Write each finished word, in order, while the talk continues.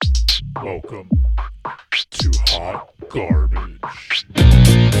Welcome to Hot Garbage.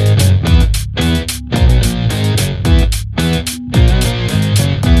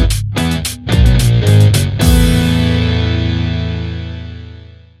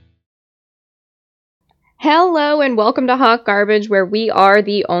 Hello and welcome to Hot Garbage, where we are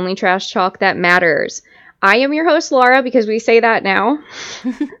the only trash talk that matters. I am your host, Laura, because we say that now.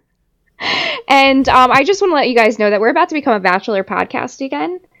 And I just want to let you guys know that we're about to become a Bachelor podcast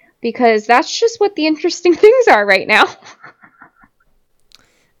again, because that's just what the interesting things are right now.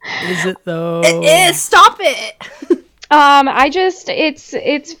 Is it though? It is. Stop it.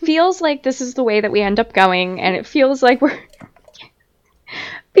 It feels like this is the way that we end up going, and it feels like we're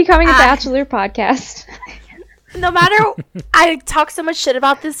becoming a Bachelor podcast. No matter, I talk so much shit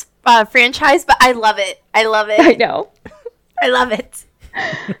about this franchise, but I love it. I love it. I know. I love it.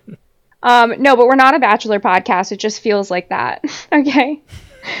 No, but we're not a Bachelor podcast. It just feels like that. Okay.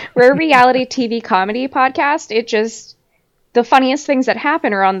 We're a reality TV comedy podcast. The funniest things that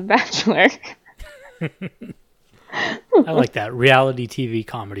happen are on The Bachelor. I like that. Reality TV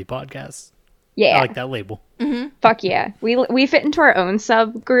comedy podcast. Yeah. I like that label. Mm-hmm. Fuck yeah. We fit into our own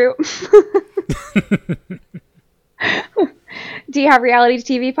subgroup. Do you have reality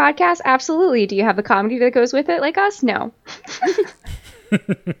TV podcast? Absolutely. Do you have the comedy that goes with it like us? No.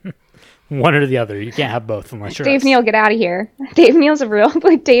 One or the other. You can't have both unless you're Dave us. Neal, get out of here. Dave Neal's a real,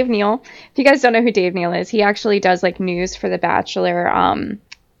 Dave Neal. If you guys don't know who Dave Neal is, he actually does news for the Bachelor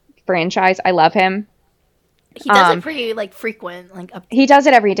franchise. I love him. He does it pretty frequent, He does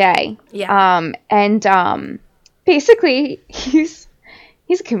it every day. Yeah. Basically he's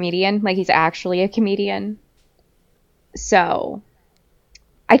a comedian. He's actually a comedian. So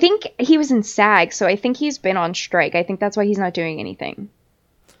I think he was in SAG, so I think he's been on strike. I think that's why he's not doing anything.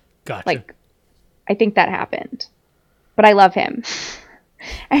 Gotcha. I think that happened. But I love him.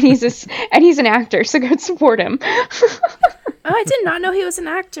 And he's an actor, so go support him. Oh, I did not know he was an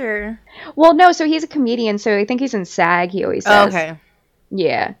actor. Well, no, so he's a comedian, so I think he's in SAG, he always says. Oh, okay.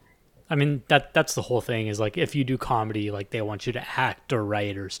 Yeah. I mean, that's the whole thing is if you do comedy, they want you to act or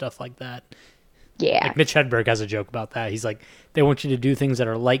write or stuff like that. Yeah. Mitch Hedberg has a joke about that. He's they want you to do things that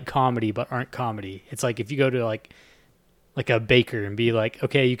are like comedy but aren't comedy. It's if you go to a baker and be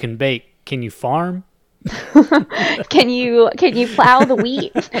okay, you can bake. Can you farm? Can you plow the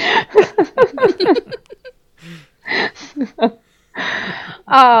wheat?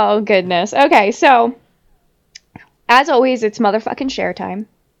 Oh, goodness. Okay, so as always, it's motherfucking share time.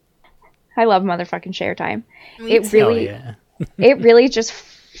 I love motherfucking share time. It really, yeah. it really just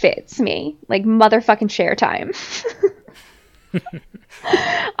fits me. Motherfucking share time.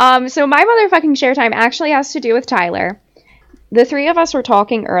 So my motherfucking share time actually has to do with Tyler. The three of us were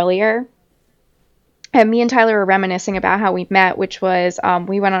talking earlier, and me and Tyler were reminiscing about how we met, which was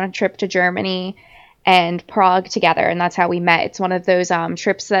we went on a trip to Germany and Prague together, and that's how we met. It's one of those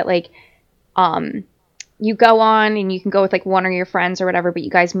trips that you go on and you can go with one of your friends or whatever, but you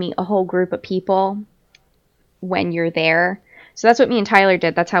guys meet a whole group of people when you're there. So that's what me and Tyler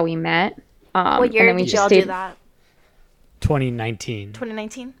did. That's how we met. What year did y'all do that? 2019.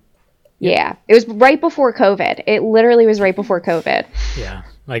 2019? Yeah. It was right before COVID. It literally was right before COVID. Yeah.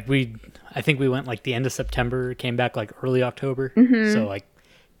 I think we went the end of September, came back early October. Mm-hmm. So a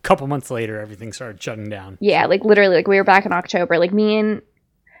couple months later, everything started shutting down. Yeah, literally, we were back in October. Me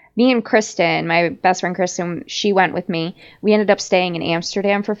and Kristen, my best friend Kristen, she went with me. We ended up staying in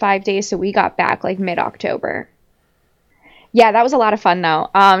Amsterdam for 5 days, so we got back mid-October. Yeah, that was a lot of fun though.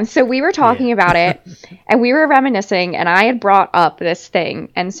 So we were talking about it, and we were reminiscing, and I had brought up this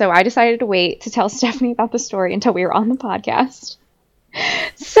thing, and so I decided to wait to tell Stephanie about the story until we were on the podcast.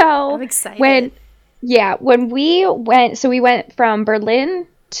 So I'm excited. when we went from Berlin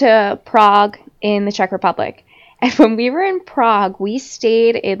to Prague in the Czech Republic. And when we were in Prague, we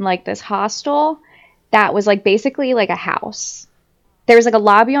stayed in this hostel that was basically a house. There was a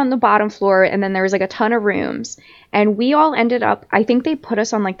lobby on the bottom floor, and then there was a ton of rooms. And we all ended up, I think they put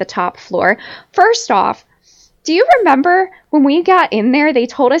us on the top floor. First off, do you remember when we got in there, they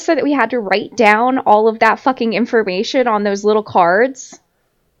told us that we had to write down all of that fucking information on those little cards?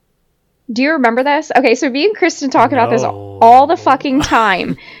 Do you remember this? Okay, so me and Kristen talk about this all the fucking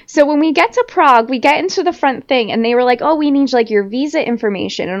time. So when we get to Prague, we get into the front thing, and they were oh, we need your visa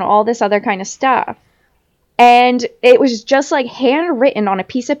information and all this other kind of stuff. And it was just handwritten on a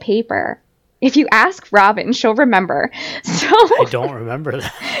piece of paper. If you ask Robin, she'll remember. So I don't remember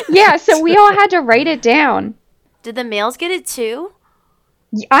that. Yeah, so we all had to write it down. Did the males get it too?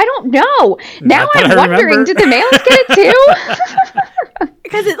 I don't know. Now I'm wondering, did the males get it too?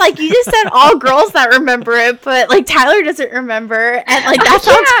 Because like you just said all girls that remember it, but like Tyler doesn't remember, and like that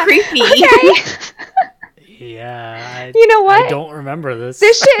sounds creepy. Okay. Yeah. You know what? I don't remember this.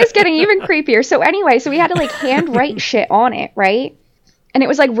 This shit is getting even creepier. So anyway, so we had to like handwrite shit on it, right? And it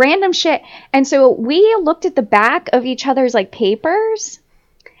was like random shit. And so we looked at the back of each other's like papers,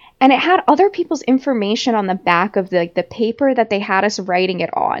 and it had other people's information on the back of the paper that they had us writing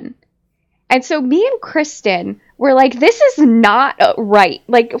it on. And so me and Kristen were like, this is not right.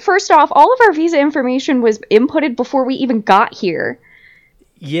 Like, first off, all of our visa information was inputted before we even got here.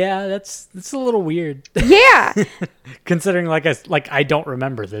 Yeah, that's a little weird. Yeah. Considering I don't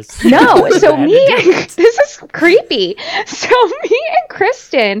remember this. No, so this is creepy. So me and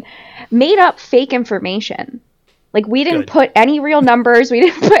Kristen made up fake information. Like, we didn't put any real numbers. We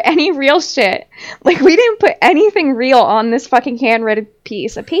didn't put any real shit. Like, we didn't put anything real on this fucking handwritten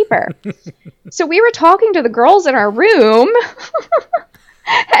piece of paper. So we were talking to the girls in our room,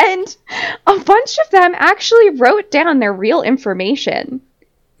 and a bunch of them actually wrote down their real information.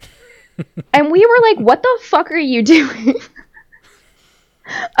 And we were like, what the fuck are you doing?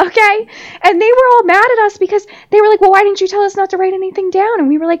 Okay? And they were all mad at us because they were like, well, why didn't you tell us not to write anything down? And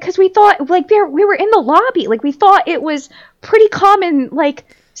we were like, because we thought, like, we were in the lobby. Like, we thought it was pretty common, like,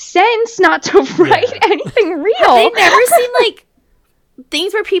 sense not to write anything real. Have they never seen, like,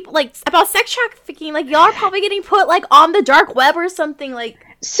 things where people, like, about sex trafficking? Like, y'all are probably getting put, like, on the dark web or something, like...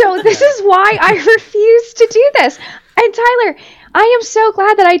 So this is why I refuse to do this. And Tyler, I am so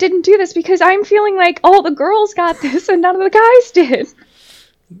glad that I didn't do this because I'm feeling like all the girls got this and none of the guys did.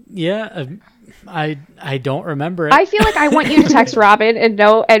 Yeah, I don't remember it. I feel like I want you to text Robin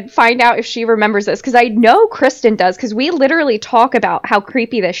and find out if she remembers this because I know Kristen does because we literally talk about how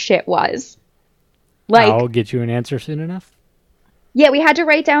creepy this shit was. Like, I'll get you an answer soon enough. Yeah, we had to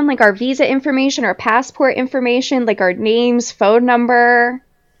write down like our visa information, our passport information, like our names, phone number.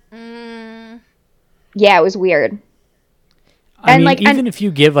 Yeah, it was weird. I mean, even if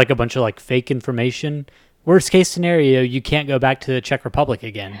you give like a bunch of like fake information, worst case scenario, you can't go back to the Czech Republic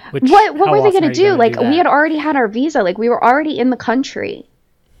again. Which, what were they going to do? Like, do we had already had our visa. Like, we were already in the country.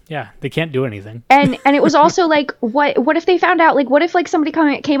 Yeah, they can't do anything. And it was also like, what if they found out? Like, what if like somebody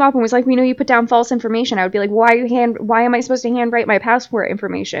came up and was like, we know you put down false information? I would be like, why am I supposed to handwrite my passport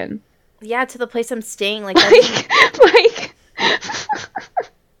information? Yeah, to the place I'm staying. Like,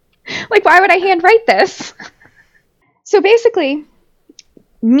 like, why would I handwrite this? So basically,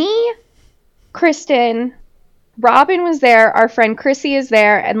 me, Kristen, Robin was there, our friend Chrissy is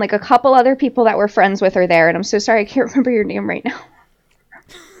there, and like a couple other people that we're friends with are there. And I'm so sorry I can't remember your name right now.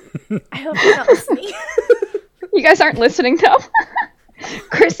 I hope you're not listening. You guys aren't listening though.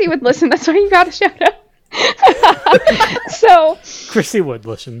 Chrissy would listen. That's why you got a shout out. So Chrissy would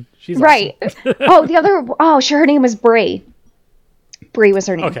listen. She's right. Awesome. Her name was Brie. Brie was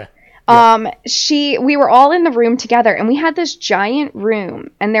her name. Okay. We were all in the room together and we had this giant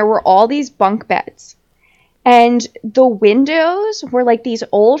room and there were all these bunk beds. And the windows were like these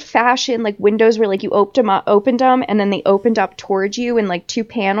old-fashioned like windows where like you opened them and then they opened up towards you in like two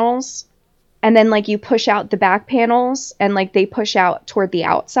panels. And then like you push out the back panels and like they push out toward the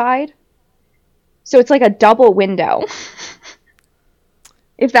outside. So it's like a double window.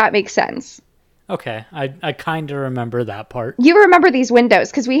 If that makes sense. Okay, I kind of remember that part. You remember these windows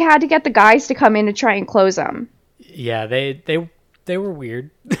because we had to get the guys to come in to try and close them. Yeah, they were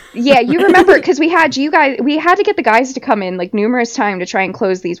weird. Yeah, you remember because we had to get the guys to come in like numerous times to try and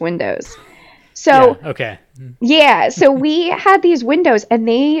close these windows. So yeah, okay. Yeah, so we had these windows and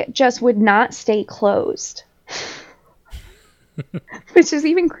they just would not stay closed. Which is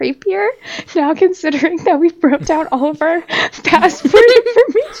even creepier now considering that we broke down all of our passport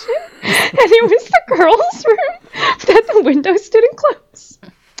information and it was the girls' room that the windows didn't close.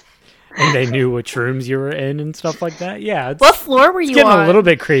 And they knew which rooms you were in and stuff like that. Yeah. What floor were you getting on? A little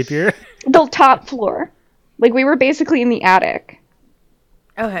bit creepier. The top floor. Like we were basically in the attic.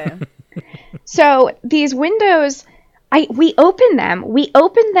 Okay. So these windows, we opened them. We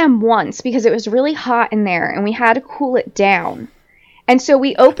opened them once because it was really hot in there and we had to cool it down. And so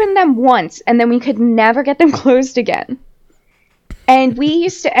we opened them once and then we could never get them closed again. And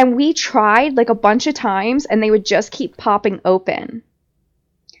we tried like a bunch of times and they would just keep popping open.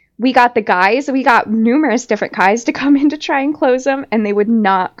 We got numerous different guys to come in to try and close them and they would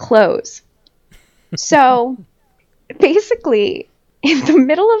not close. So basically, in the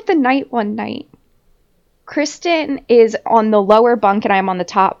middle of the night one night, Kristen is on the lower bunk and I'm on the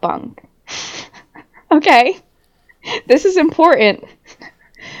top bunk. Okay? This is important.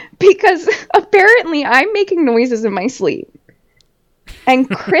 Because apparently I'm making noises in my sleep. And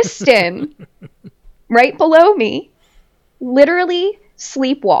Kristen, right below me, literally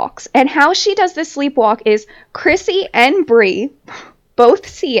sleepwalks. And how she does this sleepwalk is Chrissy and Bree both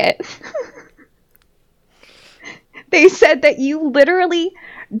see it. They said that you literally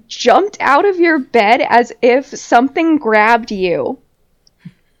jumped out of your bed as if something grabbed you.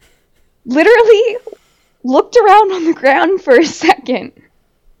 Literally looked around on the ground for a second,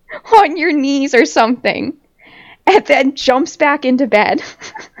 on your knees or something, and then jumps back into bed.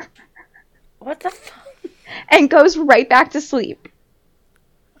 What the fuck? And goes right back to sleep.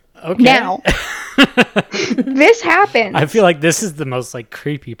 Okay. Now, this happens. I feel like this is the most like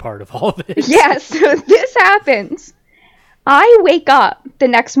creepy part of all this. Yes, so this happens. I wake up the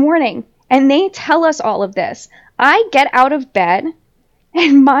next morning and they tell us all of this. I get out of bed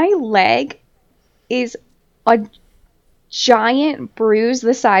and my leg is a giant bruise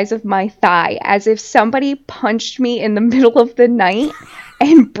the size of my thigh, as if somebody punched me in the middle of the night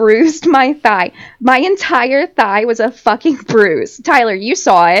and bruised my thigh. My entire thigh was a fucking bruise. Tyler, you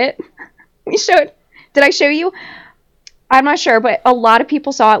saw it. Did I show you? I'm not sure, but a lot of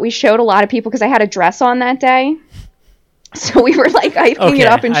people saw it. We showed a lot of people because I had a dress on that day. So we were like hyping it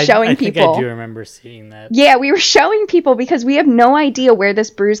up and showing people. I think I do remember seeing that. Yeah, we were showing people because we have no idea where this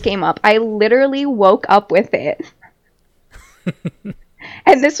bruise came up. I literally woke up with it.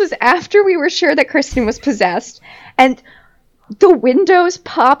 And this was after we were sure that Kristen was possessed. And the windows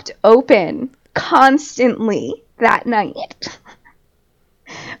popped open constantly that night.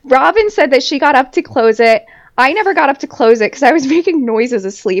 Robin said that she got up to close it. I never got up to close it because I was making noises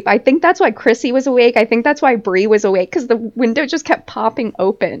asleep. I think that's why Chrissy was awake. I think that's why Bree was awake, because the window just kept popping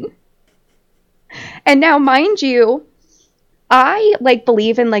open. And now, mind you, I like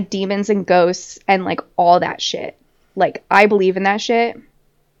believe in like demons and ghosts and like all that shit. Like, I believe in that shit.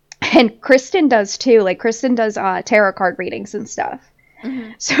 And Kristen does too. Like, Kristen does tarot card readings and stuff.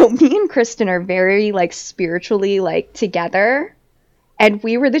 Mm-hmm. So me and Kristen are very like spiritually like together. And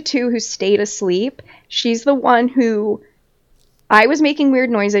we were the two who stayed asleep. She's the one who, I was making weird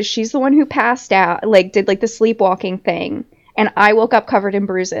noises. She's the one who passed out, like did like the sleepwalking thing. And I woke up covered in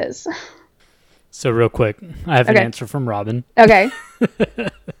bruises. So real quick, I have an answer from Robin. Okay.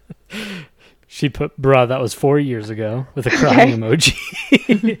 She put, bruh, that was 4 years ago with a crying emoji.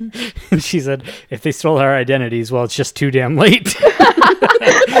 And she said, if they stole our identities, well, it's just too damn late.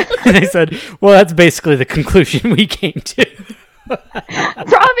 And I said, well, that's basically the conclusion we came to.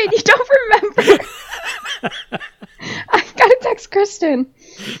 Robin, you don't remember. I've got to text Kristen.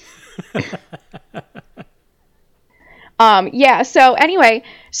 Yeah, so anyway,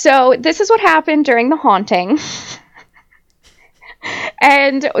 so this is what happened during the haunting.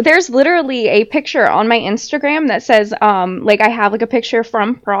 And there's literally a picture on my Instagram that says, like, I have like a picture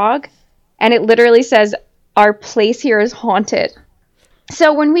from Prague, and it literally says, our place here is haunted.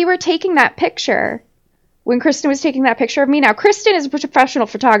 So when we were taking that picture, when Kristen was taking that picture of me, now Kristen is a professional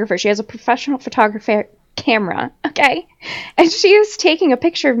photographer. She has a professional photographer camera, okay? And she is taking a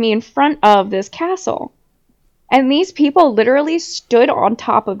picture of me in front of this castle. And these people literally stood on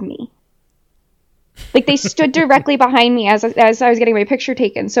top of me. Like, they stood directly behind me as I was getting my picture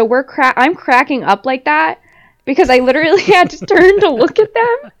taken. So I'm cracking up like that because I literally had to turn to look at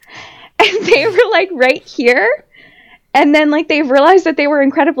them. And they were, like, right here. And then, like, they realized that they were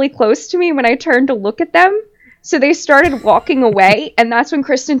incredibly close to me when I turned to look at them. So they started walking away. And that's when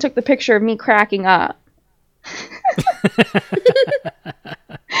Kristen took the picture of me cracking up. Because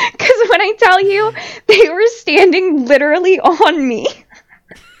when I tell you, they were standing literally on me.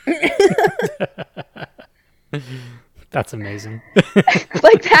 That's amazing.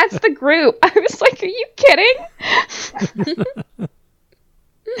 Like, that's the group. I was like, are you kidding?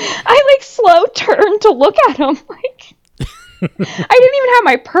 I like slow turned to look at them. Like, I didn't even have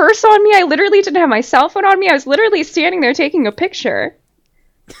my purse on me. I literally didn't have my cell phone on me. I was literally standing there taking a picture.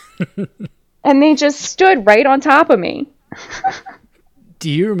 And they just stood right on top of me. Do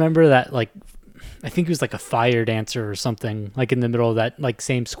you remember that, like, I think it was like a fire dancer or something, like in the middle of that, like,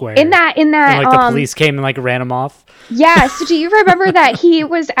 same square. In that, and, like, the police came and, like, ran him off. Yes. Do you remember that he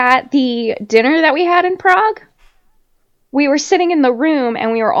was at the dinner that we had in Prague? We were sitting in the room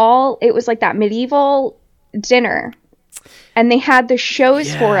and we were all, it was like that medieval dinner. And they had the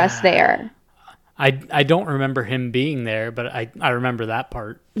shows for us there. I don't remember him being there, but I remember that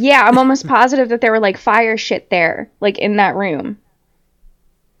part. Yeah, I'm almost positive that there were, like, fire shit there, like, in that room.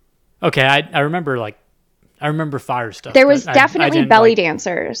 Okay, I remember, like, I remember fire stuff. There was definitely belly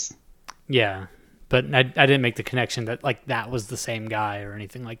dancers. Yeah, but I didn't make the connection that, like, that was the same guy or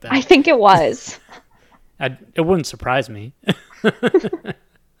anything like that. I think it was. It wouldn't surprise me.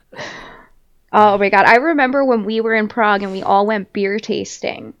 Oh my god, I remember when we were in Prague and we all went beer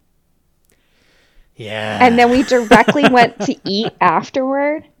tasting. Yeah. And then we directly went to eat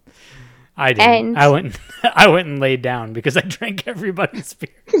afterward. I didn't. and- I went and laid down because I drank everybody's beer.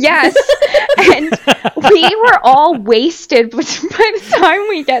 Yes. And we were all wasted by the time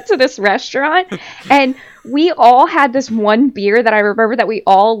we get to this restaurant. And we all had this one beer that I remember that we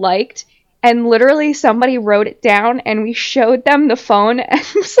all liked. And literally somebody wrote it down and we showed them the phone and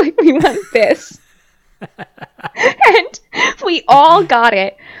it was like, we want this. And we all got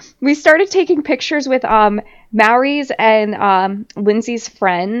it. We started taking pictures with Mauri's and Lindsay's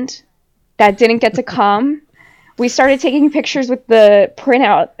friend that didn't get to come. We started taking pictures with the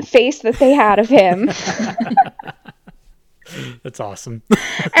printout face that they had of him. That's awesome.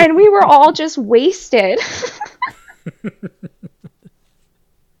 And we were all just wasted.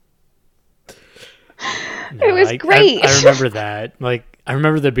 It was great. I remember that. Like, I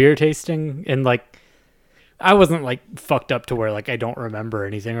remember the beer tasting, and like, I wasn't like fucked up to where like I don't remember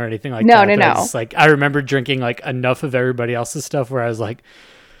anything or anything like that. No. But like, I remember drinking like enough of everybody else's stuff where I was like,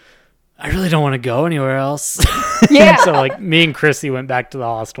 I really don't want to go anywhere else. Yeah. So like, me and Chrissy went back to the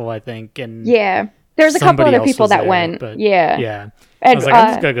hostel, I think, and Yeah. There's a couple somebody other else people was that there, went. but Yeah. yeah. I And was like, I'm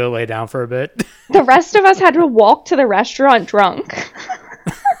just gonna go lay down for a bit. the rest of us had to walk to the restaurant drunk.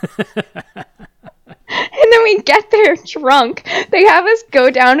 And then we get there drunk. They have us go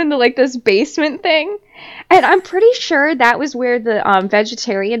down into like this basement thing. And I'm pretty sure that was where the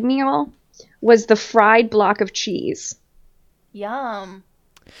vegetarian meal was, the fried block of cheese. Yum.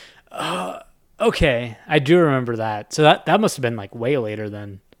 Okay, I do remember that. So that must have been like way later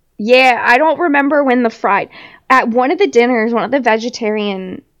then. Yeah, I don't remember when the fried... At one of the dinners, one of the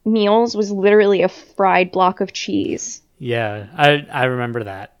vegetarian meals was literally a fried block of cheese. Yeah, I remember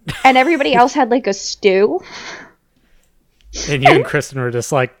that. And everybody else had like a stew. And you and Kristen were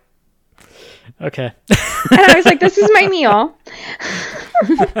just like, okay. And I was like, this is my meal.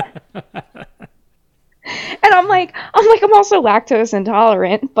 And I'm also lactose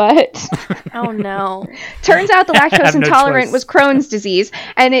intolerant, but Oh no. turns out the lactose have no intolerant choice. was Crohn's disease,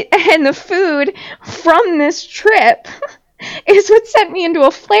 and the food from this trip is what sent me into a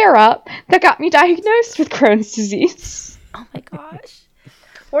flare up that got me diagnosed with Crohn's disease. Oh my gosh.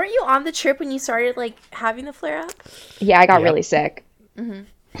 Weren't you on the trip when you started like having the flare up? Yeah, I got Yep. really sick.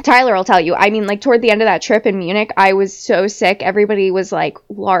 Tyler will tell you. I mean, like, toward the end of that trip in Munich, I was so sick. Everybody was like,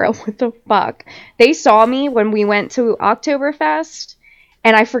 Laura, what the fuck? They saw me when we went to Oktoberfest,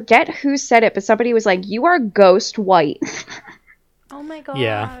 and I forget who said it, but somebody was like, you are ghost white. Oh my god.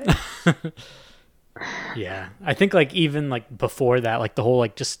 Yeah. Yeah. I think like even like before that, like the whole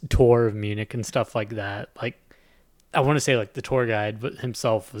like just tour of Munich and stuff like that, like I want to say like the tour guide but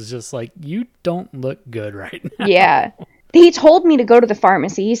himself was just like, you don't look good right now. Yeah. He told me to go to the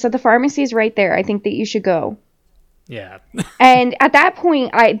pharmacy. He said, the pharmacy's right there. I think that you should go. Yeah. And at that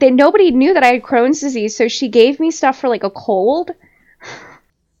point, nobody knew that I had Crohn's disease, so she gave me stuff for like a cold.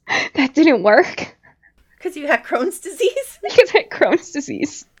 That didn't work Because you had Crohn's disease? because I had Crohn's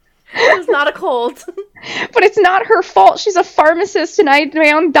disease. It was not a cold. But it's not her fault. She's a pharmacist, and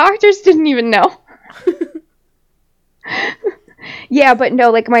my own doctors didn't even know. Yeah, but no,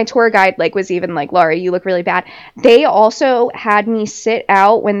 like my tour guide like was even like, Laura, you look really bad. They also had me sit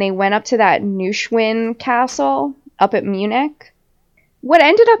out when they went up to that Neuschwanstein castle up at Munich. What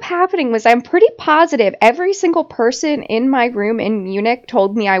ended up happening was, I'm pretty positive every single person in my room in Munich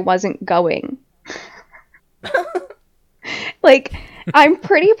told me I wasn't going. Like, I'm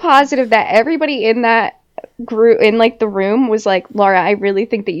pretty positive that everybody in that group, in like the room, was like, Laura, I really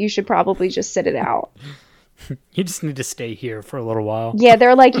think that you should probably just sit it out. You just need to stay here for a little while. Yeah,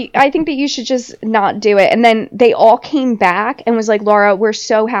 they're like, I think that you should just not do it. And then they all came back and was like, Laura, we're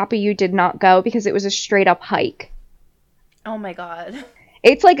so happy you did not go because it was a straight up hike. Oh my god.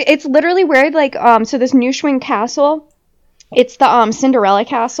 It's literally where like, so this Neuschwanstein castle, it's the Cinderella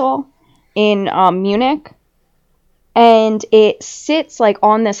castle in Munich. And it sits like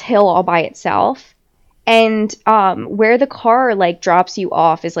on this hill all by itself. And where the car like drops you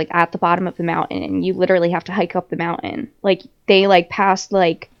off is like at the bottom of the mountain, and you literally have to hike up the mountain. Like they like passed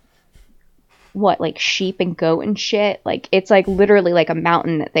like what, like sheep and goat and shit. Like it's like literally like a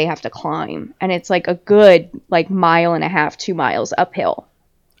mountain that they have to climb, and it's like a good like 1.5 miles, 2 miles uphill.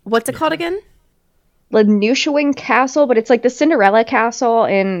 What's it called again? The Neuschwanstein Castle, but it's like the Cinderella Castle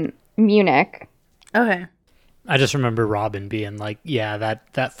in Munich. Okay. I just remember Robin being like, yeah,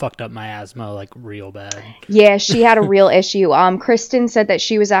 that fucked up my asthma like real bad. Yeah, she had a real issue. Kristen said that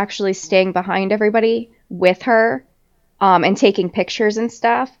she was actually staying behind everybody with her, and taking pictures and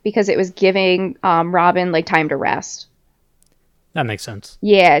stuff because it was giving Robin like time to rest. That makes sense.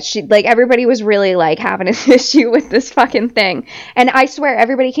 Yeah, she like everybody was really like having an issue with this fucking thing. And I swear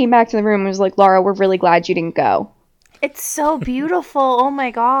everybody came back to the room and was like, Laura, we're really glad you didn't go. It's so beautiful. Oh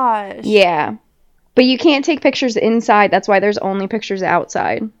my gosh. Yeah. But you can't take pictures inside. That's why there's only pictures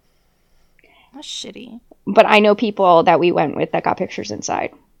outside. That's shitty. But I know people that we went with that got pictures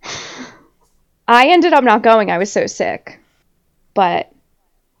inside. I ended up not going. I was so sick. But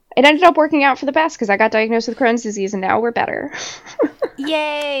it ended up working out for the best because I got diagnosed with Crohn's disease and now we're better.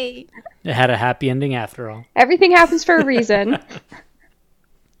 Yay. It had a happy ending after all. Everything happens for a reason.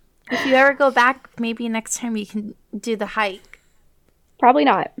 If you ever go back, maybe next time you can do the hike. Probably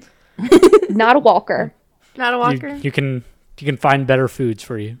not. Not a walker. Not a walker? You can find better foods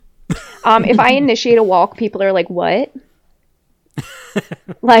for you. If I initiate a walk, people are like, what?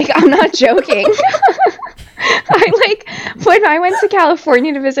 Like, I'm not joking. When I went to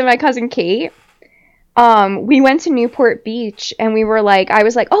California to visit my cousin Kate, we went to Newport Beach and we were like, I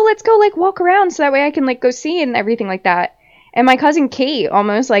was like, oh, let's go like walk around so that way I can like go see and everything like that. And my cousin Kate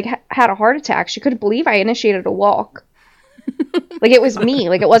almost like had a heart attack. She couldn't believe I initiated a walk. Like, it was me.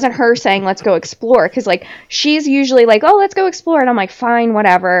 Like, it wasn't her saying, let's go explore. Because, like, she's usually like, oh, let's go explore. And I'm like, fine,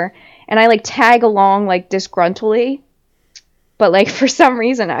 whatever. And I, like, tag along, like, disgruntledly. But, like, for some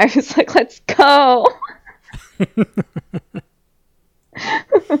reason, I was like, let's go.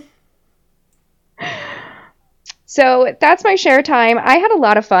 So, that's my share time. I had a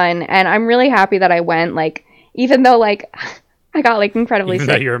lot of fun. And I'm really happy that I went. Like, even though, like... I got, like, incredibly Even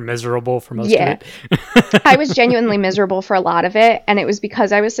sick. though you were miserable for most of Yeah. it. I was genuinely miserable for a lot of it, and it was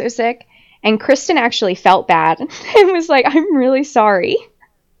because I was so sick. And Kristen actually felt bad and was like, I'm really sorry.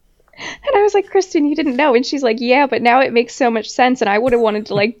 And I was like, Kristen, you didn't know. And she's like, yeah, but now it makes so much sense, and I would have wanted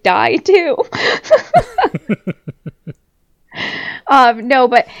to, like, die, too. No,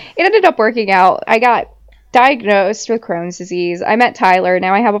 but it ended up working out. I got diagnosed with Crohn's disease. I met Tyler.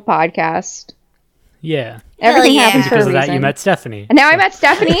 Now I have a podcast. Yeah. Everything yeah. happens for a Because of reason. that, you met Stephanie. And now I met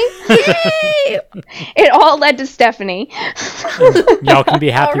Stephanie. Yay! It all led to Stephanie. Y'all can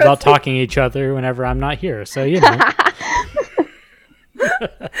be happy about talking to each other whenever I'm not here. So, you know. We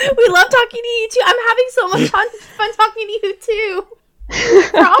love talking to you too. I'm having so much fun talking to you too.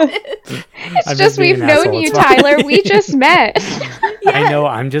 Promise. It's I'm just being we've an known asshole, you, it's fine. Tyler. We just met. I know,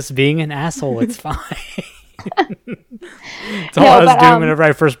 I'm just being an asshole. It's fine. It's all No, I was but, doing whenever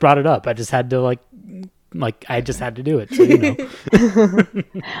I first brought it up. I just had to, like I just had to do it. So, you know.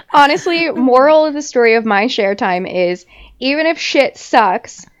 Honestly, moral of the story of my share time is even if shit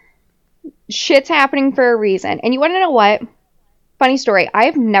sucks, shit's happening for a reason. And you want to know what? Funny story.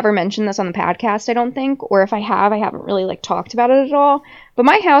 I've never mentioned this on the podcast, I don't think. Or if I have, I haven't really, like, talked about it at all. But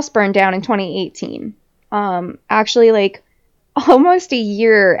my house burned down in 2018. Actually, like, almost a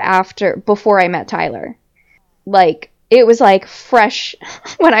year before I met Tyler. Like, it was, like, fresh.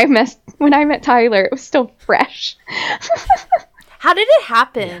 When I met Tyler, it was still fresh. How did it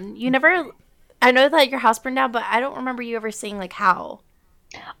happen? You never... I know that your house burned down, but I don't remember you ever saying, like, how.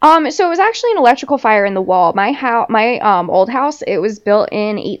 So it was actually an electrical fire in the wall. My old house, it was built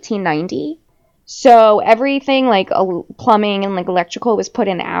in 1890. So everything like plumbing and like electrical was put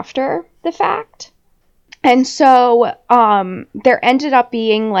in after the fact. And so there ended up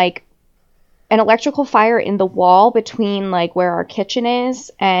being like an electrical fire in the wall between like where our kitchen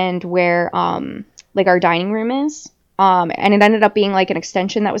is and where like our dining room is. And it ended up being like an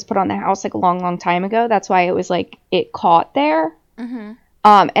extension that was put on the house like a long, long time ago. That's why it was like it caught there. Mm-hmm.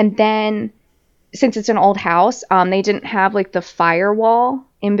 And then since it's an old house, they didn't have like the firewall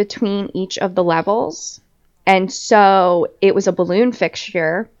in between each of the levels. And so it was a balloon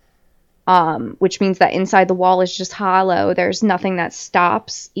fixture, which means that inside the wall is just hollow. There's nothing that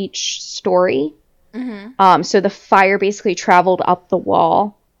stops each story. Mm-hmm. So the fire basically traveled up the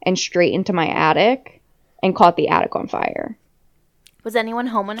wall and straight into my attic and caught the attic on fire. Was anyone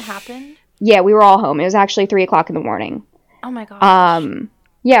home when it happened? Yeah, we were all home. It was actually 3:00 in the morning. Oh my gosh.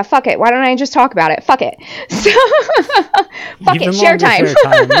 Yeah, fuck it. Why don't I just talk about it? Fuck it. So, fuck Even it. Share longer time. share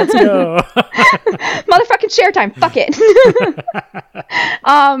time. Let's go. Motherfucking share time. Fuck it.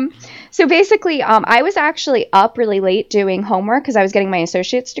 So basically, I was actually up really late doing homework because I was getting my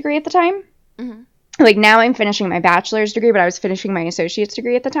associate's degree at the time. Mm-hmm. Like now I'm finishing my bachelor's degree, but I was finishing my associate's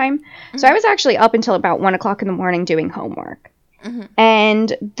degree at the time. Mm-hmm. So I was actually up until about 1:00 in the morning doing homework. Mm-hmm.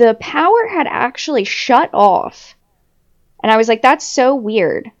 And the power had actually shut off. And I was like, that's so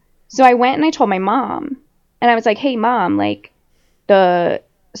weird. So I went and I told my mom. And I was like, hey, Mom, like, the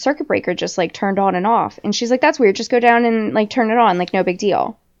circuit breaker just, like, turned on and off. And she's like, that's weird. Just go down and, like, turn it on. Like, no big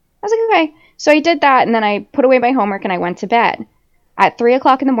deal. I was like, okay. So I did that, and then I put away my homework, and I went to bed. At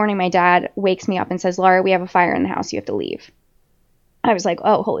 3:00 in the morning, my dad wakes me up and says, Laura, we have a fire in the house. You have to leave. I was like,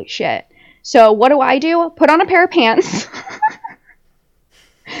 oh, holy shit. So what do? Put on a pair of pants,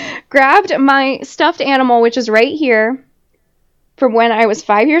 grabbed my stuffed animal, which is right here, from when I was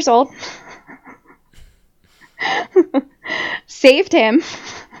 5 years old, saved him,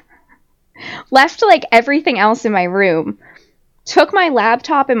 left like everything else in my room, took my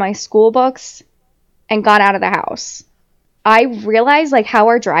laptop and my school books, and got out of the house. I realized like how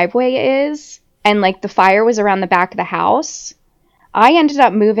our driveway is, and like the fire was around the back of the house. I ended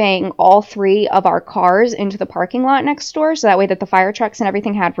up moving all 3 of our cars into the parking lot next door, so that way that the fire trucks and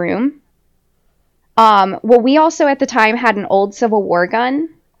everything had room. Well, we also at the time had an old Civil War gun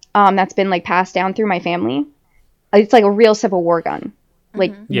that's been like passed down through my family. It's like a real Civil War gun,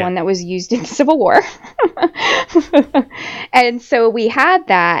 like one that was used in the Civil War. And so we had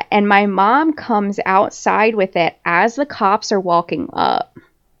that, and my mom comes outside with it as the cops are walking up.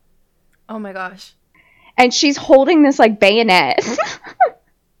 Oh my gosh. And she's holding this like bayonet.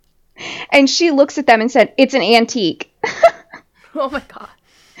 And she looks at them and said, "It's an antique." Oh my god.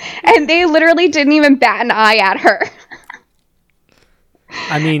 And they literally didn't even bat an eye at her.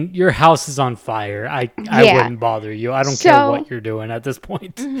 I mean, your house is on fire. I wouldn't bother you. I don't care what you're doing at this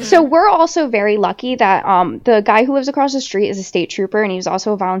point. So we're also very lucky that the guy who lives across the street is a state trooper, and he was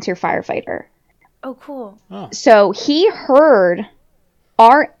also a volunteer firefighter. Oh, cool. Oh. So he heard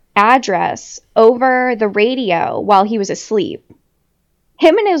our address over the radio while he was asleep.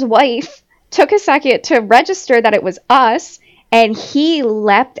 Him and his wife took a second to register that it was us, and he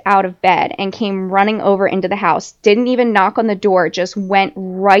leapt out of bed and came running over into the house. Didn't even knock on the door, just went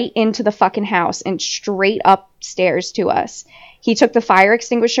right into the fucking house and straight upstairs to us. He took the fire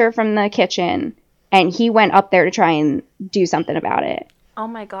extinguisher from the kitchen, and he went up there to try and do something about it. Oh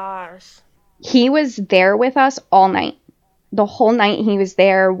my gosh. He was there with us all night. The whole night he was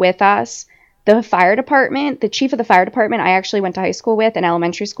there with us. The fire department, the chief of the fire department, I actually went to high school with in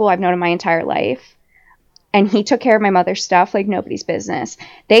elementary school. I've known him my entire life. And he took care of my mother's stuff like nobody's business.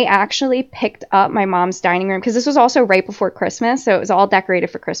 They actually picked up my mom's dining room, because this was also right before Christmas, so it was all decorated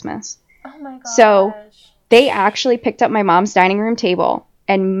for Christmas. Oh my gosh. So they actually picked up my mom's dining room table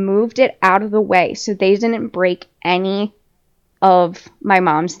and moved it out of the way so they didn't break any of my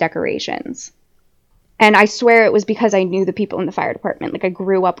mom's decorations. And I swear it was because I knew the people in the fire department. Like, I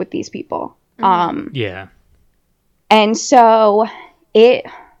grew up with these people. Yeah. And so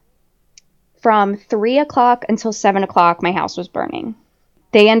from 3 o'clock until 7 o'clock, my house was burning.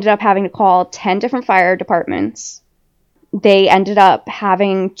 They ended up having to call 10 different fire departments. They ended up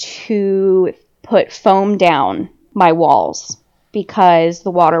having to put foam down my walls because the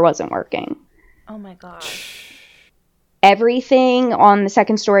water wasn't working. Oh my gosh. Everything on the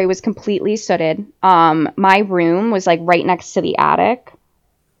second story was completely sooted. My room was like right next to the attic,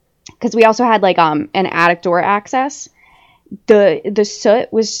 because we also had like an attic door access. The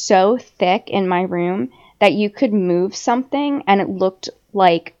soot was so thick in my room that you could move something and it looked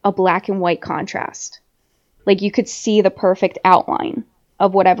like a black and white contrast. Like, you could see the perfect outline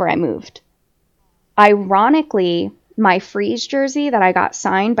of whatever I moved. Ironically, my Freeze jersey that I got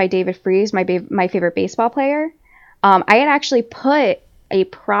signed by David Freeze, my favorite baseball player, I had actually put a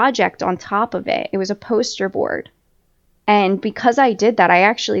project on top of it. It was a poster board. And because I did that, I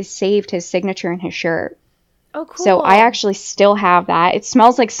actually saved his signature in his shirt. Oh, cool. So I actually still have that. It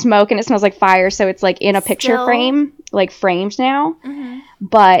smells like smoke and it smells like fire, so it's like in a picture frame, like framed now. Mm-hmm.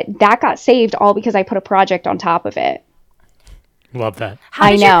 But that got saved all because I put a project on top of it. Love that.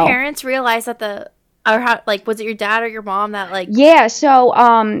 How did your parents realize that was it your dad or your mom that like... Yeah, so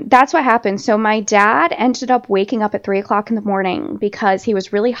that's what happened. So my dad ended up waking up at 3 o'clock in the morning because he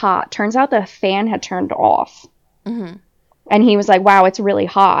was really hot. Turns out the fan had turned off. Mm-hmm. And he was like, wow, it's really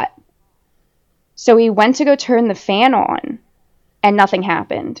hot. So he went to go turn the fan on, and nothing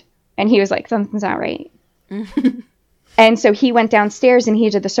happened. And he was like, something's not right. And so he went downstairs, and he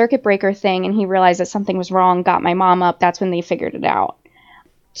did the circuit breaker thing, and he realized that something was wrong, got my mom up. That's when they figured it out.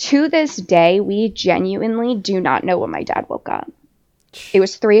 To this day, we genuinely do not know when my dad woke up. It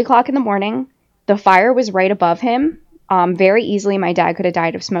was 3 o'clock in the morning. The fire was right above him. Very easily, my dad could have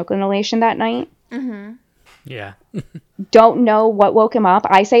died of smoke inhalation that night. Mm-hmm. Yeah. Don't know what woke him up.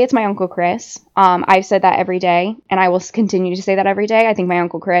 I say it's my Uncle Chris. I've said that every day, and I will continue to say that every day. I think my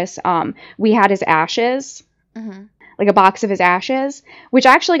Uncle Chris, we had his ashes, like a box of his ashes, which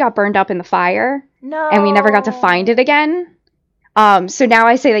actually got burned up in the fire. No. And we never got to find it again. So now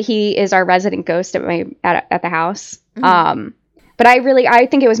I say that he is our resident ghost at the house. But I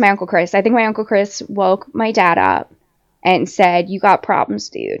think it was my Uncle Chris. I think my Uncle Chris woke my dad up and said, "You got problems,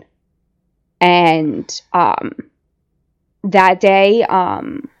 dude." And that day,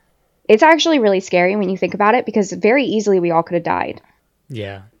 it's actually really scary when you think about it, because very easily we all could have died.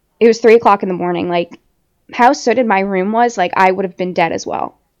 Yeah. It was 3 o'clock in the morning. Like, how sooted my room was, like, I would have been dead as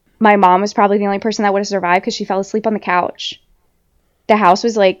well. My mom was probably the only person that would have survived because she fell asleep on the couch. The house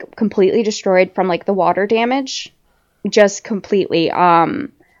was, like, completely destroyed from, like, the water damage. Just completely.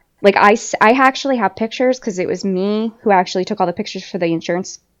 Like, I actually have pictures because it was me who actually took all the pictures for the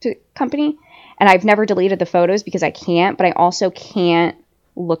insurance company. And I've never deleted the photos because I can't, but I also can't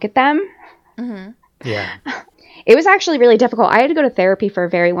look at them. Yeah. It was actually really difficult. I had to go to therapy for a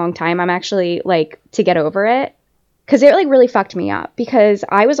very long time. I'm actually, like, to get over it. Because it, like, really fucked me up. Because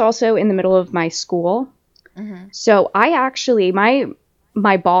I was also in the middle of my school. So I actually,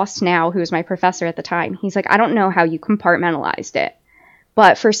 my boss now, who's my professor at the time, he's like, I don't know how you compartmentalized it.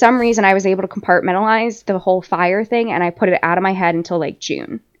 But for some reason, I was able to compartmentalize the whole fire thing. And I put it out of my head until, like,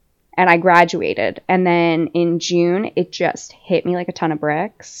 June. And I graduated. And then in June, it just hit me like a ton of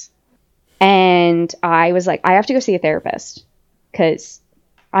bricks. And I was like, I have to go see a therapist because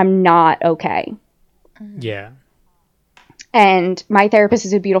I'm not okay. Yeah. And my therapist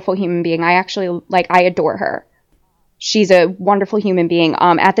is a beautiful human being. I actually, like, I adore her. She's a wonderful human being.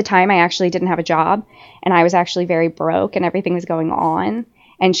 At the time, I actually didn't have a job, and I was actually very broke, and everything was going on.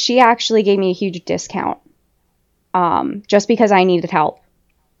 And she actually gave me a huge discount just because I needed help,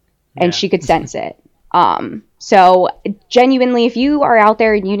 and she could sense it. So genuinely, if you are out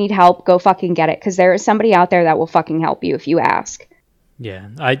there and you need help, go fucking get it. Because there is somebody out there that will fucking help you if you ask. Yeah,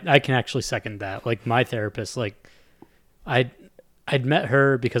 I can actually second that. Like, my therapist, like, I'd met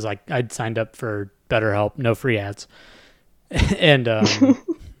her because I'd signed up for BetterHelp, no free ads. And,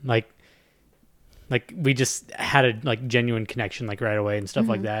 like we just had a, like, genuine connection, like, right away and stuff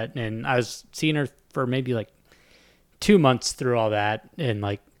like that. And I was seeing her for maybe, like, 2 months through all that. And,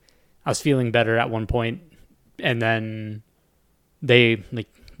 like, I was feeling better at one point, and then they, like,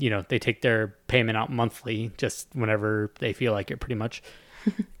 you know, they take their payment out monthly just whenever they feel like it, pretty much.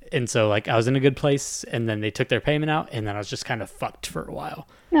 And so, like, I was in a good place, and then they took their payment out, and then I was just kind of fucked for a while.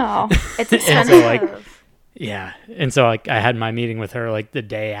 No. It's And expensive. so, like, yeah. And so, like, I had my meeting with her, like, the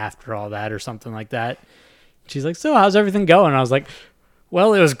day after all that or something like that. She's like, so how's everything going? And I was like,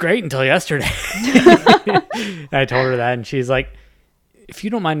 well, it was great until yesterday. And I told her that, and she's like, if you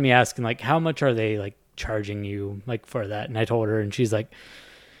don't mind me asking, like, how much are they, like, charging you, like, for that? And I told her, and she's like,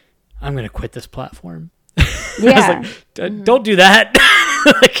 I'm going to quit this platform. Yeah. I was like, don't do that.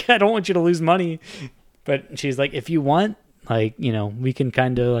 Like, I don't want you to lose money. But she's like, if you want, like, you know, we can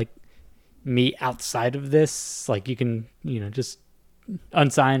kind of, like, meet outside of this. Like, you can, you know, just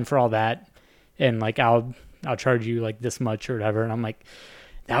unsign for all that. And, like, I'll charge you, like, this much or whatever. And I'm like,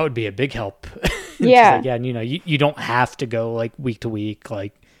 that would be a big help. Yeah. She's like, yeah, and, you know, you don't have to go, like, week to week.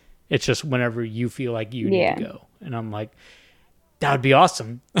 Like, it's just whenever you feel like you need to go. And I'm like, that would be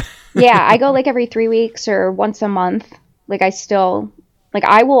awesome. Yeah, I go, like, every 3 weeks or once a month. Like,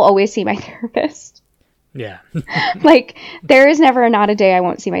 I will always see my therapist. Yeah. Like, there is never not a day I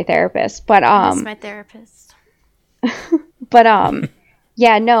won't see my therapist. But, I miss my therapist.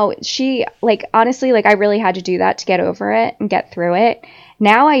 yeah, no, she, like, honestly, like, I really had to do that to get over it and get through it.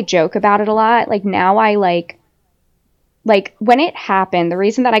 Now I joke about it a lot. Like, now I, like, when it happened, the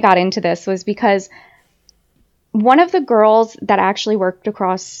reason that I got into this was because one of the girls that actually worked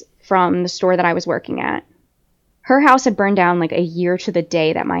across from the store that I was working at, her house had burned down, like, a year to the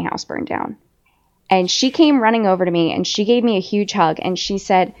day that my house burned down. And she came running over to me and she gave me a huge hug and she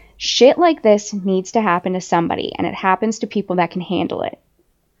said, shit like this needs to happen to somebody, and it happens to people that can handle it.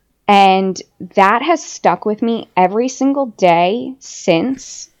 And that has stuck with me every single day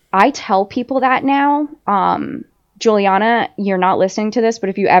since. I tell people that now. Juliana, you're not listening to this, but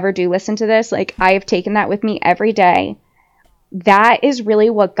if you ever do listen to this, like, I have taken that with me every day. That is really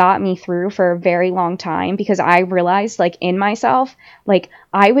what got me through for a very long time, because I realized, like, in myself, like,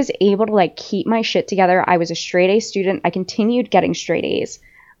 I was able to, like, keep my shit together. I was a straight A student. I continued getting straight A's.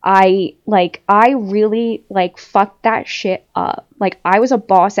 I really, like, fucked that shit up. Like, I was a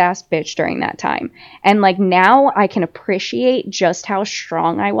boss ass bitch during that time. And, like, now I can appreciate just how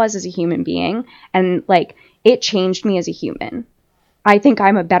strong I was as a human being. And, like, it changed me as a human. I think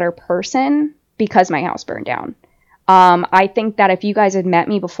I'm a better person because my house burned down. I think that if you guys had met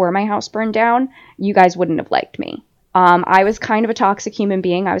me before my house burned down, you guys wouldn't have liked me. I was kind of a toxic human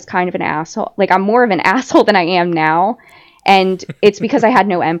being. I was kind of an asshole. Like, I'm more of an asshole than I am now. And it's because I had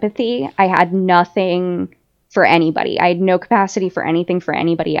no empathy. I had nothing for anybody. I had no capacity for anything for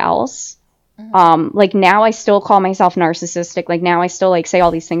anybody else. Like, now I still call myself narcissistic. Like, now I still, like, say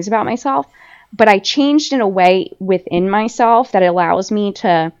all these things about myself. But I changed in a way within myself that allows me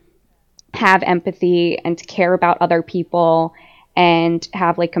to have empathy and to care about other people and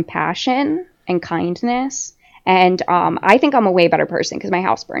have, like, compassion and kindness. And I think I'm a way better person because my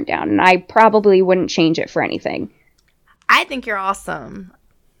house burned down, and I probably wouldn't change it for anything. I think you're awesome.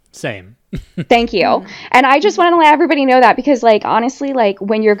 Same. Thank you. And I just want to let everybody know that because, like, honestly, like,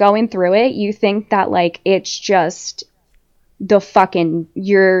 when you're going through it, you think that, like, it's just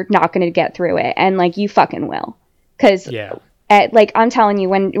you're not going to get through it. And, like, you fucking will. Because, Yeah. like, I'm telling you,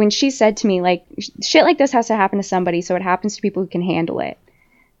 when she said to me, like, shit like this has to happen to somebody, so it happens to people who can handle it.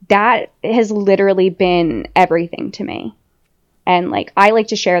 That has literally been everything to me. And, like, I like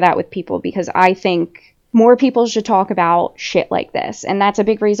to share that with people because I think more people should talk about shit like this. And that's a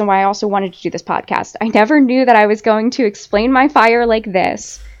big reason why I also wanted to do this podcast. I never knew that I was going to explain my fire like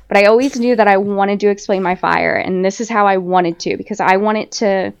this, but I always knew that I wanted to explain my fire. And this is how I wanted to, because I wanted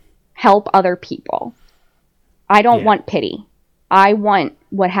to help other people. I don't want pity. I want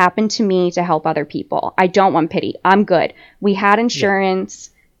what happened to me to help other people. I don't want pity. I'm good. We had insurance.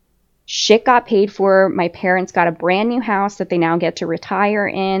 Shit got paid for. My parents got a brand new house that they now get to retire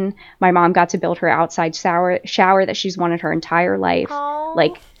in. My mom got to build her outside shower that she's wanted her entire life. Aww.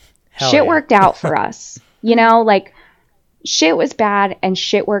 Like, Hell shit yeah. worked out for us. You know, like, shit was bad and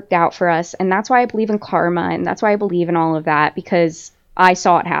shit worked out for us. And that's why I believe in karma. And that's why I believe in all of that, because I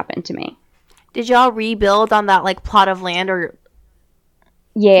saw it happen to me. Did y'all rebuild on that, like, plot of land or...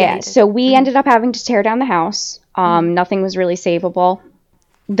 Yeah, you did. so we ended up having to tear down the house. Nothing was really savable.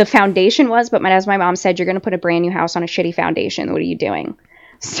 The foundation was, but as my mom said, you're going to put a brand new house on a shitty foundation. What are you doing?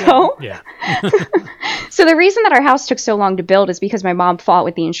 So, Yeah. so the reason that our house took so long to build is because my mom fought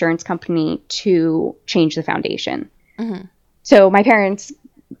with the insurance company to change the foundation. So my parents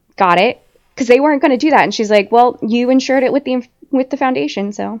got it because they weren't going to do that. And she's like, well, you insured it with the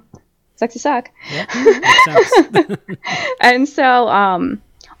foundation, so sucks to suck. Yeah. Makes sense. And so,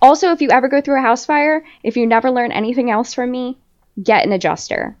 also, if you ever go through a house fire, if you never learn anything else from me, get an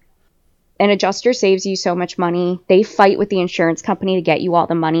adjuster. An adjuster saves you so much money. They fight with the insurance company to get you all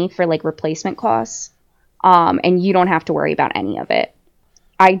the money for, like, replacement costs. And you don't have to worry about any of it.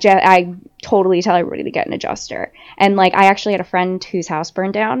 I totally tell everybody to get an adjuster. And, like, I actually had a friend whose house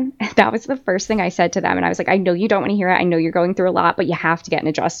burned down. And that was the first thing I said to them. And I was like, I know you don't want to hear it. I know you're going through a lot, but you have to get an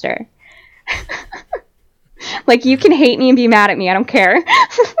adjuster. Like, you can hate me and be mad at me. I don't care.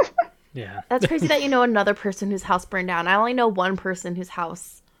 Yeah. That's crazy that you know another person whose house burned down. I only know one person whose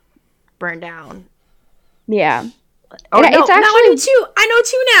house burned down. Yeah. Oh, And no, it's now I know actually- two. I know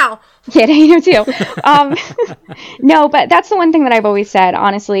two now. Yeah, I know too. No, but that's the one thing that I've always said.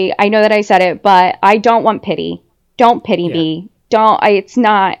 Honestly, I know that I said it, but I don't want pity. Don't pity me.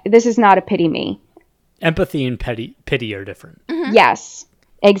 This is not a pity me. Empathy and pity are different. Yes,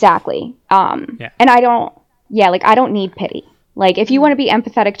 exactly. And I don't need pity. Like, if you want to be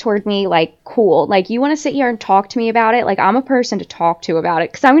empathetic toward me, like, cool. Like, you want to sit here and talk to me about it, like, I'm a person to talk to about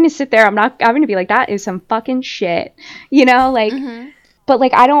it. Because I'm going to sit there, I'm going to be like, that is some fucking shit. You know, like, but,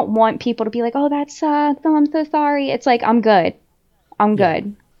 like, I don't want people to be like, oh, that sucked. Oh, I'm so sorry. It's like, I'm good. I'm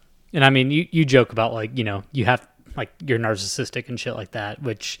good. And I mean, you joke about, like, you know, you have, like, you're narcissistic and shit like that,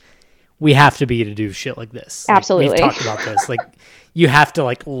 which we have to be to do shit like this. Like, Absolutely. we've talked about this. Like, you have to,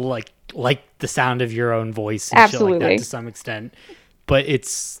 like the sound of your own voice and shit like that to some extent. But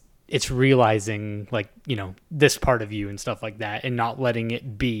it's realizing, like, you know, this part of you and stuff like that and not letting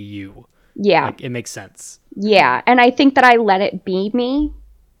it be you. Yeah. Like, it makes sense. Yeah. And I think that I let it be me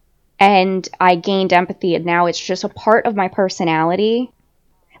and I gained empathy, and now it's just a part of my personality.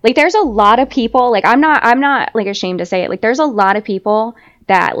 Like, there's a lot of people, like, I'm not like ashamed to say it. Like, there's a lot of people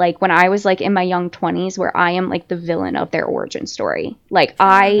that, like, when I was, like, in my young 20s, where I am, like, the villain of their origin story. Like,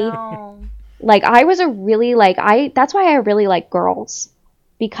 No. I was a really, like, that's why I really like girls,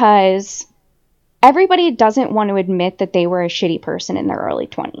 because everybody doesn't want to admit that they were a shitty person in their early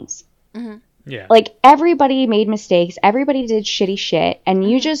 20s. Yeah. Like, everybody made mistakes, everybody did shitty shit, and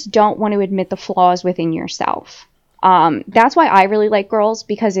you just don't want to admit the flaws within yourself. That's why I really like girls,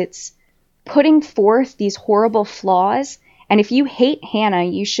 because it's putting forth these horrible flaws. And if you hate Hannah,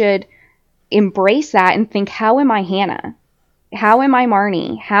 you should embrace that and think, how am I Hannah? How am I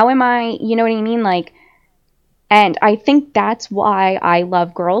Marnie? How am I, you know what I mean? Like, and I think that's why I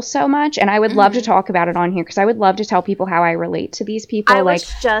love girls so much. And I would love to talk about it on here, because I would love to tell people how I relate to these people. I like,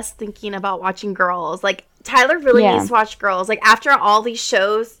 was just thinking about watching Girls. Like, Tyler really Yeah. needs to watch Girls. Like, after all these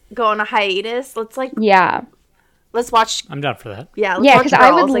shows go on a hiatus, let's watch. I'm down for that. Yeah, let's Yeah, watch 'cause Girls.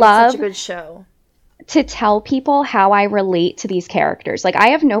 I would like, love- it's such a good show. to tell people how I relate to these characters. Like, I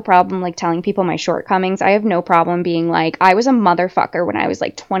have no problem, like, telling people my shortcomings. I have no problem being like, I was a motherfucker when I was,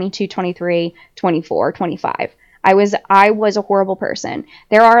 like, 22, 23, 24, 25. I was a horrible person.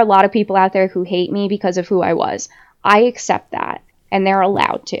 There are a lot of people out there who hate me because of who I was. I accept that, and they're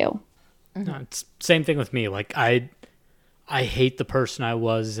allowed to. No, it's same thing with me. Like I hate the person I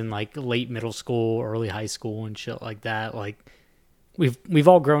was in like late middle school, early high school, and shit like that. Like we've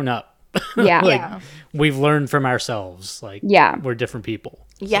all grown up. Yeah. Like Yeah. we've learned from ourselves. Like Yeah. we're different people.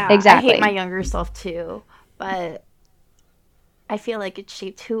 Yeah, Exactly. I hate my younger self too, but I feel like it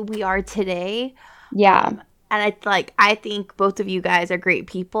shaped who we are today. Yeah. And I think both of you guys are great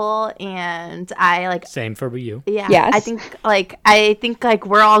people, and I like, Same for you. yeah, Yes. I think like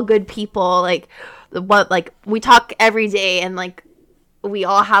we're all good people. Like we talk every day, and like we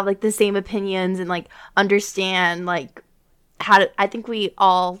all have like the same opinions and like understand like how to. I think we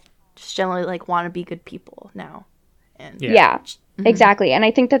all just generally like want to be good people now. And Yeah. Exactly. And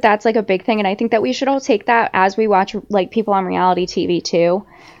I think that that's like a big thing. And I think that we should all take that as we watch like people on reality TV too.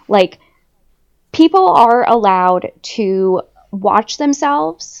 Like, people are allowed to watch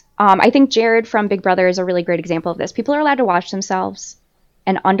themselves. I think Jared from Big Brother is a really great example of this. People are allowed to watch themselves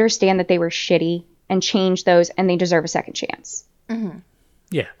and understand that they were shitty and change those, and they deserve a second chance.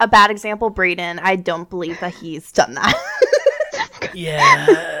 Yeah. a bad example, Brayden. I don't believe that he's done that.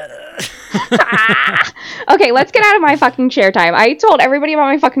 Yeah. Okay, let's get out of my fucking share time. I told everybody about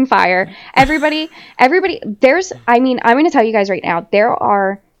my fucking fire. Everybody, I'm going to tell you guys right now, there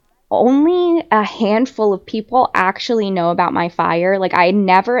are only a handful of people actually know about my fire. Like, I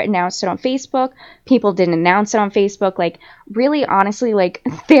never announced it on Facebook. People didn't announce it on Facebook. Like, really, honestly, like,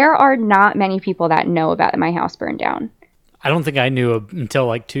 there are not many people that know about my house burned down. I don't think I knew until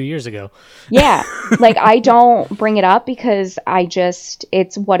like 2 years ago. Yeah, like, I don't bring it up because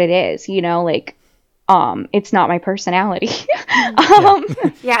it's what it is, you know, like, it's not my personality.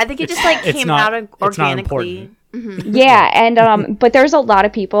 Yeah, I think it just like It's came not- out it's not organically. important. Yeah, and but there's a lot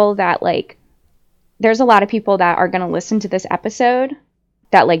of people that are going to listen to this episode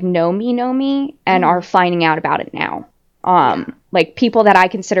that like know me and are finding out about it now. Like, people that I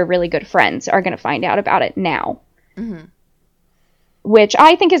consider really good friends are going to find out about it now. Which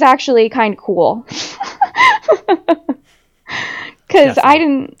I think is actually kind of cool. Cuz I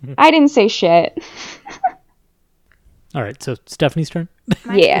didn't say shit. All right, so Stephanie's turn.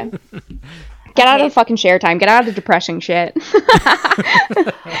 Yeah. Get out of the fucking share time. Get out of the depressing shit.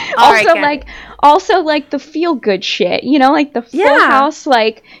 All right, guys. Also like the feel good shit, you know, like the Full Yeah. House,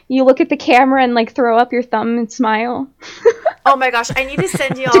 like you look at the camera and like throw up your thumb and smile. Oh my gosh, I need to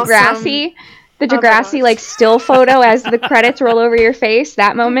send you all Degrassi, the Oh my Degrassi gosh. like still photo as the credits roll over your face.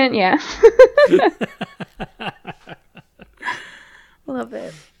 That moment, yeah. Love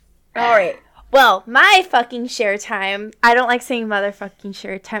it. All right. Well, my fucking share time. I don't like saying motherfucking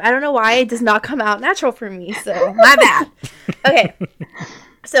share time. I don't know why it does not come out natural for me. So my bad. Okay.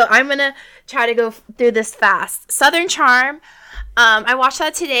 So I'm gonna try to go through this fast. Southern Charm. I watched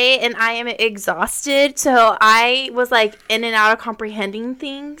that today and I am exhausted. So I was like in and out of comprehending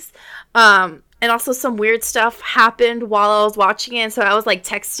things. And also some weird stuff happened while I was watching it. So I was like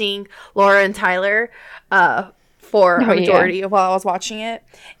texting Laura and Tyler for a majority of while I was watching it.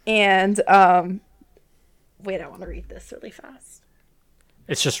 And wait, I want to read this really fast.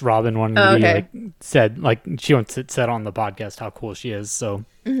 It's just Robin wanting to be like said, like she wants it said on the podcast how cool she is. So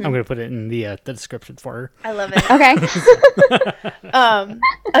I'm gonna put it in the description for her. I love it. Okay.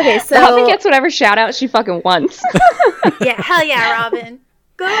 Okay, so Robin gets whatever shout out she fucking wants. yeah, hell yeah, Robin.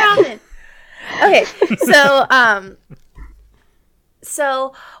 Go Robin. Okay,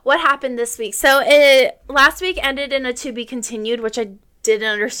 so what happened this week? So last week ended in a to be continued, which I didn't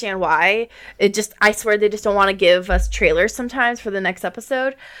understand why. I swear they just don't want to give us trailers sometimes for the next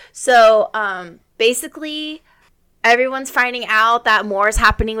episode. So basically everyone's finding out that more is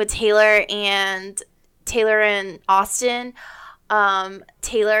happening with Taylor and Austin.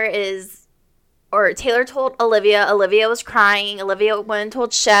 Taylor told Olivia. Olivia was crying. Olivia went and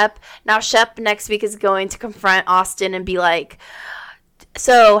told Shep. Now Shep next week is going to confront Austin and be like,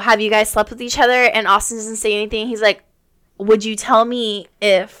 so have you guys slept with each other? And Austin doesn't say anything. He's like, would you tell me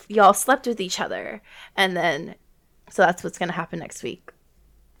if y'all slept with each other? And then, so that's what's going to happen next week.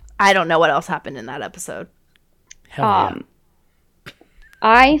 I don't know what else happened in that episode. Hell yeah.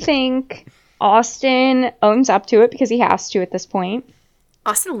 I think Austin owns up to it because he has to at this point.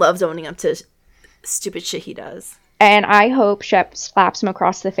 Austin loves owning up to stupid shit he does. And I hope Shep slaps him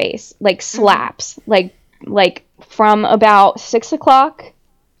across the face. Like, slaps. Like from about 6 o'clock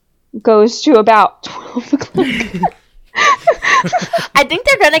goes to about 12 o'clock. I think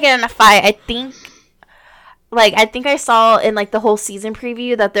they're gonna get in a fight. I think I saw in like the whole season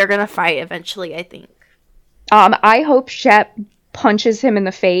preview that they're gonna fight eventually. I think. I hope Shep punches him in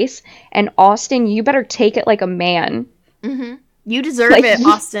the face, and Austin, you better take it like a man. You deserve Like, it,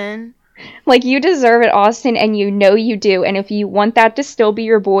 Austin. Like, you deserve it, Austin, and you know you do. And if you want that to still be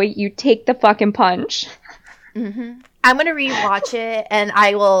your boy, you take the fucking punch. I'm going to rewatch it, and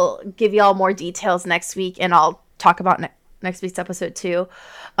I will give y'all more details next week, and I'll talk about next week's episode too.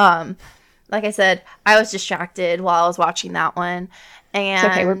 Like I said, I was distracted while I was watching that one. And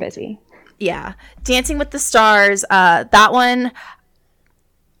It's okay, we're busy. yeah, Dancing with the Stars, that one,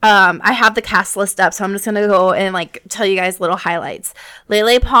 I have the cast list up, so I'm just gonna go and like tell you guys little highlights.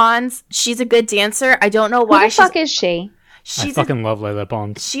 Lele Pons, she's a good dancer. I don't know Who why the fuck is she? I she's fucking love Layla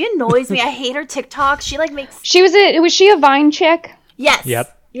Pons. she annoys me. I hate her TikTok. She like makes Was she a Vine chick? yes.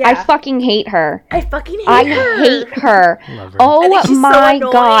 Yep. Yeah. I fucking hate her. I fucking hate I her. hate her. Love her. I Oh think she's so my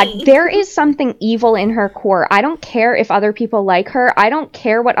annoying. god. There is something evil in her core. I don't care if other people like her. I don't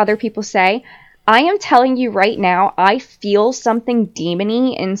care what other people say. I am telling you right now, I feel something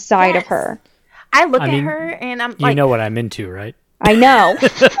demony inside of Yes. her. I look I at mean, her and I'm You like, know what I'm into, right? I know.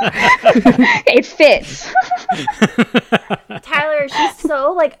 It fits. Tyler,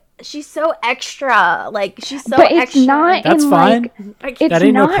 she's so extra. Like she's so But it's extra. not That's in fine. like It's it's That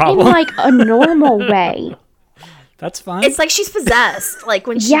ain't no not in problem. like a normal way. That's fine. like she's possessed. Like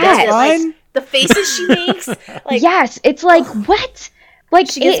when she Yes. does it, like Fine. the faces she makes, like Yes, it's like what? Like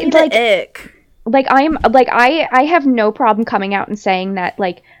she gives me it, the like ick. like I'm like I have no problem coming out and saying that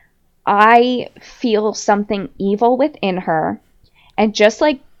like I feel something evil within her. And just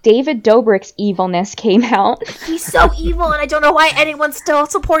like David Dobrik's evilness came out, He's so evil, and I don't know why anyone still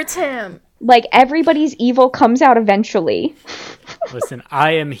supports him. like everybody's evil comes out eventually. Listen,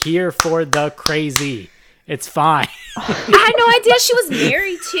 I am here for the crazy. It's fine. I had no idea she was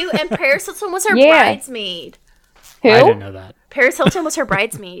married too, and Paris Hilton was her Yeah. bridesmaid. Who? I didn't know that. Paris Hilton was her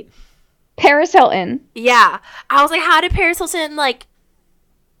bridesmaid. Paris Hilton. Yeah, I was like, how did Paris Hilton like?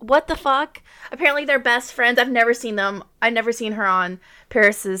 What the fuck? Apparently they're best friends. I've never seen them. I've never seen her on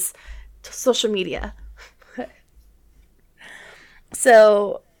Paris's social media.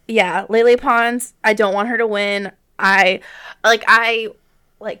 So yeah, Lele Pons. I don't want her to win. I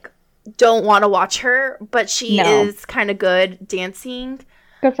don't want to watch her, but she No. is kind of good dancing.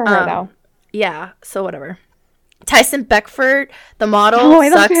 Good for her though. Yeah, so whatever. Tyson Beckford, the model, Oh, I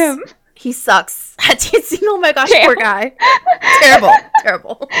love sucks. him. He sucks at dancing. Oh my gosh, Damn. poor guy.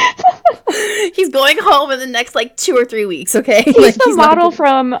 Terrible. He's going home in the next like 2 or 3 weeks. Okay, He's the not model good.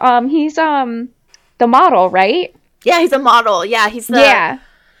 from he's the model, right? Yeah, he's a model. Yeah, he's the. Yeah.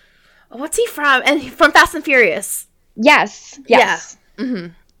 What's he from? And from Fast and Furious. Yes. Yes.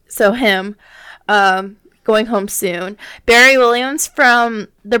 So him, going home soon. Barry Williams from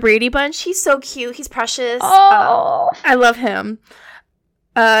the Brady Bunch. He's so cute. He's precious. Oh. I love him.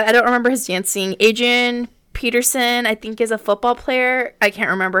 I don't remember his dancing. Adrian Peterson, I think, is a football player. I can't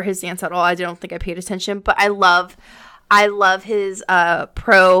remember his dance at all. I don't think I paid attention, but I love his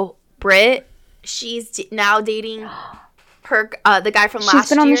pro Brit. She's now dating her the guy from last year. She's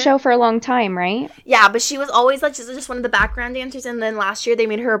been on the show for a long time, right? Yeah, but she was always like just one of the background dancers, and then last year they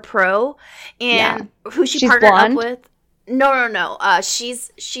made her a pro. And who she She's partnered blonde? up with? No.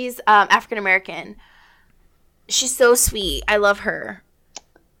 She's African American. She's so sweet. I love her.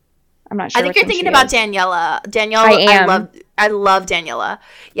 I'm not sure. I think which you're one thinking she about is. Daniela. Daniela, I am. I love Daniela.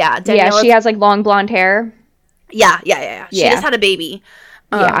 Yeah, Yeah, Daniela. she has like long blonde hair. Yeah. She Yeah. just had a baby.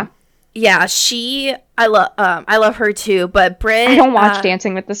 Yeah. Yeah, I love her too. But Brit, I don't watch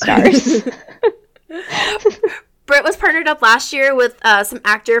Dancing with the Stars. Britt was partnered up last year with some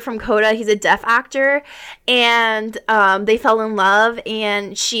actor from Coda. He's a deaf actor, and they fell in love.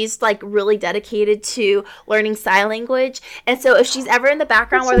 And she's like really dedicated to learning sign language. And so if she's ever in the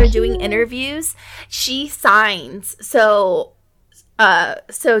background That's where so they're doing cute. interviews, she signs so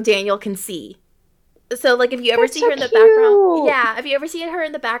Daniel can see. So like if you ever That's see so her in the background, cute. yeah, if you ever see her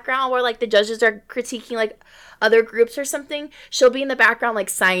in the background where like the judges are critiquing like other groups or something, she'll be in the background like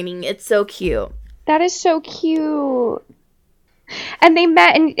signing. It's so cute. That is so cute. And they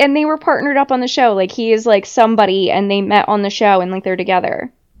met and they were partnered up on the show. Like he is like somebody and they met on the show and like they're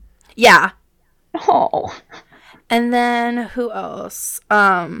together. Yeah. Oh. And then who else?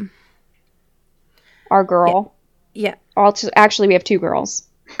 Our girl. Yeah. Actually, we have two girls.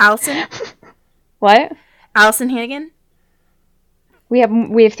 Allison What? Hannigan. We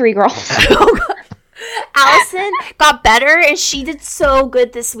have three girls. Allison got better and she did so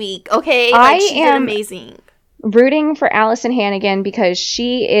good this week. Okay, like she did amazing. Rooting for Allison Hannigan because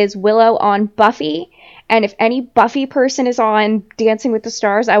she is Willow on Buffy. And if any Buffy person is on Dancing with the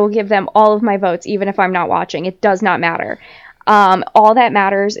Stars, I will give them all of my votes, even if I'm not watching. It does not matter. All that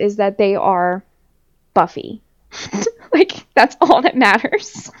matters is that they are Buffy. Like, that's all that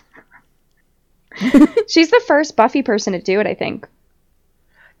matters. She's the first Buffy person to do it, I think.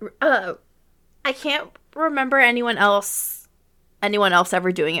 I can't remember anyone else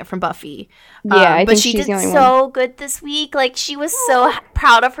ever doing it from Buffy. Yeah, I but think she she's did the only so good this week. Like, she was so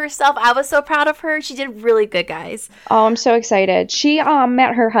proud of herself. I was so proud of her. She did really good, guys. Oh, I'm so excited. She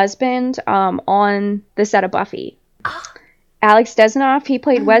met her husband on the set of Buffy. Alex Desnoff, he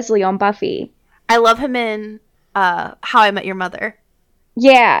played Wesley on Buffy. I love him in How I Met Your Mother.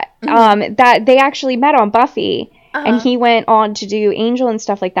 Yeah, that they actually met on Buffy, and he went on to do Angel and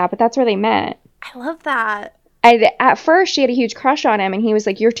stuff like that, but that's where they met. I love that. At first, she had a huge crush on him, and he was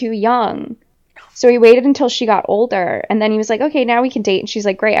like, "You're too young." So he waited until she got older, and then he was like, "Okay, now we can date." And she's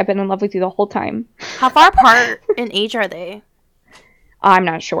like, "Great, I've been in love with you the whole time." How far apart in age are they? I'm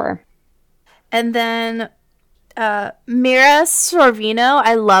not sure. And then Mira Sorvino,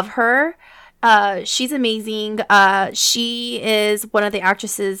 I love her. She's amazing. She is one of the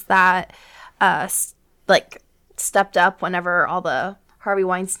actresses that stepped up whenever all the Harvey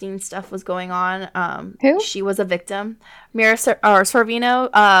Weinstein stuff was going on. Who? She was a victim. Mira Sorvino.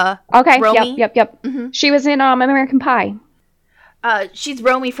 Okay. Romy. Yep. Mm-hmm. She was in American Pie. She's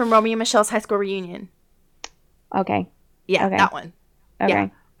Romy from Romeo and Michelle's high school reunion. Okay. Yeah, Okay. that one. Okay. Yeah.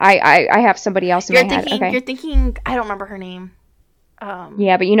 I have somebody else in my head. Okay. You're thinking. I don't remember her name.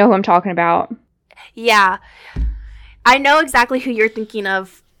 Yeah, but you know who I'm talking about. Yeah, I know exactly who you're thinking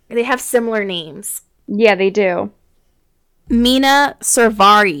of. They have similar names. Yeah, they do. Mina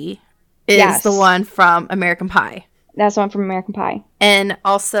Servari is Yes. the one from American Pie. That's the one from American Pie. And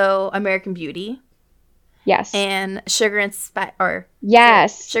also American Beauty. Yes. And Sugar and Spice.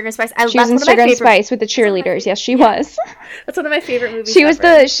 Yes. Sugar and Spice. She was in Sugar and Spice with the cheerleaders. Yes, she was. That's one of my favorite movies She was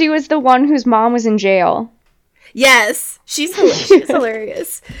ever. the one whose mom was in jail. Yes. She's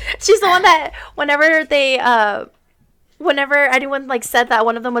hilarious. She's the one that whenever anyone said that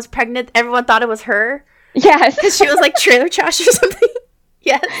one of them was pregnant, everyone thought it was her. Yes. Because she was like trailer trash or something.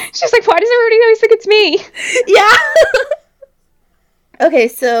 Yes. She's like, why does everybody always think it's me? Yeah. Okay,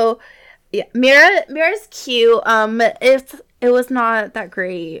 so yeah, Mira's cute. If it was not that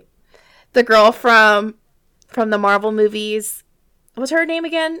great. The girl from the Marvel movies, what's her name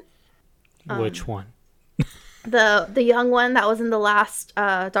again? Which one? The young one that was in the last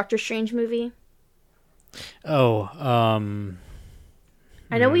Doctor Strange movie. Oh,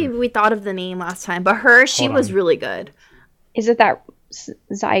 I know we thought of the name last time, but she Hold was on. really good. Is it that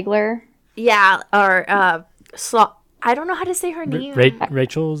Ziegler? Yeah, or I don't know how to say her name.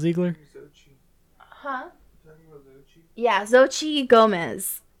 Rachel Ziegler? Huh? Yeah, Xochitl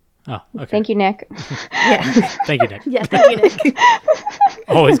Gomez. Oh, okay. Thank you, Nick. Yeah. Thank you, Nick. Yeah, thank you, Nick.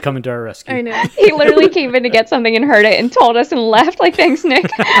 Always coming to our rescue. I know. He literally came in to get something and heard it and told us and left. Like, thanks, Nick.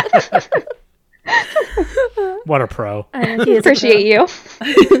 What a pro. I know, he is a Appreciate you.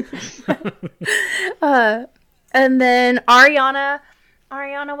 And then Ariana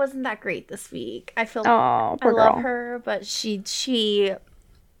wasn't that great this week. I feel Oh, I poor love girl. her, but she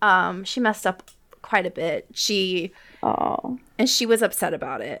messed up quite a bit. She Oh, was upset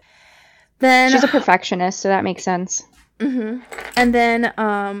about it. Then she's a perfectionist, so that makes sense. and then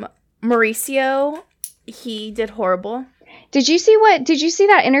Mauricio, he did horrible. Did you see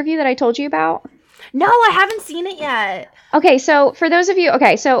that interview that I told you about? No, I haven't seen it yet. Okay, so for those of you,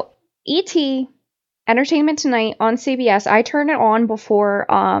 so E.T. Entertainment Tonight on CBS, I turned it on before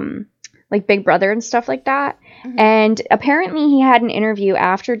like Big Brother and stuff like that. And apparently he had an interview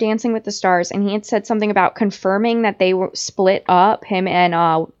after Dancing with the Stars, and he had said something about confirming that they were split up, him and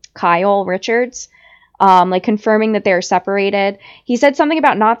Kyle Richards, like confirming that they're separated. He said something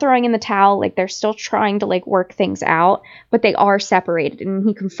about not throwing in the towel, like they're still trying to like work things out, but they are separated, and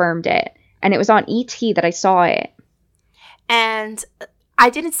he confirmed it. And it was on ET that I saw it. And I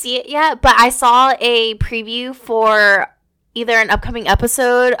didn't see it yet, but I saw a preview for either an upcoming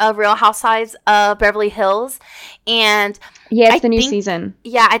episode of Real Housewives of Beverly Hills. And Yeah, it's the new season.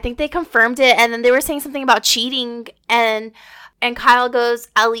 yeah, I think they confirmed it. And then they were saying something about cheating. And Kyle goes,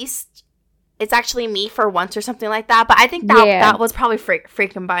 at least it's actually me for once or something like that. But I think that was probably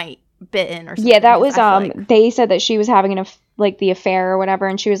freaking bitten or something. Yeah, that was I feel like. they said that she was having the affair or whatever,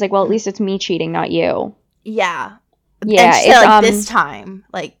 and she was like, well, at least it's me cheating, not you. Yeah. Yeah, and she it's said, this time.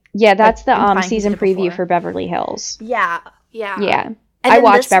 Yeah, that's the implying he season did it preview before. for Beverly Hills. Yeah. Yeah. And I then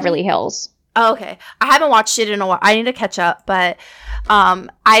watched this Beverly week- Hills. Oh, okay. I haven't watched it in a while. I need to catch up, but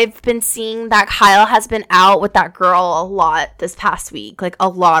I've been seeing that Kyle has been out with that girl a lot this past week. Like a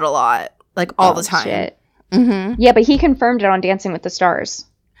lot. Like all the time. Shit. Mm-hmm. Yeah, but he confirmed it on Dancing with the Stars.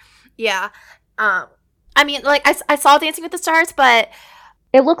 Yeah. I mean, like I saw Dancing with the Stars, but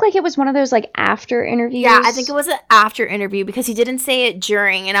It looked like it was one of those like after interviews. yeah, I think it was an after interview because he didn't say it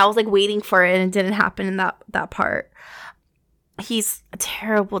during, and I was like waiting for it, and it didn't happen in that part. He's a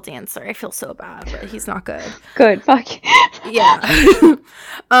terrible dancer. I feel so bad, but he's not good. Good. Fuck. Yeah.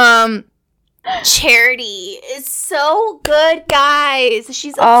 Charity is so good, guys.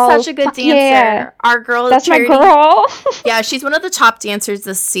 She's such a good fuck dancer. yeah. Our girl, That's Charity, my girl. yeah, she's one of the top dancers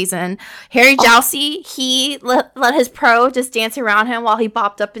this season. Harry Jowsey, he let his pro just dance around him while he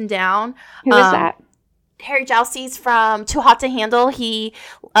bopped up and down. Who is that? Harry Jowsey's from Too Hot to Handle. He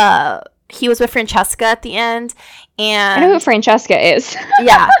was with Francesca at the end, and I know who Francesca is.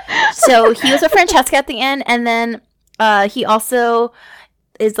 yeah. So he was with Francesca at the end, and then he also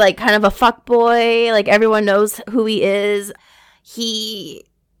is like kind of a fuck boy. Like everyone knows who he is. He's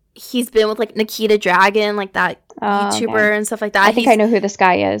been with like Nikita Dragon, like that YouTuber okay. and stuff like that. I think I know who this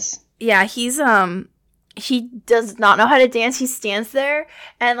guy is. Yeah, he does not know how to dance. He stands there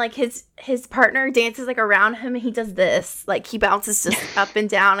and like his partner dances like around him and he does this. Like he bounces just up and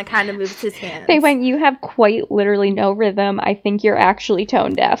down and kind of moves his hands. They went, you have quite literally no rhythm. I think you're actually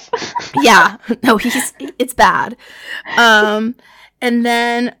tone deaf. Yeah. No, it's bad. And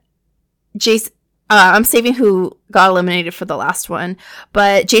then Jason, I'm saving who got eliminated for the last one,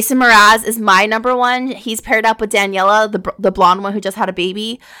 but Jason Mraz is my number one. He's paired up with Daniela, the blonde one who just had a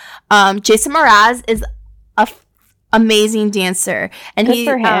baby. Jason Mraz is a amazing dancer, and Good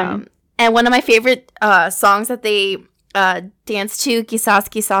for him. And one of my favorite songs that they dance to, Quizás,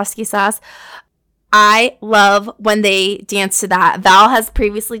 Quizás, Quizás. I love when they dance to that. Val has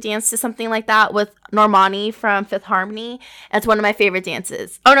previously danced to something like that with Normani from Fifth Harmony. It's one of my favorite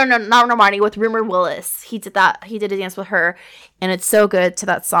dances. Oh, no, not Normani, with Rumor Willis. He did that. He did a dance with her, and it's so good to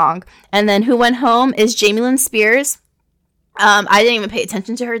that song. And then who went home is Jamie Lynn Spears. I didn't even pay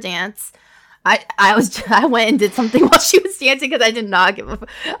attention to her dance. I went and did something while she was dancing because I did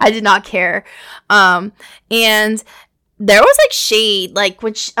not care. And there was like shade, like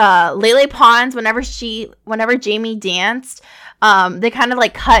which Lele Pons, whenever Jamie danced, they kind of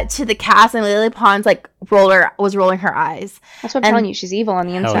like cut to the cast and Lele Pons like was rolling her eyes. That's what I'm telling you. She's evil on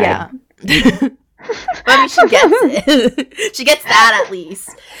the inside. Yeah. But I mean, she gets it. She gets that at least.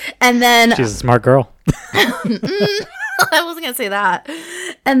 And then She's a smart girl. I wasn't gonna say that.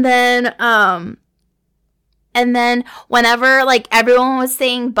 And then whenever like everyone was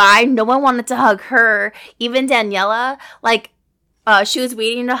saying bye, no one wanted to hug her. Even Daniela, like she was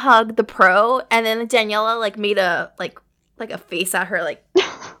waiting to hug the pro, and then Daniela like made a like a face at her, like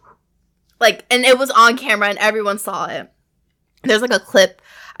and it was on camera and everyone saw it. There's like a clip.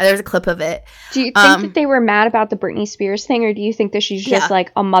 There's a clip of it. Do you think that they were mad about the Britney Spears thing, or do you think that she's just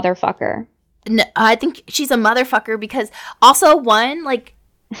like a motherfucker? No, I think she's a motherfucker because also one, like,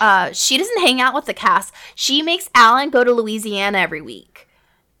 she doesn't hang out with the cast. She makes Alan go to Louisiana every week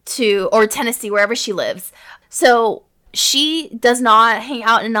or Tennessee, wherever she lives. So she does not hang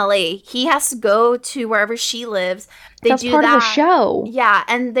out in LA. He has to go to wherever she lives. That's part of the show. Yeah,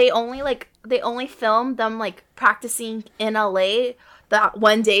 and they only film them like practicing in LA that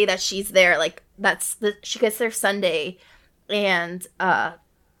one day that she's there. Like she gets there Sunday, and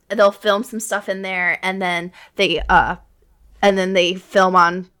they'll film some stuff in there, and then they film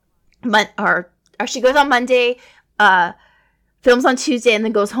on or she goes on Monday, films on Tuesday, and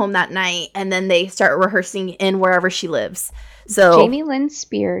then goes home that night, and then they start rehearsing in wherever she lives. So Jamie Lynn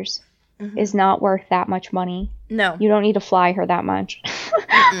Spears is not worth that much money. No, you don't need to fly her that much.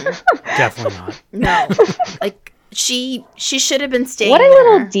 Definitely not. No, like she should have been staying. What a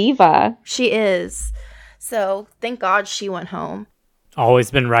there. little diva She is. So thank God she went home.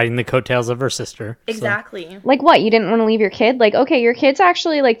 Always been riding the coattails of her sister. Exactly. Like what? You didn't want to leave your kid? Like, okay, your kid's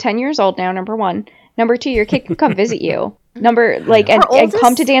actually like 10 years old now, number one. Number two, your kid can come visit you. And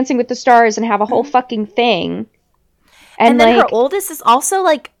come to Dancing with the Stars and have a whole fucking thing. And then like, her oldest is also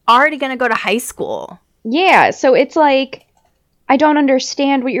like already gonna go to high school. Yeah, so it's like, I don't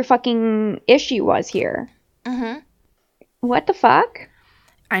understand what your fucking issue was here. Mm-hmm. What the fuck?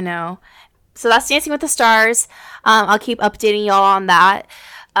 I know. So that's Dancing with the Stars. I'll keep updating y'all on that.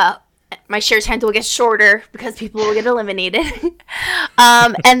 My share times will get shorter because people will get eliminated.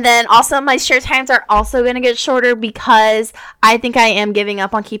 And then also my share times are also going to get shorter because I think I am giving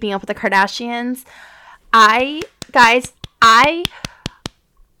up on keeping up with the Kardashians. I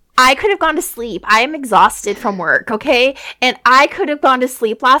could have gone to sleep. I am exhausted from work, okay? And I could have gone to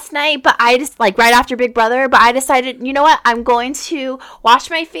sleep last night, but I just, like, right after Big Brother, but I decided, you know what? I'm going to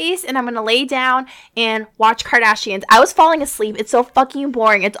wash my face, and I'm going to lay down and watch Kardashians. I was falling asleep. It's so fucking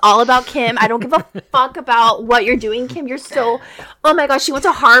boring. It's all about Kim. I don't give a fuck about what you're doing, Kim. You're so... Oh, my gosh, she went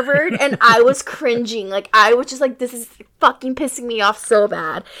to Harvard, and I was cringing. Like, I was just like, this is fucking pissing me off so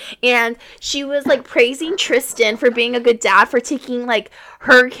bad. And she was, like, praising Tristan for being a good dad, for taking, like,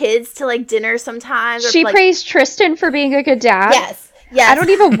 her kids to like dinner sometimes. She like, praised Tristan for being a good dad. Yes. Yes. I don't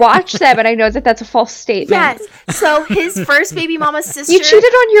even watch that, but I know that that's a false statement. Yes. So his first baby mama's sister. You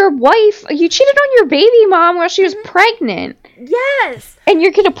cheated on your wife. You cheated on your baby mom while she was pregnant. Yes. And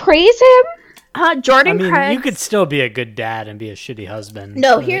you're gonna praise him? Jordan I mean, Craig. you could still be a good dad and be a shitty husband.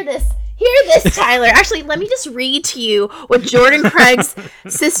 No, but- hear this. Hear this, Tyler. Actually, let me just read to you what Jordan Craig's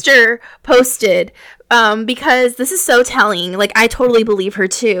sister posted, because this is so telling. Like, I totally believe her,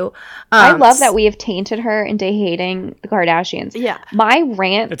 too. I love that we have tainted her into hating the Kardashians. Yeah. My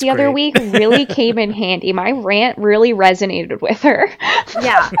rant It's the other great. week really came in handy. My rant really resonated with her.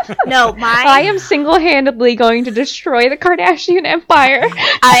 Yeah. No, I am single-handedly going to destroy the Kardashian empire.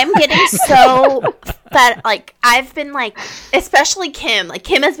 I am getting so fed. Like, I've been, like, especially Kim. Like,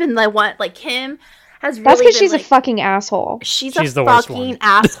 Kim has been, like, what? Like, Kim has really That's because been, she's like, a fucking asshole. She's She's a the worst fucking one.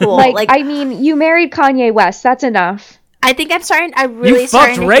 asshole. Like, I mean, you married Kanye West. That's enough. I think I'm starting. I really You fucked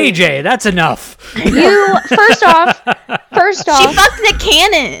starting to Ray think- J. That's enough. You first off, She fucked Nick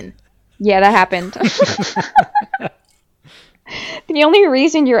Cannon. yeah, that happened. The only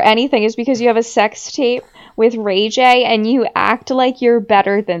reason you're anything is because you have a sex tape with Ray J, and you act like you're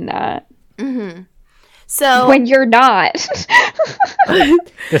better than that So when you're not.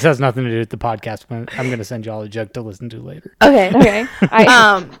 This has nothing to do with the podcast. I'm going to send you all a joke to listen to later. okay. Okay,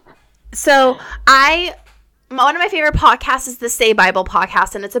 So one of my favorite podcasts is the Say Bible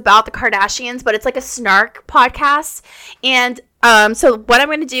podcast, and it's about the Kardashians, but it's like a snark podcast. And so what I'm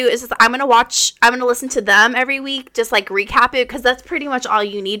going to do is I'm going to listen to them every week, just like recap it, because that's pretty much all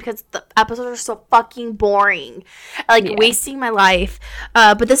you need, because the episodes are so fucking boring, like wasting my life.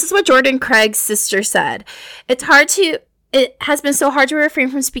 But this is what Jordan Craig's sister said. It has been so hard to refrain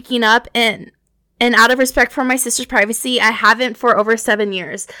from speaking up, and out of respect for my sister's privacy, I haven't for over 7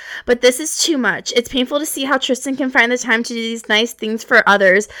 years. But this is too much. It's painful to see how Tristan can find the time to do these nice things for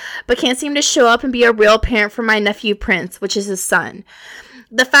others, but can't seem to show up and be a real parent for my nephew Prince, which is his son.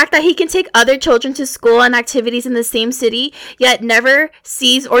 The fact that he can take other children to school and activities in the same city, yet never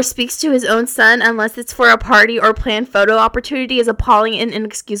sees or speaks to his own son unless it's for a party or planned photo opportunity is appalling and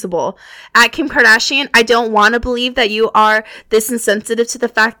inexcusable. At Kim Kardashian, I don't want to believe that you are this insensitive to the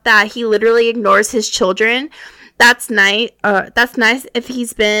fact that he literally ignores his children. That's nice. That's nice if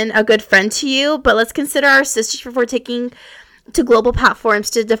he's been a good friend to you, but let's consider our sisters before taking to global platforms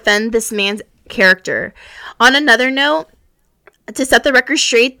to defend this man's character. On another note, to set the record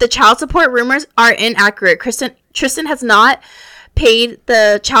straight, the child support rumors are inaccurate. Tristan has not paid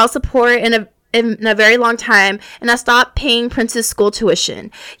the child support in a very long time and has stopped paying Prince's school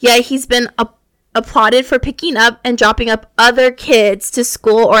tuition. Yet he's been applauded for picking up and dropping up other kids to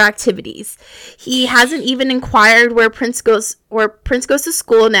school or activities. He hasn't even inquired where Prince goes to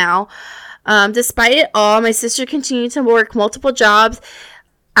school now. Despite it all, my sister continued to work multiple jobs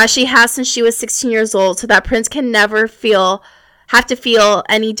as she has since she was 16 years old, so that Prince can never have to feel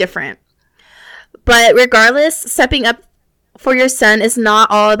any different. But regardless, stepping up for your son is not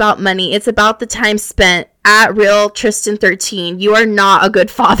all about money. It's about the time spent. At Real Tristan 13, you are not a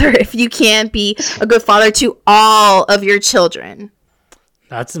good father if you can't be a good father to all of your children.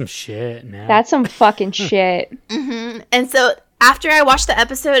 That's some shit, man. that's some fucking shit. And so after I watched the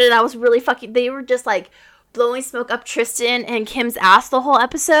episode, and I was really they were just like blowing smoke up Tristan and Kim's ass the whole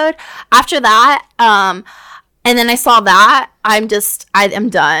episode. After that, and then I saw that, I am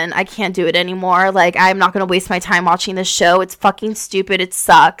done. I can't do it anymore. Like, I'm not going to waste my time watching this show. It's fucking stupid. It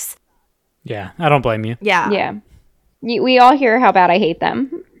sucks. Yeah, I don't blame you. Yeah. We all hear how bad I hate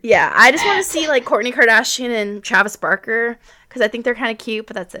them. Yeah. I just want to see, like, Kourtney Kardashian and Travis Barker, because I think they're kind of cute,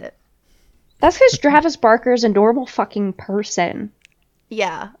 but that's it. That's because Travis Barker is a normal fucking person.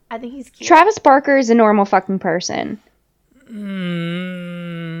 Yeah. I think he's cute. Travis Barker is a normal fucking person.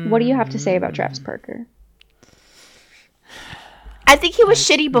 What do you have to say about Travis Barker? I think he was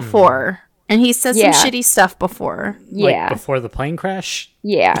shitty before, and he said Yeah. some shitty stuff before. Yeah. Like before the plane crash?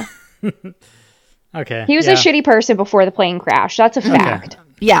 Yeah. Okay. He was yeah. a shitty person before the plane crash. That's a fact.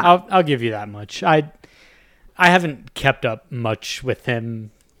 Yeah. I'll give you that much. I haven't kept up much with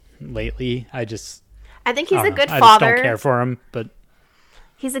him lately. I think he's I a don't good know. I father. just don't care for him, but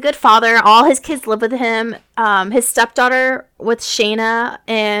He's a good father. All his kids live with him. His stepdaughter with Shayna,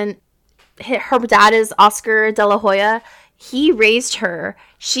 and her dad is Oscar De La Hoya. He raised her.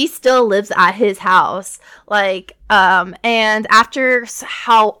 She still lives at his house. Like, and after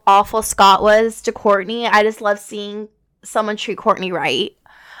how awful Scott was to Kourtney, I just love seeing someone treat Kourtney right.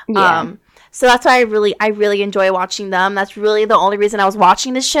 Yeah. So that's why I really enjoy watching them. That's really the only reason I was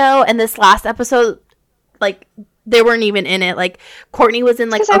watching the show. And this last episode, like, they weren't even in it. Like, Kourtney was in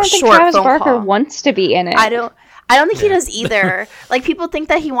like Because I a don't think short Travis phone Barker call. wants to be in it. I I don't think he does either. Like, people think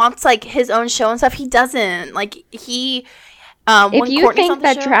that he wants, like, his own show and stuff. He doesn't. Like, he... if you think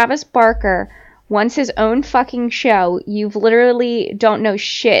that Travis Barker wants his own fucking show, you've literally don't know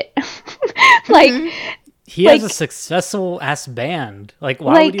shit. Like... He has a successful ass band. Like,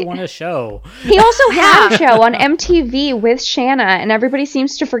 why would he want a show? He also had a show on MTV with Shanna, and everybody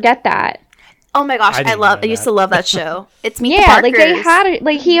seems to forget that. Oh my gosh, I used to love that show. It's Meet the Yeah, Parkers. like they had it.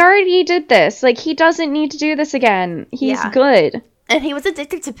 Like, he already did this. Like, he doesn't need to do this again. He's good. And he was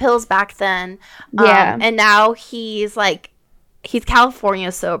addicted to pills back then. Yeah. And now he's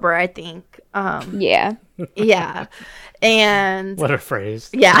California sober, I think. Yeah. Yeah. And What a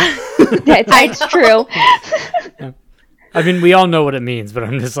phrase. yeah. That's true. I mean, we all know what it means, but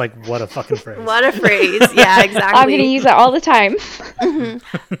I'm just like, what a fucking phrase. What a phrase. Yeah, exactly. I'm gonna use it all the time.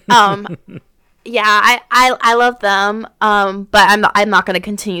 Yeah, I love them. But I'm not gonna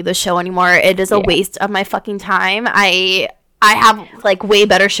continue the show anymore. It is a waste of my fucking time. I have like way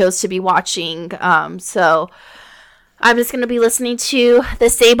better shows to be watching. So I'm just going to be listening to the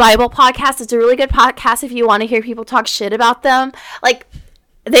Say Bible podcast. It's a really good podcast if you want to hear people talk shit about them. Like,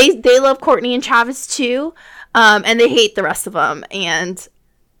 they love Courtney and Travis too, and they hate the rest of them. And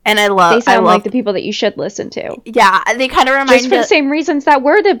I love... They sound like the people that you should listen to. Yeah, they kind of remind me... Just for the same reasons that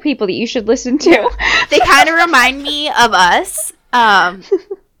we're the people that you should listen to. They kind of remind me of us.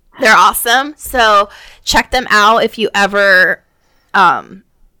 They're awesome. So check them out if you ever...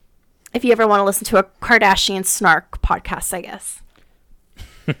 if you ever want to listen to a Kardashian snark podcast, I guess.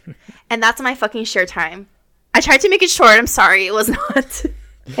 And that's my fucking share time. I tried to make it short. I'm sorry. It was not.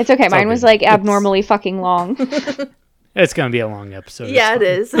 It's okay. Mine was like abnormally fucking long. It's going to be a long episode. Yeah, it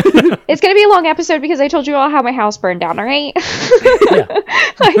is. It's going to be a long episode because I told you all how my house burned down, all right?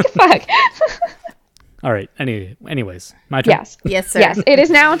 Like, fuck. All right. Anyways, my turn. Yes. Yes, sir. Yes. It is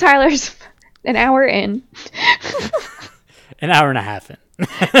now Tyler's an hour in. An hour and a half in.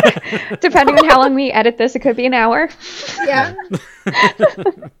 Depending on how long we edit this, it could be an hour. Yeah.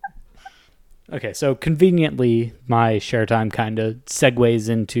 Okay, so conveniently, my share time kind of segues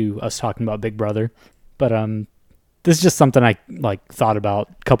into us talking about Big Brother. But this is just something I thought about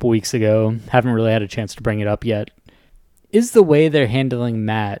a couple weeks ago. Haven't really had a chance to bring it up yet. Is the way they're handling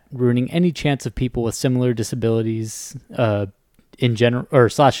Matt ruining any chance of people with similar disabilities in general, or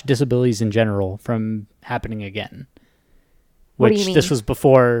 / disabilities in general, from happening again? What do you mean? This was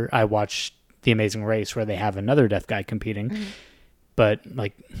before I watched The Amazing Race, where they have another deaf guy competing. Mm-hmm. But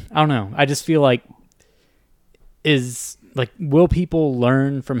I don't know. I just feel like will people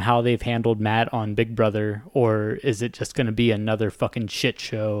learn from how they've handled Matt on Big Brother, or is it just going to be another fucking shit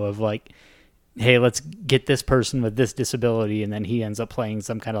show of hey, let's get this person with this disability, and then he ends up playing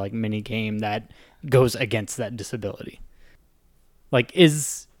some kind of mini game that goes against that disability?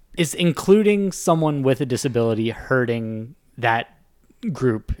 Is including someone with a disability hurting that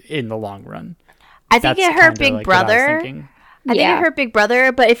group in the long run? I think it hurt Big Brother. I think Yeah. it hurt Big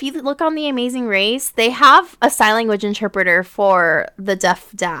Brother, but if you look on The Amazing Race, they have a sign language interpreter for the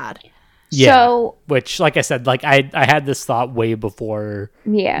deaf dad. Yeah, So, which, like I said, I had this thought way before,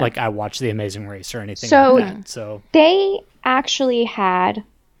 yeah. I watched The Amazing Race or anything So- like that. So They actually had,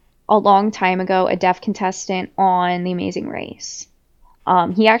 a long time ago, a deaf contestant on The Amazing Race.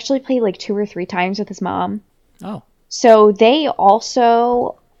 He actually played 2 or 3 times with his mom. oh, So they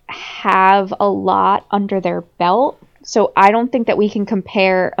also have a lot under their belt. So I don't think that we can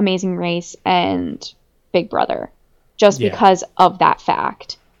compare Amazing Race and Big Brother just because of that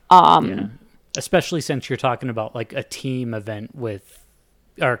fact. yeah. Especially since you're talking about a team event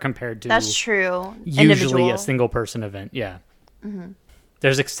compared to That's true. usually Individual. a single person event. Yeah. Mm-hmm.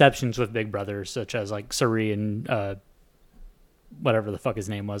 There's exceptions with Big Brother, such as Suri and whatever the fuck his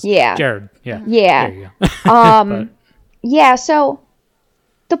name was. Yeah. Jared. Yeah. Yeah. There you go. But, Yeah, so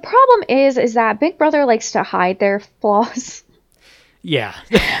the problem is that Big Brother likes to hide their flaws. yeah.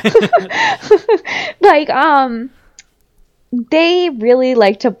 They really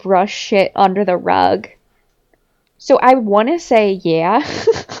like to brush shit under the rug. So I want to say yeah.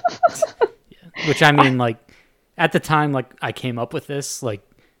 Which, I mean, at the time, I came up with this,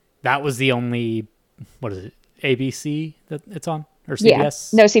 that was the only, what is it, ABC that it's on? Or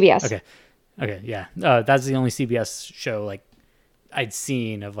CBS? Yeah. No, CBS. Okay, yeah. That's the only CBS show, I'd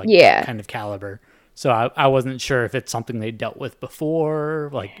seen of, Yeah. that kind of caliber. So I wasn't sure if it's something they dealt with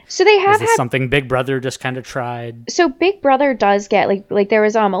before. So they have is this had something Big Brother just kind of tried? so Big Brother does get there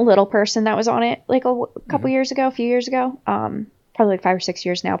was a little person that was on it a couple years ago, a few years ago, probably 5 or 6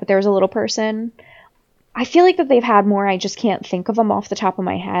 years now, but there was a little person. I feel that they've had more. I just can't think of them off the top of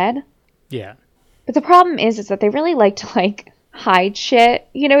my head. Yeah. But the problem is that they really like to hide shit.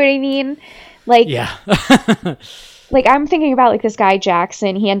 You know what I mean? Like, Yeah. like I'm thinking about like this guy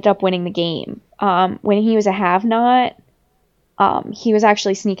Jackson. He ended up winning the game. When he was a have-not, he was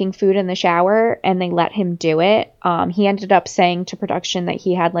actually sneaking food in the shower, and they let him do it. He ended up saying to production that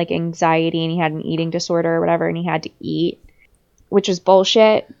he had like anxiety and he had an eating disorder or whatever, and he had to eat, which was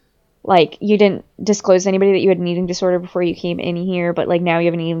bullshit. Like, you didn't disclose to anybody that you had an eating disorder before you came in here, but like now you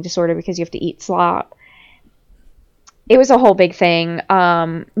have an eating disorder because you have to eat slop. It was a whole big thing.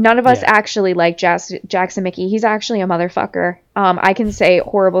 None of us actually like Jackson Mickey. He's actually a motherfucker. I can say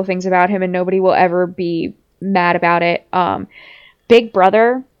horrible things about him and nobody will ever be mad about it. Big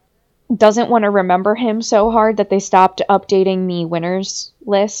Brother doesn't want to remember him so hard that they stopped updating the winners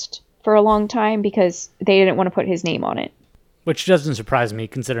list for a long time because they didn't want to put his name on it. Which doesn't surprise me,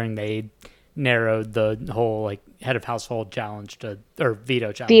 considering they narrowed the whole like head of household challenge to, or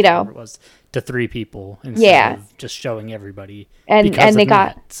veto challenge, whatever it was, to 3 people instead of just showing everybody. And they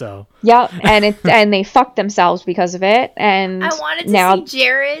got Matt, so and they fucked themselves because of it. And I wanted to now, see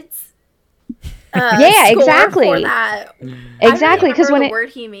Jared's. Exactly. For that. Exactly, because when the word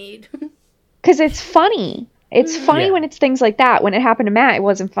he made, because it's funny. It's funny when it's things like that. When it happened to Matt, it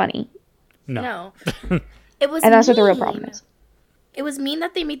wasn't funny. No. It was, and that's what the real problem is. It was mean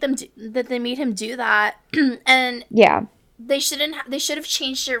that they made him do that, and they shouldn't. They should have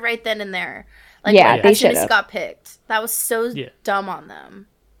changed it right then and there. Like, they as soon should as have. Got picked. That was so dumb on them.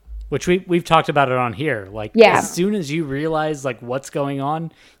 Which we've talked about it on here. Like, as soon as you realize like what's going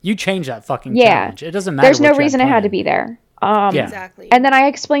on, you change that fucking challenge. It doesn't matter. There's no reason it had to be there. Exactly. And then I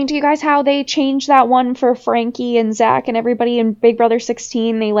explained to you guys how they changed that one for Frankie and Zach and everybody in Big Brother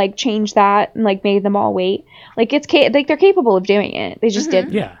 16. They like changed that and like made them all wait. Like like they're capable of doing it. They just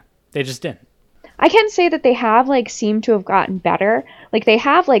didn't. Yeah, they just didn't. I can say that they have like seemed to have gotten better. Like they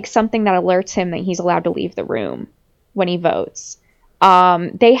have like something that alerts him that he's allowed to leave the room when he votes. They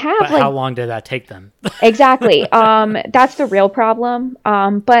have but like, how long did that take them? Exactly. That's the real problem.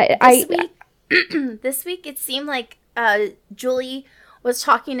 But this week it seemed like Julie was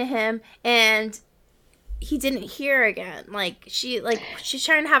talking to him and he didn't hear again. Like she's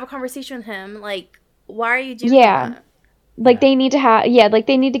trying to have a conversation with him. Like, why are you doing that? Like they need to like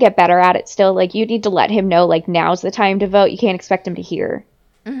they need to get better at it still. Like you need to let him know like now's the time to vote. You can't expect him to hear.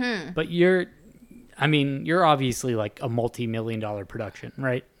 Mm-hmm. But you're obviously like a multi-million-dollar production,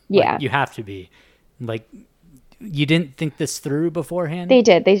 right? Yeah. Like, you have to be. Like, you didn't think this through beforehand? They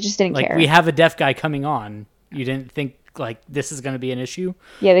did. They just didn't care. Like, we have a deaf guy coming on. You didn't think, like, this is going to be an issue?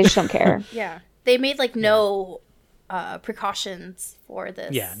 Yeah, they just don't care. Yeah. They made, like, no precautions for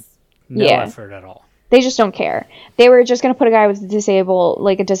this. Yeah. No effort at all. They just don't care. They were just going to put a guy with a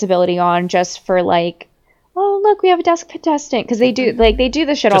disability on just for, like, oh, look, we have a desk contestant. Because they do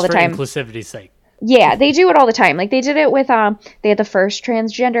this shit all the time. Just for inclusivity's sake. Yeah, they do it all the time. Like, they did it with, they had the first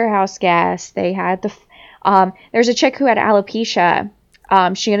transgender house guest. They had there's a chick who had alopecia.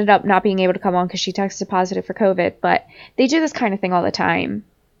 She ended up not being able to come on because she tested positive for COVID. But they do this kind of thing all the time.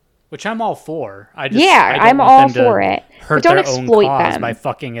 Which I'm all for. I'm all for it. But don't exploit them by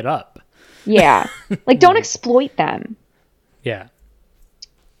fucking it up. Yeah. Like, don't exploit them. Yeah.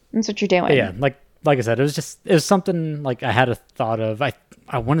 That's what you're doing. But yeah, like I said, it was something like I had a thought of.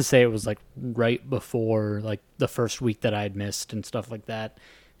 I want to say it was like right before like the first week that I had missed and stuff like that.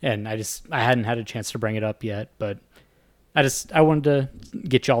 And I hadn't had a chance to bring it up yet, but I wanted to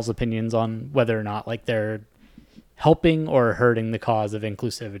get y'all's opinions on whether or not like they're helping or hurting the cause of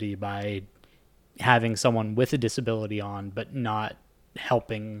inclusivity by having someone with a disability on, but not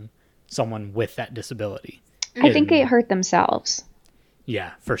helping someone with that disability. I think they hurt themselves.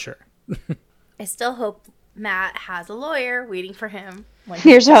 Yeah, for sure. I still hope Matt has a lawyer waiting for him.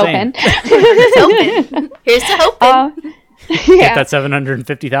 Here's hoping. Here's to hoping. Get that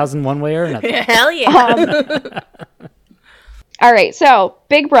 $750,000 one way or another. Hell yeah. All right, so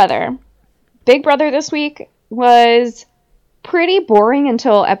Big Brother. Big Brother this week was pretty boring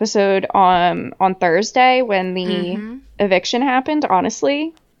until episode on Thursday when the eviction happened,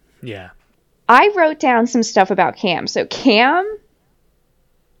 honestly. Yeah. I wrote down some stuff about Cam. So Cam...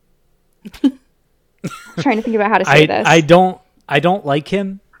 I'm trying to think about how to say this. I don't like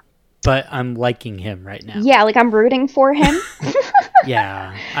him, but I'm liking him right now. Yeah, like I'm rooting for him.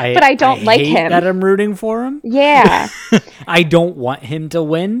 Yeah. But I don't like him. That I'm rooting for him. Yeah. I don't want him to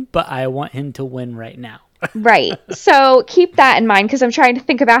win, but I want him to win right now. Right. So keep that in mind because I'm trying to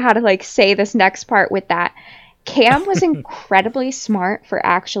think about how to like say this next part with that. Cam was incredibly smart for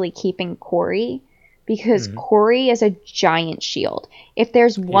actually keeping Corey because Corey is a giant shield. If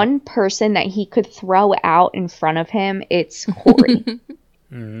there's one person that he could throw out in front of him, it's Corey.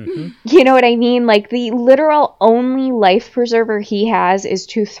 You know what I mean? Like, the literal only life preserver he has is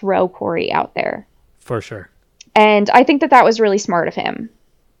to throw Corey out there. For sure. And I think that was really smart of him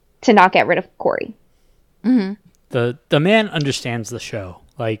to not get rid of Corey. The man understands the show.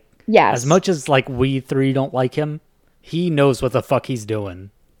 Like, Yes. as much as, like, we three don't like him, he knows what the fuck he's doing.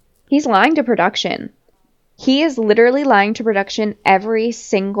 He's lying to production. He is literally lying to production every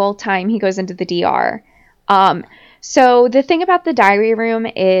single time he goes into the DR. So the thing about the diary room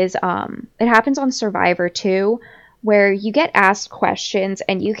is it happens on Survivor too, where you get asked questions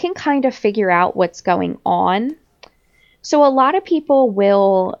and you can kind of figure out what's going on. So a lot of people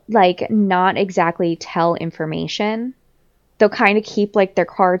will, like, not exactly tell information. They'll kind of keep, like, their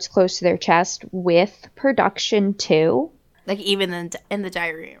cards close to their chest with production too. Like, even in the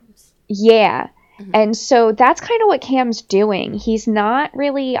diary rooms. Yeah. And so that's kind of what Cam's doing. He's not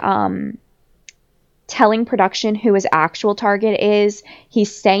really telling production who his actual target is.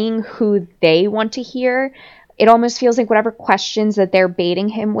 He's saying who they want to hear. It almost feels like whatever questions that they're baiting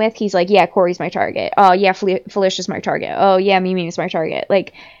him with, he's like, yeah, Corey's my target. Oh, yeah, Felicia's my target. Oh, yeah, Mimi's my target.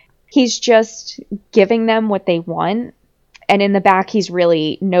 Like, he's just giving them what they want. And in the back, he's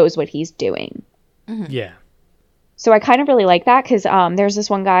really knows what he's doing. Yeah. So I kind of really like that because there's this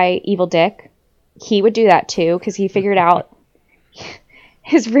one guy, Evil Dick. He would do that too because he figured out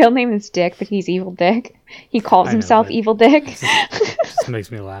his real name is Dick, but he's Evil Dick. He calls I know, himself but- Evil Dick. Just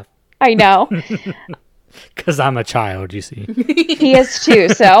makes me laugh. I know. Because I'm a child, you see. He is too,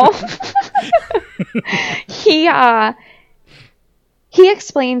 so he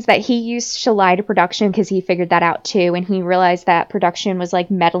explains that he used to lie to production because he figured that out too, and he realized that production was, like,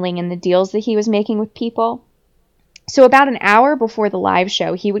 meddling in the deals that he was making with people. So about an hour before the live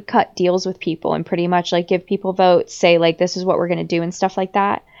show, he would cut deals with people and pretty much, like, give people votes, say, like, this is what we're going to do and stuff like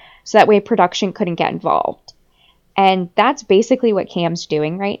that. So that way production couldn't get involved. And that's basically what Cam's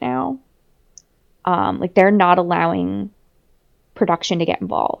doing right now. Like, they're not allowing production to get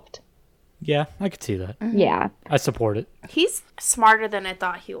involved. Yeah, I could see that. Yeah. I support it. He's smarter than I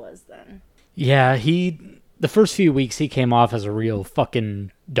thought he was then. Yeah, the first few weeks he came off as a real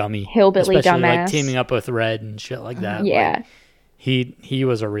fucking dummy. Hillbilly Especially, like, dumbass. teaming up with Red and shit like that. Yeah. Like, he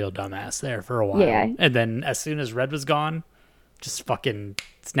was a real dumbass there for a while. Yeah. And then as soon as Red was gone, just fucking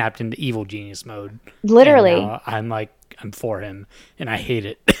snapped into evil genius mode. Literally. And now I'm for him, and I hate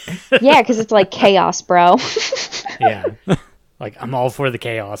it. Yeah, because it's like chaos, bro. Yeah. Like, I'm all for the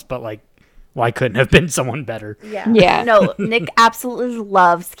chaos, but, like, why couldn't have been someone better? Yeah. No, Nick absolutely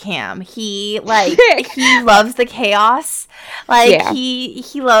loves Cam. He loves the chaos. Like, Yeah.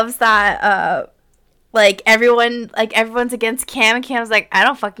 he loves that everyone's against Cam, and Cam's like, I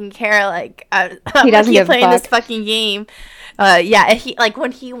don't fucking care. Like, I'm gonna keep give a playing this fuck. fucking game. Yeah, and he, like,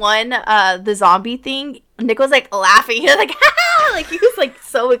 when he won the zombie thing, Nick was, like, laughing. He was like, ha! Like, he was, like,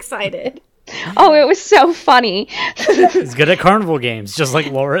 so excited. Oh, it was so funny. He's good at carnival games, just like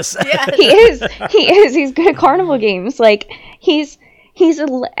Loris. Yeah. He is. He's good at carnival games. Like, Keenan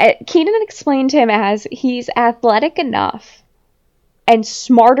explained him as he's athletic enough and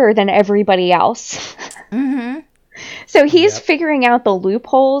smarter than everybody else. Mm-hmm. So he's figuring out the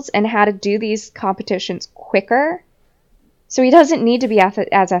loopholes and how to do these competitions quicker. So he doesn't need to be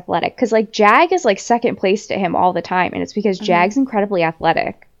as athletic. Because, like, Jag is, like, second place to him all the time. And it's because Jag's incredibly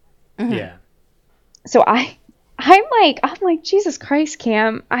athletic. Yeah. So I'm like, Jesus Christ,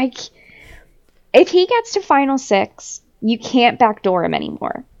 Cam. If he gets to Final 6, you can't backdoor him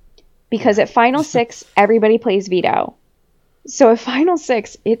anymore. Because at Final 6, everybody plays veto. So at Final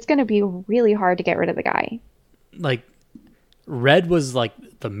 6, it's going to be really hard to get rid of the guy. Like, Red was,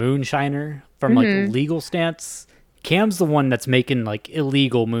 like, the moonshiner from, like, legal stance. Cam's the one that's making, like,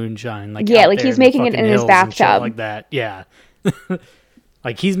 illegal moonshine. Like, Yeah, out like, there he's in the making it fucking in his hills and shit bathtub. like that. Yeah.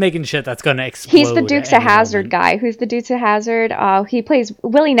 Like, he's making shit that's gonna explode. He's the Dukes at of any Hazzard moment. guy. Who's the Dukes of Hazzard?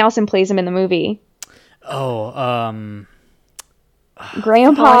 Willie Nelson plays him in the movie. Oh, I've only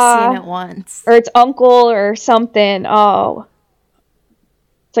Grandpa. seen it once. Or it's Uncle or something. Oh.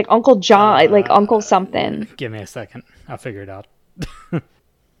 It's like Uncle John, like Uncle something. give me a second. I'll figure it out.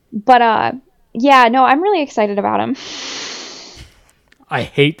 But, yeah, no, I'm really excited about him. I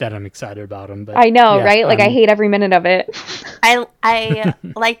hate that I'm excited about him, but I know, yeah, right? Like, I I'm- hate every minute of it. I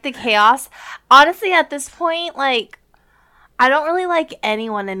like the chaos. Honestly, at this point, like, I don't really like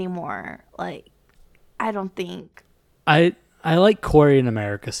anyone anymore. Like, I don't think. I like Corey in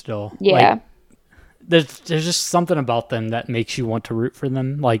America still. Yeah. Like, there's just something about them that makes you want to root for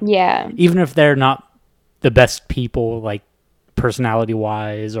them. Like, Yeah. even if they're not the best people, like, personality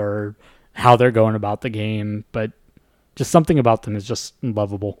wise or how they're going about the game, but just something about them is just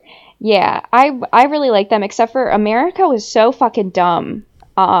lovable. Yeah. I really like them, except for America was so fucking dumb.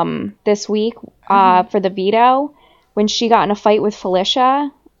 this week for the veto when she got in a fight with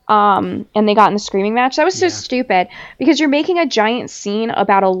Felicia. And they got in the screaming match. That was so stupid because you're making a giant scene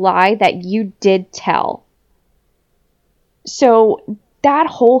about a lie that you did tell. So that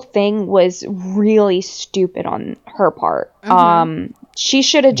whole thing was really stupid on her part. She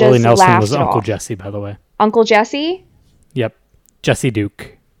should have just Willie Nelson laughed was it Uncle off. Jesse, by the way. Uncle Jesse? Yep. Jesse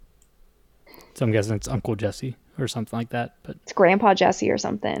Duke. So I'm guessing it's Uncle Jesse or something like that. But It's Grandpa Jesse or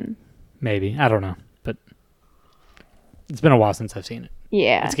something. maybe. I don't know. But it's been a while since I've seen it.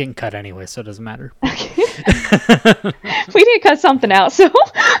 Yeah. It's getting cut anyway, so it doesn't matter. We need to cut something out, so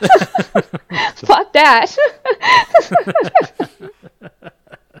fuck that.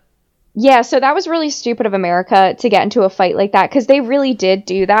 Yeah, so that was really stupid of America to get into a fight like that because they really did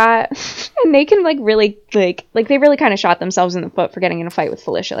do that, and they can really they really kind of shot themselves in the foot for getting in a fight with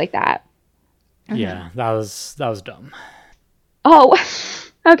Felicia like that. Yeah, that was dumb. Oh,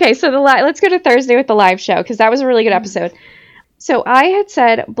 okay. So let's go to Thursday with the live show because that was a really good episode. So I had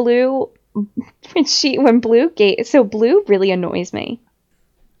said Blue when Blue so Blue really annoys me.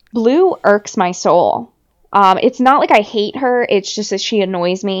 Blue irks my soul. It's not like I hate her. It's just that she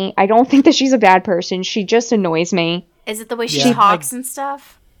annoys me. I don't think that she's a bad person. She just annoys me. Is it the way she talks and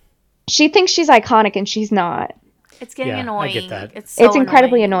stuff? She thinks she's iconic and she's not. It's getting annoying. I get that. It's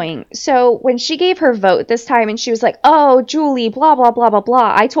incredibly annoying. So when she gave her vote this time and she was like, "Oh, Julie, blah, blah, blah, blah,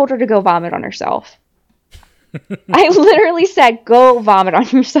 blah," I told her to go vomit on herself. I literally said, "Go vomit on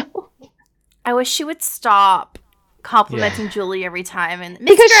yourself." I wish she would stop complimenting Julie every time and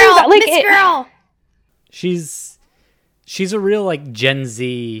Because Miss Girl, she's like Miss Girl. She's a real Gen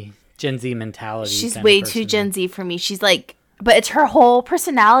Z mentality. She's kind way of too person. Gen Z for me. She's like, but it's her whole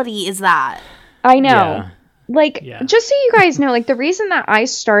personality is that. I know. Yeah. Just so you guys know, the reason that I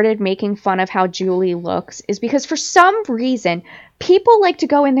started making fun of how Julie looks is because for some reason, people like to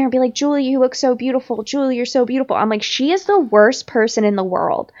go in there and be like, "Julie, you look so beautiful. Julie, you're so beautiful." I'm like, she is the worst person in the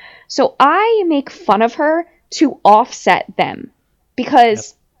world. So I make fun of her to offset them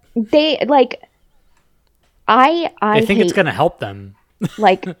because they, I think hate, it's going to help them.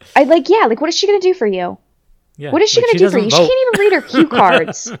 what is she going to do for you? Yeah. What is she going to do for you? She doesn't can't even read her cue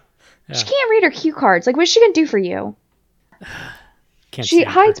cards. Yeah. She can't read her cue cards. What is she going to do for you? Can't She stand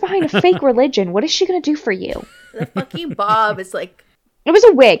her. hides behind a fake religion. What is she going to do for you? The fucking Bob is like. It was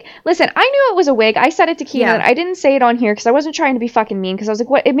a wig. Listen, I knew it was a wig. I said it to Keenan. Yeah. I didn't say it on here because I wasn't trying to be fucking mean because I was like,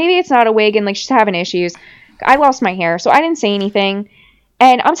 what? Maybe it's not a wig and she's having issues. I lost my hair, so I didn't say anything.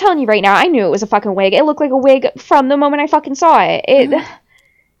 And I'm telling you right now, I knew it was a fucking wig. It looked like a wig from the moment I fucking saw it.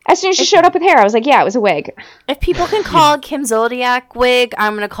 As soon as she showed up with hair, I was like, yeah, it was a wig. If people can call Kim Zolciak wig,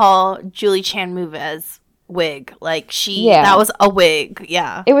 I'm gonna call Julie Chan Moves wig. That was a wig.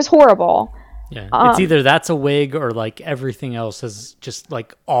 Yeah. It was horrible. Yeah, it's either that's a wig or everything else has just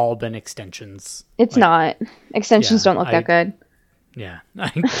all been extensions. It's not. Extensions don't look that good. Yeah,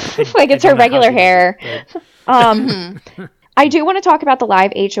 It's her regular hair. I do want to talk about the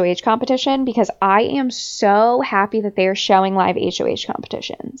live HOH competition because I am so happy that they're showing live HOH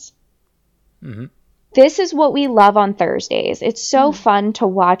competitions. Mm-hmm. This is what we love on Thursdays. It's so fun to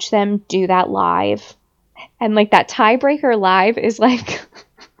watch them do that live. And that tiebreaker live is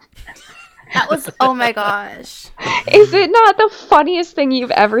That was, oh my gosh. Is it not the funniest thing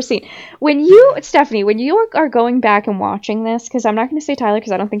you've ever seen? Stephanie, when you are going back and watching this, because I'm not going to say Tyler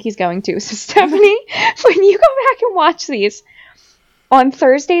because I don't think he's going to. So Stephanie, when you go back and watch these on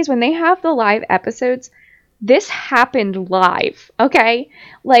Thursdays when they have the live episodes, this happened live, okay?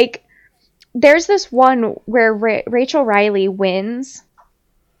 There's this one where Rachel Riley wins,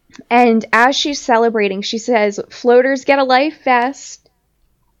 and as she's celebrating, she says, "Floaters get a life vest."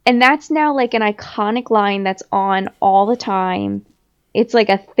 And that's now an iconic line that's on all the time. It's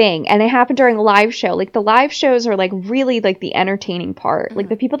a thing. And it happened during a live show. The live shows are really the entertaining part.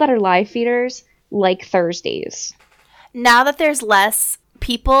 The people that are live feeders like Thursdays. Now that there's less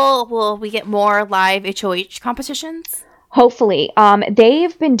people, will we get more live HOH competitions? Hopefully.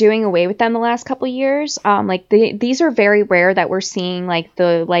 They've been doing away with them the last couple of years. These are very rare that we're seeing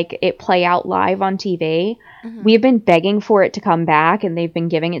it play out live on TV. Mm-hmm. We've been begging for it to come back and they've been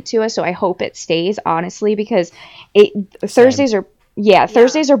giving it to us. So I hope it stays, honestly, because Thursdays are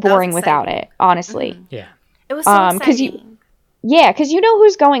boring without it, honestly. Mm-hmm. Yeah. It was so exciting. Because you know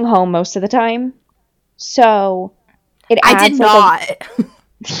who's going home most of the time. So it adds I did not.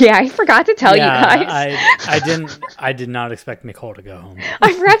 Yeah, I forgot to tell you guys. I did not expect Nicole to go home.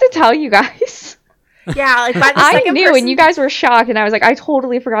 I forgot to tell you guys. Yeah, by the I second knew, person, and you guys were shocked, and I was like, I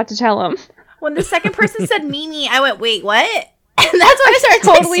totally forgot to tell him. When the second person said Mimi, I went, wait, what? And that's when I started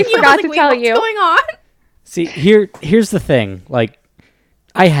totally texting you. forgot I was to like, tell what's you. going on? See, here's the thing.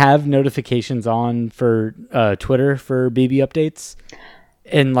 I have notifications on for Twitter for BB updates,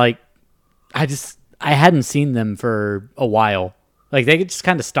 and like I hadn't seen them for a while. Like they just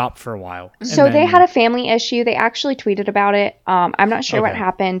kind of stopped for a while. So they had a family issue. They actually tweeted about it. I'm not sure what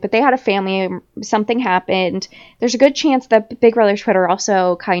happened, but they had a family. Something happened. There's a good chance that Big Brother Twitter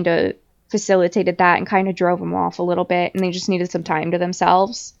also kind of facilitated that and kind of drove them off a little bit, and they just needed some time to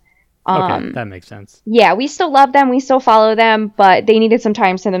themselves. Okay, that makes sense. Yeah, we still love them. We still follow them, but they needed some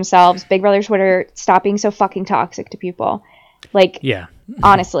time to themselves. Big Brother Twitter, stop being so fucking toxic to people. Like, yeah,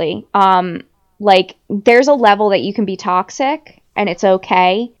 honestly, like there's a level that you can be toxic and it's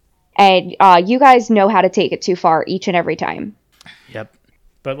okay. And you guys know how to take it too far each and every time. Yep.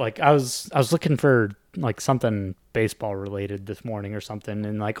 But like I was looking for like something baseball related this morning or something,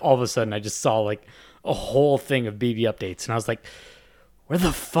 and like all of a sudden I just saw like a whole thing of BB updates, and I was like, where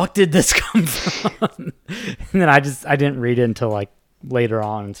the fuck did this come from? And then I didn't read it until like later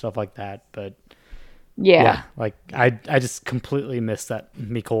on and stuff like that. But yeah, like I just completely missed that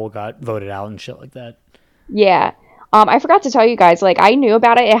Nicole got voted out and shit like that. Yeah. I forgot to tell you guys, like I knew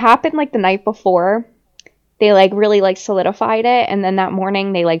about it. It happened like the night before. They like really like solidified it, and then that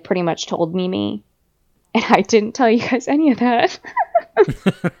morning they like pretty much told me. And I didn't tell you guys any of that.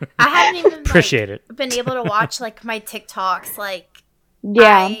 I haven't even appreciate it. Been able to watch like my TikToks. Like,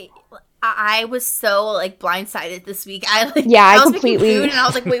 yeah, I was so like blindsided this week. I was completely. making food and I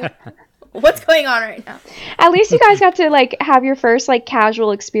was like, wait, what's going on right now? At least you guys got to like have your first like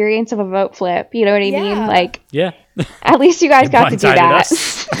casual experience of a vote flip. You know what I mean? Like, yeah. At least you guys got to do that. I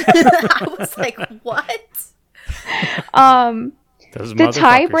was like, what? The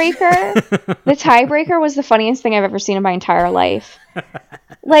tiebreaker was the funniest thing I've ever seen in my entire life.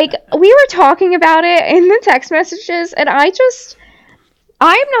 Like, we were talking about it in the text messages, and I'm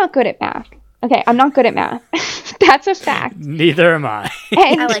not good at math. Okay, I'm not good at math. That's a fact. Neither am I.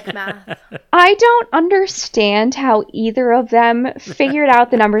 And I like math. I don't understand how either of them figured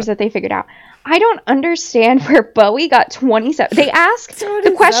out the numbers that they figured out. I don't understand where Bowie got 27. They asked,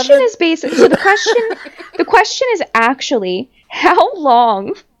 the question is basic. So the question is actually, how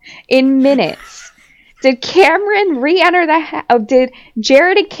long in minutes did Jared and Cameron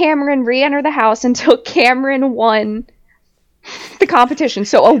re-enter the house until Cameron won the competition?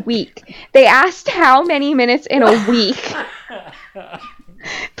 So a week. They asked how many minutes in a week.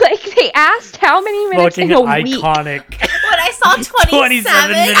 Like, they asked how many minutes in a week. Iconic. When I saw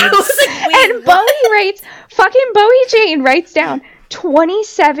 27 minutes. I was like, wait, and Bowie Jane writes down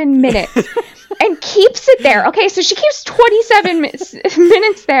 27 minutes and keeps it there. Okay, so she keeps 27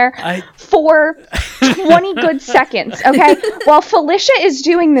 minutes there for 20 good seconds, okay? While Felicia is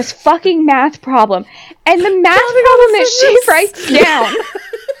doing this fucking math problem. And the math problem that she writes down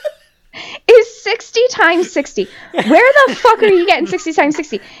is 60 times 60. Where the fuck are you getting 60 times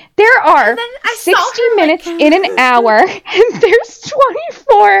 60? There are 60 minutes in an hour, and there's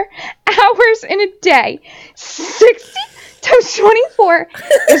 24 hours in a day. 60 times 24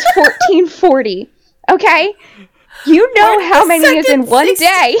 is 1440. Okay? You know how many is in one 60.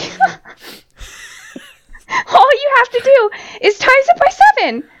 Day. All you have to do is times it by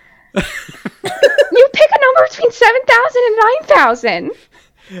 7. You pick a number between 7,000 and 9,000.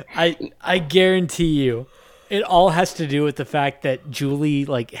 I guarantee you, it all has to do with the fact that Julie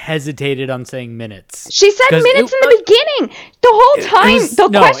like hesitated on saying minutes. She said minutes in the beginning. The whole time.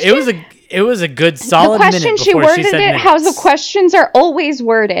 It was a good solid minute. The question she worded it minutes. How the questions are always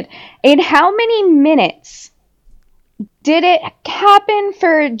worded. In how many minutes did it happen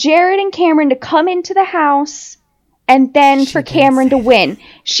for Jared and Cameron to come into the house? And then for Cameron to win.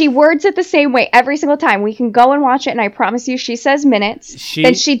 She words it the same way every single time. We can go and watch it, and I promise you she says minutes.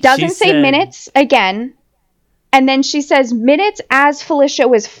 Then she doesn't say minutes again. And then she says minutes as Felicia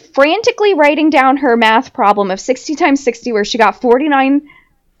was frantically writing down her math problem of 60 times 60, where she got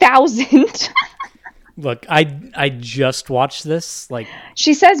 49,000. Look, I just watched this. Like,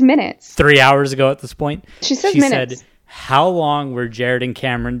 she says minutes. 3 hours ago at this point. She says minutes. Said, how long were Jared and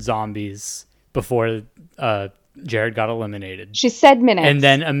Cameron zombies before Jared got eliminated? She said minutes. And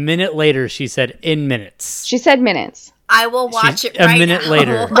then a minute later, she said in minutes. She said minutes. I will watch it right now. A minute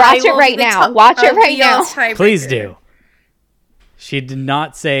later. Watch it right now. Watch it right now. Please do. She did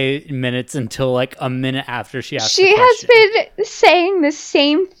not say minutes until like a minute after she asked the question. She has been saying the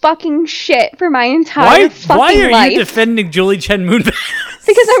same fucking shit for my entire fucking life. Why are you defending Julie Chen Moonves?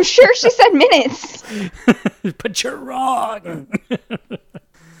 Because I'm sure she said minutes. But you're wrong.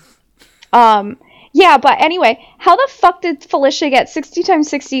 Yeah, but anyway, how the fuck did Felicia get 60 times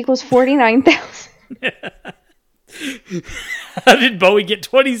 60 equals 49,000? How did Bowie get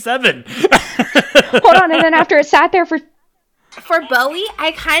 27? Hold on, and then after it sat there for for Bowie,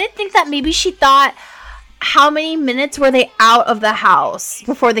 I kind of think that maybe she thought, how many minutes were they out of the house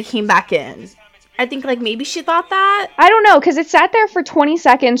before they came back in? I think like maybe she thought that. I don't know, because it sat there for 20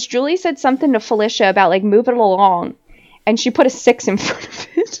 seconds. Julie said something to Felicia about like move it along, and she put a 6 in front of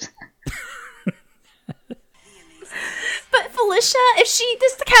it. But Felicia, if she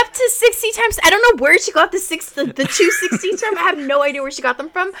just kept to 60 times, I don't know where she got the 260s from. I have no idea where she got them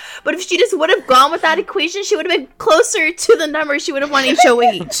from. But if she just would have gone with that equation, she would have been closer to the number. She would have won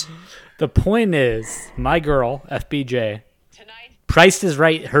HOH. The point is, my girl, FBJ, priced is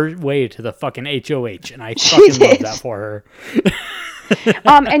right her way to the fucking HOH, and I fucking love that for her.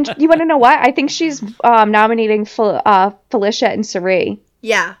 And you want to know what? I think she's nominating Felicia and Cirie.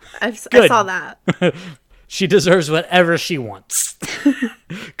 Yeah, I saw that. She deserves whatever she wants.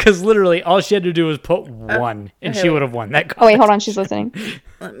 Because literally, all she had to do was put 1, and she would have won that contest. Oh, wait, hold on. She's listening.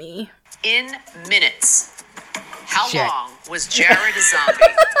 Let me. In minutes, how Shit. long was Jared a zombie?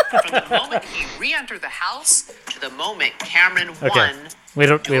 From the moment he re-entered the house to the moment Cameron won. We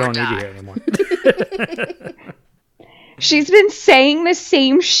don't or need to die. hear anymore. She's been saying the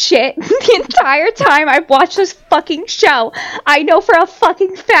same shit the entire time I've watched this fucking show. I know for a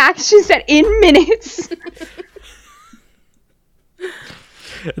fucking fact she said in minutes.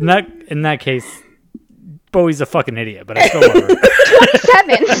 In that case, Bowie's a fucking idiot, but I still love her.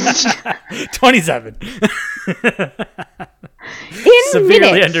 27. 27. In Severely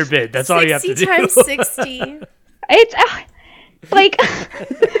minutes. underbid. That's all you have to 60 do. times 60. It's like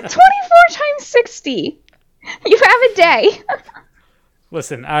 24 times 60. You have a day.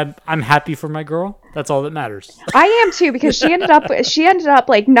 Listen, I'm happy for my girl. That's all that matters. I am too, because she ended up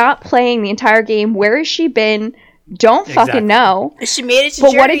like not playing the entire game. Where has she been? Don't Exactly. fucking know. She made it to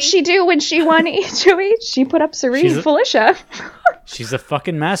But jury. what did she do when she won HOH? She put up Cirie She's and a- Felicia. She's a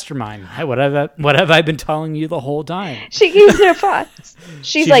fucking mastermind. Hey, what have I been telling you the whole time? She gives it a fuss.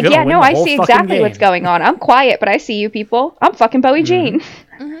 She's like, gonna yeah, win no, the I whole see fucking exactly what's game." going on. I'm quiet, but I see you people. I'm fucking Bowie Jean.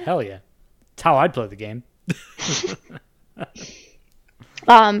 Hell yeah. It's how I'd play the game.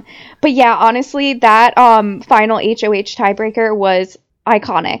 But yeah, honestly, that final HOH tiebreaker was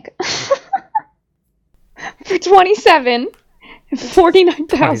iconic. For 27,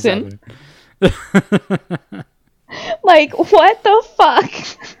 49,000. 27. Like, what the fuck?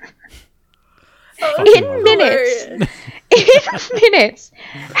 In Lord. minutes. In minutes.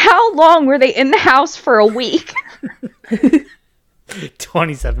 How long were they in the house for a week?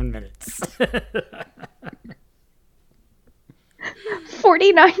 27 minutes.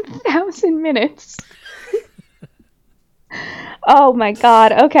 49,000 minutes. Oh my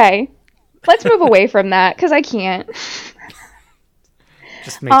god. Okay. Let's move away from that, because I can't.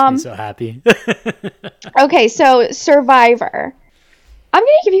 Just makes me so happy. Okay, so Survivor. I'm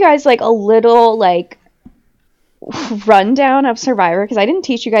going to give you guys, like, a little, like, rundown of Survivor, because I didn't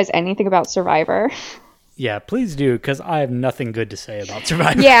teach you guys anything about Survivor. Yeah, please do, because I have nothing good to say about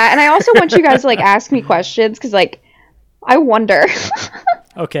Survivor. Yeah, and I also want you guys to, like, ask me questions, because, like, I wonder.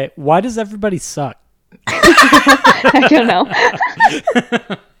 Okay, why does everybody suck? I don't know.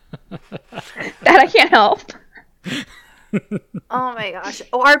 That I can't help. Oh my gosh.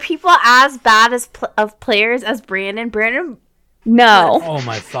 Are people as bad as of players as Brandon? Brandon No. Oh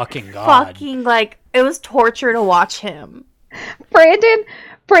my fucking god. fucking, like, it was torture to watch him. Brandon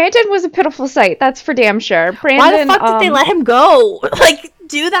was a pitiful sight. That's for damn sure. Brandon, Why the fuck did they let him go? Like,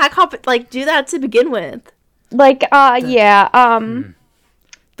 do that to begin with. Like, yeah,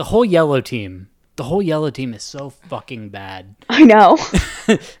 The whole yellow team is so fucking bad. I know.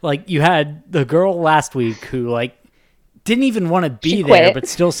 Like, you had the girl last week who, like, didn't even want to be She there, quit. but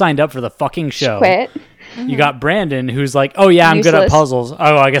still signed up for the fucking show. Quit. You got Brandon, who's like, oh yeah, I'm good at Useless. puzzles.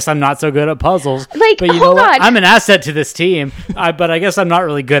 Oh, I guess I'm not so good at puzzles. Like, but you know hold what? on. I'm an asset to this team, but I guess I'm not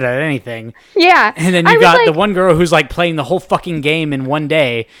really good at anything. Yeah. And then I you was got like, the one girl who's like playing the whole fucking game in one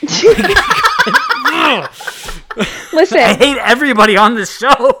day. I listen, hate everybody on this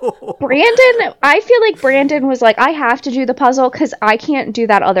show. Brandon, I feel like Brandon was like, I have to do the puzzle because I can't do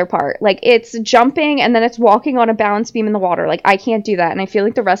that other part. Like, it's jumping and then it's walking on a balance beam in the water. Like, I can't do that. And I feel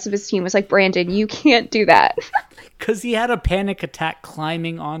like the rest of his team was like, Brandon, you can't do that. Because he had a panic attack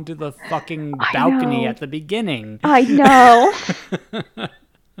climbing onto the fucking I balcony know. at the beginning. I know.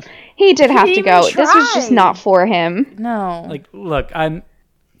 He did have to even go. This was just try. not for him. No. Like, look, I'm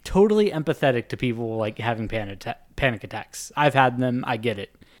totally empathetic to people like having panic attacks. I've had them. I get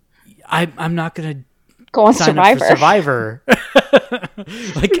it. I'm not gonna Go on sign up for Survivor.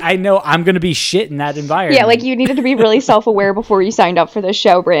 Like, I know I'm gonna be shit in that environment. Yeah, like you needed to be really self-aware before you signed up for this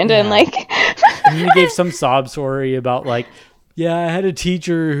show, Brandon. Yeah. Like, And he gave some sob story about like, yeah, I had a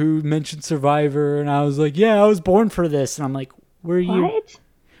teacher who mentioned Survivor, and I was like, yeah, I was born for this, and I'm like, Were you What?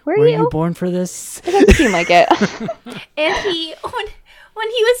 Were were you? you born for this? It doesn't seem like it. And when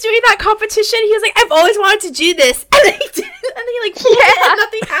he was doing that competition, he was like, "I've always wanted to do this," and then he did, and he like pulled it, and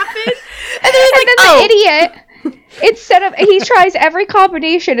nothing happened. And then he was like, the idiot, he tries every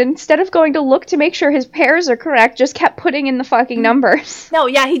combination, instead of going to look to make sure his pairs are correct, just kept putting in the fucking numbers. No,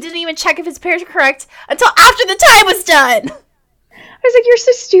 yeah, he didn't even check if his pairs were correct until after the time was done. I was like, you're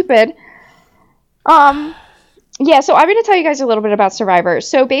so stupid. Yeah, so I'm going to tell you guys a little bit about Survivor.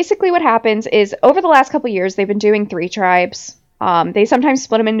 So basically what happens is, over the last couple years, they've been doing 3 tribes. They sometimes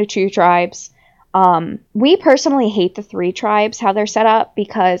split them into 2 tribes. We personally hate the 3 tribes, how they're set up,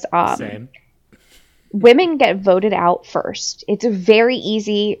 because Same. women get voted out first. It's very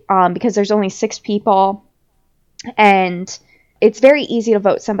easy because there's only 6 people, and it's very easy to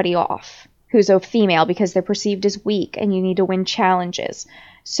vote somebody off who's a female because they're perceived as weak and you need to win challenges.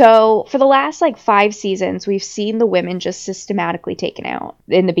 So for the last 5 seasons, we've seen the women just systematically taken out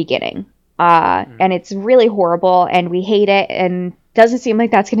in the beginning. And it's really horrible, and we hate it, and doesn't seem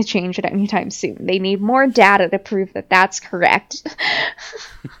like that's going to change it anytime soon. They need more data to prove that that's correct.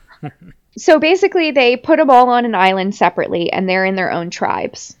 So basically, they put them all on an island separately, and they're in their own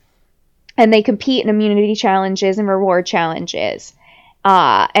tribes. And they compete in immunity challenges and reward challenges.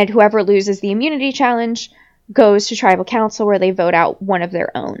 And whoever loses the immunity challenge goes to tribal council, where they vote out one of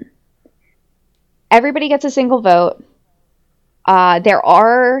their own. Everybody gets a single vote. There's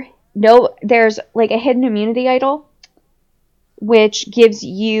a hidden immunity idol, which gives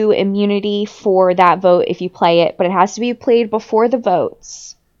you immunity for that vote if you play it, but it has to be played before the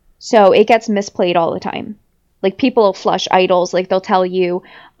votes. So it gets misplayed all the time. People will flush idols. They'll tell you,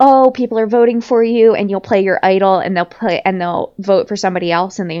 oh, people are voting for you, and you'll play your idol, and they'll vote for somebody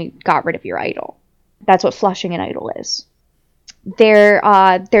else, and they got rid of your idol. That's what flushing an idol is. There's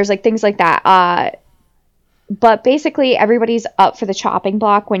things like that. But basically, everybody's up for the chopping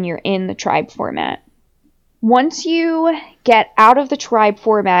block when you're in the tribe format. Once you get out of the tribe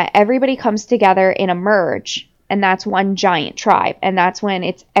format, everybody comes together in a merge, and that's one giant tribe. And that's when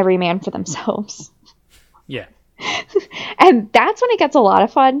it's every man for themselves. Yeah. And that's when it gets a lot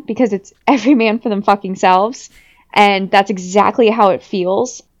of fun, because it's every man for them fucking selves. And that's exactly how it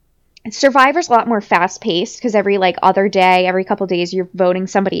feels. Survivor's a lot more fast-paced, because every other day, every couple days, you're voting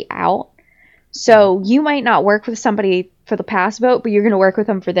somebody out. So you might not work with somebody for the past vote, but you're going to work with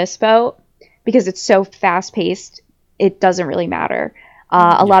them for this vote, because it's so fast-paced, it doesn't really matter.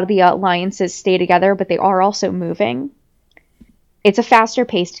 A lot of the alliances stay together, but they are also moving. It's a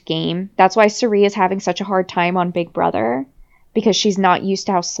faster-paced game. That's why Cirie is having such a hard time on Big Brother, because she's not used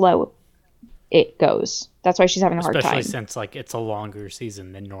to how slow it goes. That's why she's having a hard time. Especially since it's a longer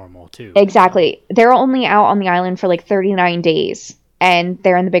season than normal, too. Exactly. They're only out on the island for 39 days. And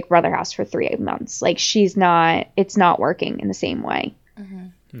they're in the Big Brother house for 3 months. It's not working in the same way.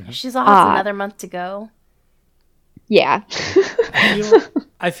 Mm-hmm. She's also another month to go. Yeah.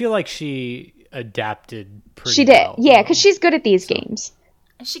 I feel like she adapted pretty She did. well. Yeah, because she's good at these games.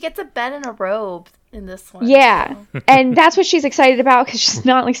 And she gets a bed and a robe in this one. Yeah. So. And that's what she's excited about, because she's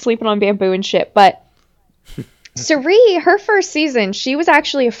not sleeping on bamboo and shit. But Cirie, her first season, she was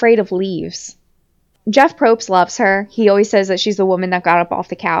actually afraid of leaves. Jeff Probst loves her. He always says that she's the woman that got up off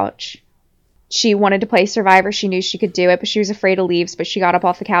the couch. She wanted to play Survivor. She knew she could do it, but she was afraid of leaves. But she got up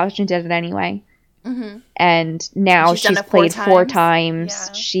off the couch and did it anyway. Mm-hmm. And now she's played 4 times.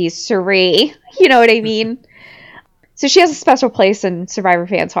 Yeah. She's Cirie. You know what I mean? So she has a special place in Survivor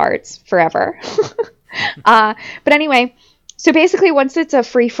fans' hearts forever. But anyway, so basically once it's a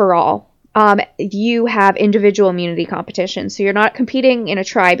free-for-all, you have individual immunity competition. So you're not competing in a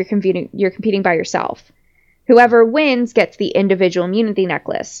tribe, you're competing by yourself. Whoever wins gets the individual immunity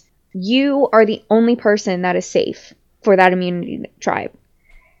necklace. You are the only person that is safe for that immunity tribe.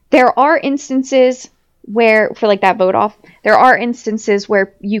 There are instances where, for that vote off, there are instances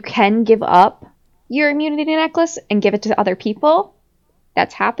where you can give up your immunity necklace and give it to other people.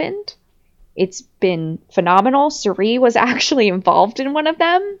 That's happened. It's been phenomenal. Cirie was actually involved in one of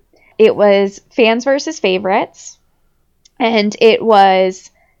them. It was fans versus favorites, and it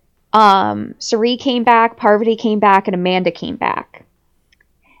was Cirie came back, Parvati came back, and Amanda came back.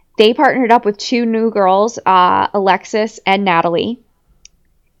 They partnered up with 2 new girls, Alexis and Natalie,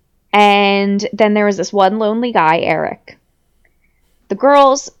 and then there was this one lonely guy, Eric. The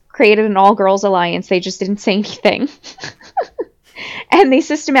girls created an all-girls alliance. They just didn't say anything. And they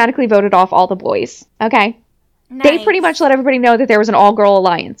systematically voted off all the boys. Okay? Nice. They pretty much let everybody know that there was an all-girl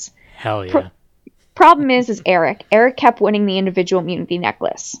alliance. Hell yeah. Problem is Eric. Eric kept winning the individual immunity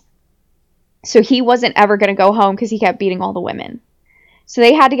necklace. So he wasn't ever going to go home because he kept beating all the women. So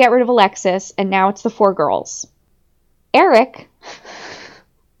they had to get rid of Alexis, and now it's the 4 girls. Eric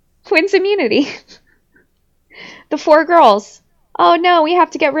wins immunity. The 4 girls, oh no, we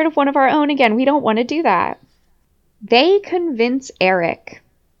have to get rid of one of our own again. We don't want to do that. They convince Eric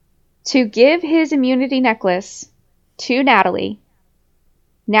to give his immunity necklace to Natalie.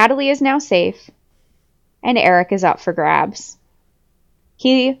 Natalie is now safe, and Eric is up for grabs.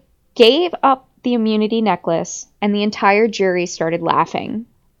 He gave up the immunity necklace, and the entire jury started laughing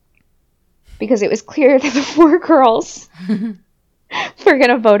because it was clear that the 4 girls were going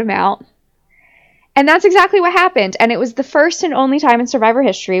to vote him out. And that's exactly what happened. And it was the first and only time in Survivor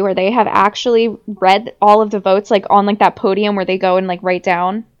history where they have actually read all of the votes, like on like that podium where they go and like write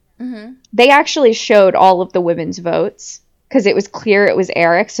down. Mm-hmm. They actually showed all of the women's votes because it was clear it was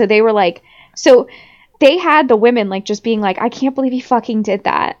Eric. So they were like, so they had the women like just being like, I can't believe he fucking did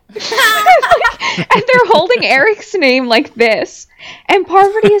that. And they're holding Eric's name like this. And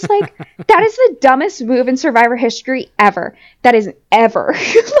Parvati is like, that is the dumbest move in Survivor history ever. That is ever.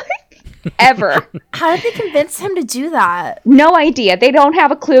 Like, ever. How did they convince him to do that? No idea. They don't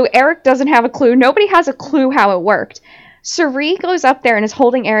have a clue. Eric doesn't have a clue. Nobody has a clue how it worked. Cirie goes up there and is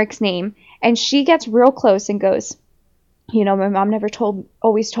holding Eric's name. And she gets real close and goes, you know, my mom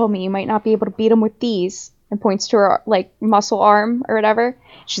always told me you might not be able to beat him with these. And points to her, like, muscle arm or whatever.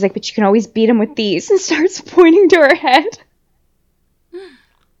 She's like, but you can always beat him with these. And starts pointing to her head.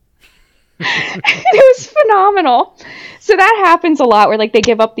 And it was phenomenal. So that happens a lot where, like, they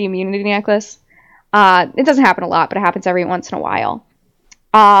give up the immunity necklace. It doesn't happen a lot, but it happens every once in a while.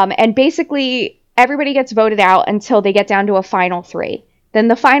 And basically, everybody gets voted out until they get down to a final 3. Then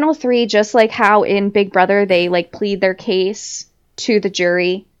the final 3, just like how in Big Brother, they, like, plead their case to the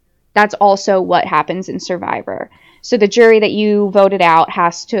jury. That's also what happens in Survivor. So the jury that you voted out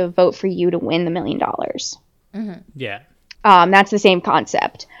has to vote for you to win the $1 million. Mm-hmm. Yeah. That's the same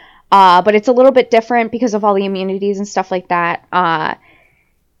concept. But it's a little bit different because of all the immunities and stuff like that.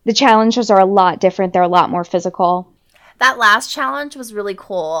 The challenges are a lot different. They're a lot more physical. That last challenge was really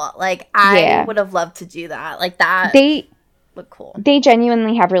cool. Like, I would have loved to do that. Like, that looked cool. They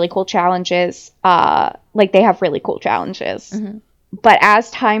genuinely have really cool challenges. Like, they have really cool challenges. Mm-hmm. But as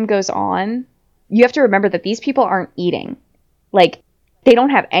time goes on, you have to remember that these people aren't eating. Like, they don't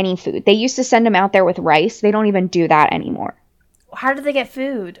have any food. They used to send them out there with rice. They don't even do that anymore. How do they get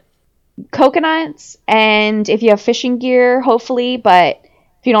food? Coconuts, and if you have fishing gear, hopefully. But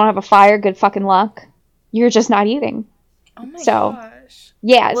if you don't have a fire, good fucking luck. You're just not eating. Oh my gosh.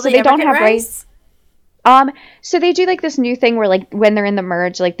 Yeah, Will so they don't have rice. So they do, like, this new thing where, like, when they're in the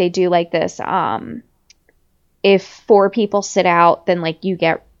merge, like, they do, like, this, if 4 people sit out, then, like, you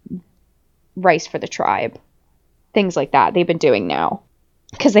get rice for the tribe. Things like that they've been doing now.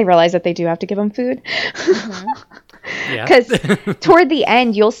 Because they realize that they do have to give them food. Because toward the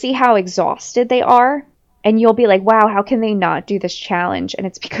end, you'll see how exhausted they are. And you'll be like, wow, how can they not do this challenge? And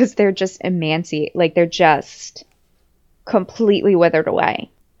it's because they're just emancipated. Like, they're just completely withered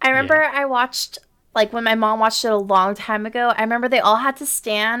away. I remember I watched, like, when my mom watched it a long time ago, I remember they all had to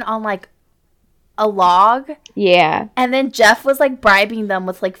stand on, like, a log. Yeah. And then Jeff was, like, bribing them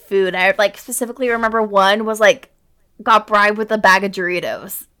with, like, food. I, like, specifically remember one was, like, got bribed with a bag of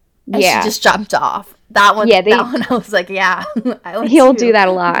Doritos. And she just jumped off. That one, that one I was like, yeah. He'll do that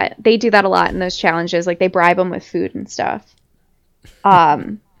a lot. They do that a lot in those challenges. Like, they bribe them with food and stuff.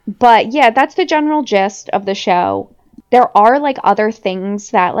 But, yeah, that's the general gist of the show. There are, like, other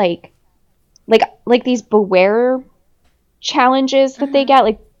things that, like these Beware challenges that they get,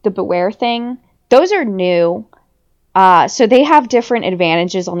 like the Beware thing. Those are new. So they have different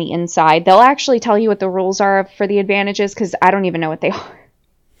advantages on the inside. They'll actually tell you what the rules are for the advantages, because I don't even know what they are.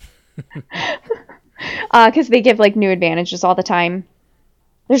 Because they give, like, new advantages all the time.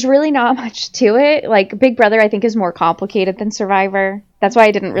 There's really not much to it. Like, Big Brother, I think, is more complicated than Survivor. That's why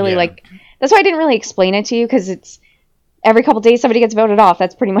I didn't really that's why I didn't really explain it to you, because it's every couple days somebody gets voted off.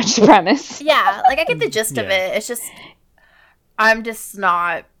 That's pretty much the premise. Yeah, like, I get the gist of it. It's just, I'm just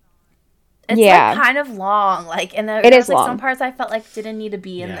not. It's like kind of long. Like, and there was, like, long. Some parts I felt like didn't need to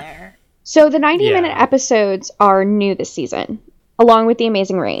be in there. So the 90-minute episodes are new this season, along with The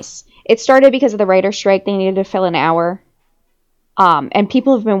Amazing Race. It started because of the writer's strike. They needed to fill an hour. And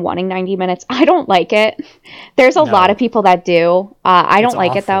people have been wanting 90 minutes. I don't like it. There's a lot of people that do. I don't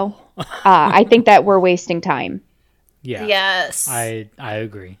like it, though. I think that we're wasting time. Yeah. Yes. I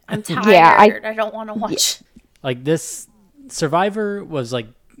agree. I'm tired. I don't want to watch. Like, this Survivor was, like,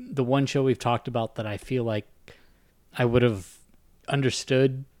 the one show we've talked about that I feel like I would have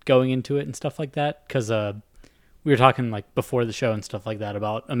understood going into it and stuff like that. Because we were talking, like, before the show and stuff like that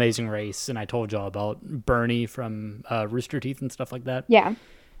about Amazing Race, and I told y'all about Bernie from Rooster Teeth and stuff like that. Yeah.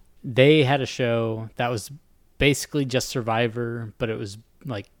 They had a show that was basically just Survivor, but it was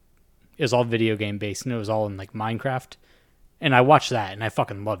all video game based, and it was all in like Minecraft. And I watched that, and I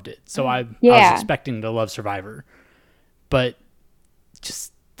fucking loved it. So I was expecting to love Survivor, but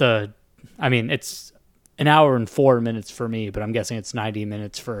just it's an hour and 4 minutes for me, but I'm guessing it's 90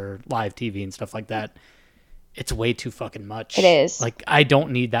 minutes for live TV and stuff like that. It's way too fucking much. It is. Like, I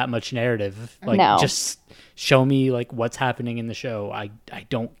don't need that much narrative. Like, No. just show me like what's happening in the show. I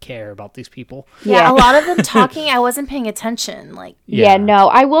don't care about these people. Yeah, a lot of them talking, I wasn't paying attention. Like, Yeah, no.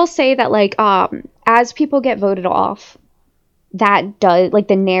 I will say that, like, as people get voted off, that does, like,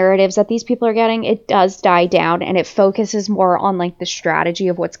 the narratives that these people are getting, it does die down, and it focuses more on, like, the strategy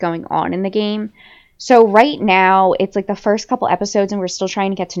of what's going on in the game. So right now, it's, like, the first couple episodes, and we're still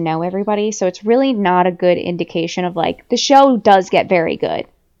trying to get to know everybody, so it's really not a good indication of, like, the show does get very good.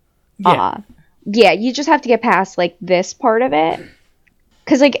 Yeah. Yeah, you just have to get past, like, this part of it.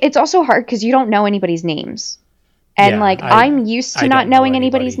 Because, like, it's also hard because you don't know anybody's names. And, Yeah, like, I'm used to I not don't know knowing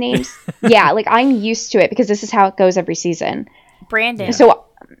anybody's anybody. names. Yeah, like, I'm used to it because this is how it goes every season. Brandon. So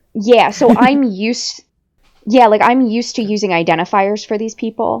I'm used to using identifiers for these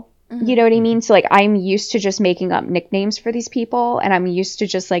people. You know what I mean? So, like, I'm used to just making up nicknames for these people, and I'm used to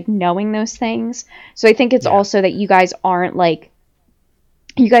just, like, knowing those things. So I think it's also that you guys aren't, like,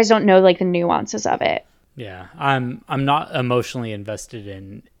 you guys don't know, like, the nuances of it. Yeah. I'm not emotionally invested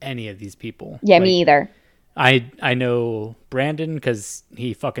in any of these people. Yeah, Like, me either. I know Brandon because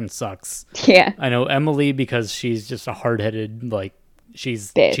he fucking sucks. Yeah. I know Emily because she's just a hard-headed, like,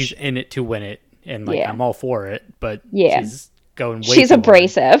 she's Bitch. in it to win it, and like Yeah. I'm all for it, but Yeah. she's going way She's too hard.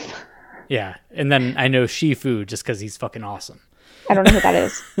 abrasive. Yeah, and then I know Shifu just because he's fucking awesome. I don't know who that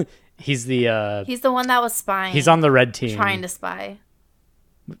is. He's the He's the one that was spying. he's on the red team. Trying to spy.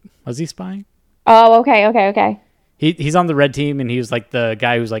 Was he spying? Oh, okay. He's on the red team, and he was like the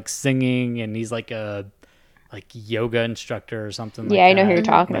guy who's like singing, and he's like a yoga instructor or something. Yeah, like I know who that. you're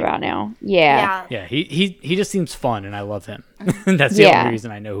talking Like, about now. Yeah. Yeah. Yeah, he just seems fun, and I love him. That's the Yeah. only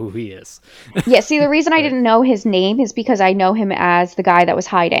reason I know who he is. Yeah, see, the reason I didn't know his name is because I know him as the guy that was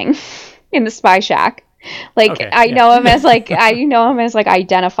hiding in the spy shack. Like, Okay, I yeah. know him as, like,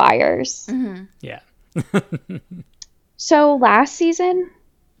 identifiers. Yeah, So last season,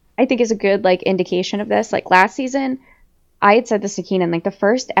 I think is a good, like, indication of this. Like, last season, I had said this to Keenan, like, the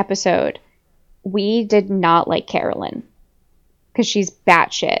first episode, we did not like Carolyn. Because she's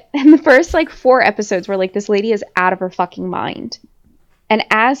batshit. And the first, like, 4 episodes were like, this lady is out of her fucking mind. And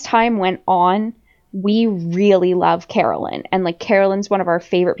as time went on, we really love Carolyn. And, like, Carolyn's one of our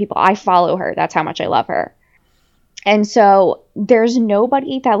favorite people. I follow her. That's how much I love her. And so there's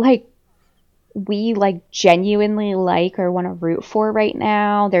nobody that, like, we, like, genuinely like or want to root for right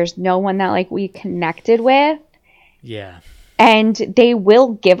now. There's no one that, like, we connected with. yeah. And they will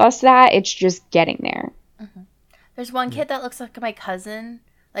give us that. It's just getting there. There's one kid that looks like my cousin,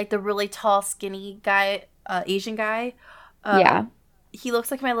 like the really tall, skinny guy, Asian guy. Yeah. He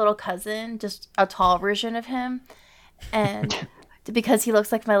looks like my little cousin, just a tall version of him. And because he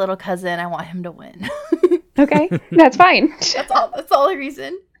looks like my little cousin, I want him to win. Okay. That's fine. That's the only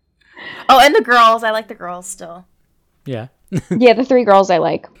reason. Oh, and the girls. I like the girls still. Yeah. Yeah, the 3 girls I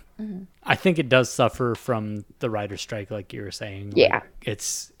like. I think it does suffer from the writer's strike, like you were saying. Like, Yeah.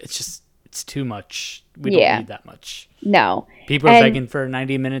 it's too much. We don't need that much. No. People are And begging for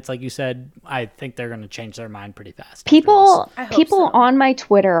 90 minutes, like you said. I think they're going to change their mind pretty fast. People I hope people so. on my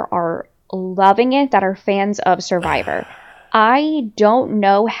Twitter are loving it that are fans of Survivor. I don't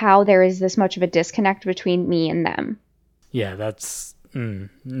know how there is this much of a disconnect between me and them. Yeah, that's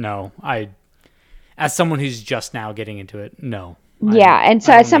no. As someone who's just now getting into it, no. Yeah, and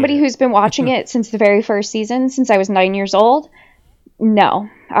so I as don't somebody need it. who's been watching it since the very first season, since I was 9 years old, no,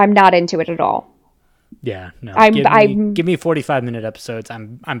 I'm not into it at all. Yeah, no. I'm- give me 45-minute episodes.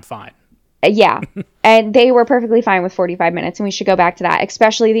 I'm fine. Yeah, and they were perfectly fine with 45 minutes, and we should go back to that,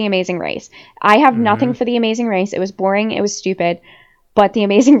 especially The Amazing Race. I have nothing for The Amazing Race. It was boring. It was stupid. But The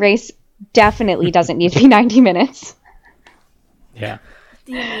Amazing Race definitely doesn't need to be 90 minutes. Yeah.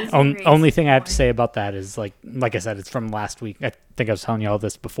 The Amazing Race. Only thing I have to say about that is like I said, it's from last week. I think I was telling you all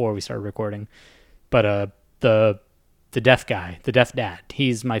this before we started recording. But the deaf guy, the deaf dad,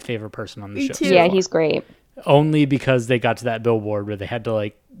 he's my favorite person on the show. too. so Yeah, far. he's great. Only because they got to that billboard where they had to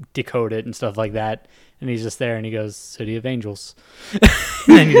like decode it and stuff like that. And he's just there and he goes, City of Angels.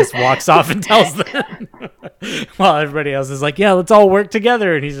 And then he just walks off and tells them. While everybody else is like, yeah, let's all work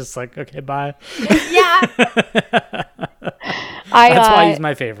together. And he's just like, okay, bye. Yeah. That's why he's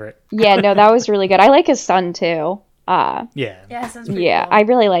my favorite. Yeah, no, that was really good. I like his son too. Yeah. Yeah, sounds pretty Yeah, cool. I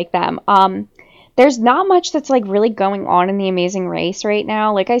really like them. There's not much that's like really going on in The Amazing Race right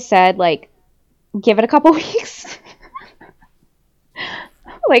now. Like I said, like give it a couple weeks.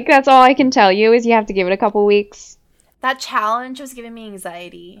 Like, that's all I can tell you is you have to give it a couple weeks. That challenge was giving me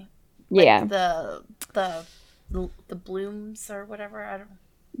anxiety. Like Yeah. The blooms or whatever. I don't.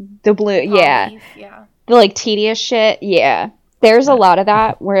 The blue, yeah. Leaf, yeah. The, like, tedious shit, yeah. There's a lot of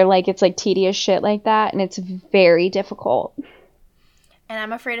that where, like, it's, like, tedious shit like that, and it's very difficult. And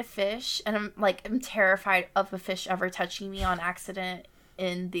I'm afraid of fish, and I'm terrified of a fish ever touching me on accident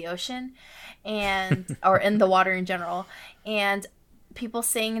in the ocean, or in the water in general. And people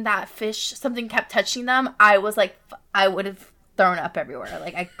saying that something kept touching them, I was like, I would have thrown up everywhere.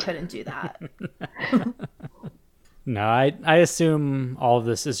 Like, I couldn't do that. No, I assume all of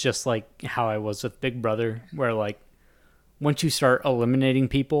this is just like how I was with Big Brother, where like once you start eliminating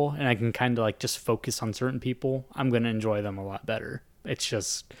people and I can kind of like just focus on certain people, I'm going to enjoy them a lot better. It's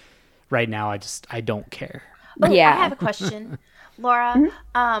just right now I don't care. Oh, Yeah. I have a question. Laura,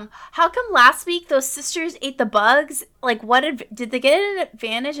 how come last week those sisters ate the bugs? Like, did they get an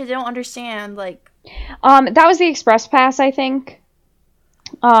advantage? I don't understand. Like, That was the Express Pass, I think.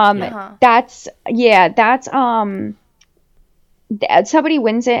 That's somebody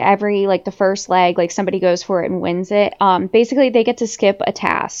wins it every, like, the first leg, like, somebody goes for it and wins it. Basically, they get to skip a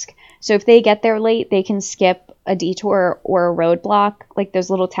task. So if they get there late, they can skip a detour or a roadblock, like those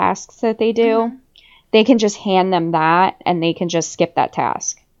little tasks that they do. Mm-hmm. They can just hand them that, and they can just skip that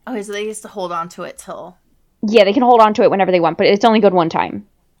task. okay, so they used to hold on to it till. Yeah, they can hold on to it whenever they want, but it's only good one time.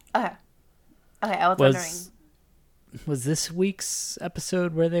 Okay. Okay, I was wondering. Was this week's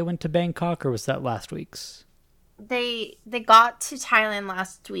episode where they went to Bangkok, or was that last week's? They got to Thailand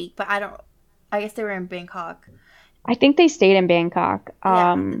last week, but I guess they were in Bangkok. I think they stayed in Bangkok.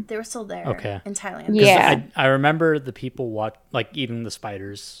 Yeah, they were still there. Okay. In Thailand. 'Cause Yeah. I remember the people eating the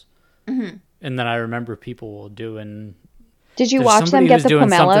spiders. Mm-hmm. And then I remember people doing... Did you There's watch them somebody get who's the doing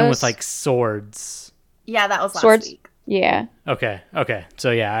something pomelos? with like swords. Yeah, that was last Swords? week. Yeah. Okay. So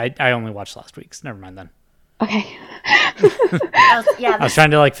yeah, I only watched last week's. Never mind then. Okay. Yeah, I was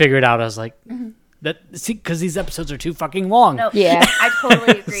trying to like figure it out. I was like, because these episodes are too fucking long. no, Yeah. I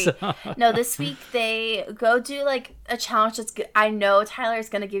totally agree. No, this week they go do like a challenge that's good. I know Tyler's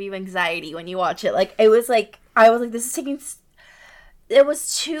gonna give you anxiety when you watch it. Like, it was like, I was like, this is taking. It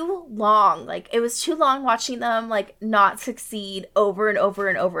was too long. Like, it was too long watching them like not succeed over and over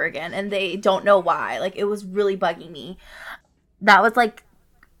and over again, and they don't know why. Like, it was really bugging me. That was like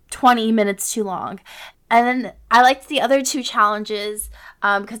 20 minutes too long. And then I liked the other two challenges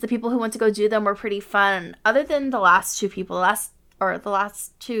because the people who went to go do them were pretty fun. Other than the last two people,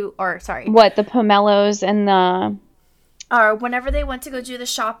 sorry. What, the pomelos and the... Or whenever they went to go do the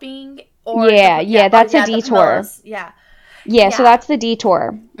shopping. Or that's a the detour. pomelos. Yeah. Yeah, so that's the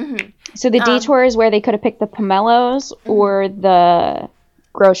detour. Mm-hmm. So the detour is where they could have picked the pomelos or the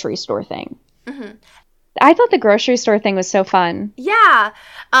grocery store thing. Mm-hmm. I thought the grocery store thing was so fun. Yeah.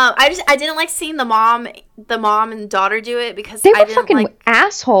 I didn't like seeing the mom and daughter do it because They I were didn't fucking like.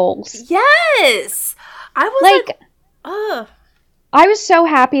 assholes. Yes. I was Like, ugh. I was so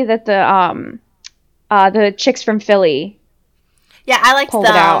happy that the chicks from Philly. Yeah, I liked Pulled it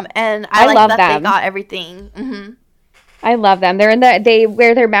them, out. and I I liked love that them. they got everything. Mm-hmm. I love them. They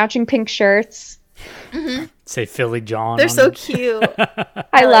wear their matching pink shirts. Say Philly John. They're on so it. cute.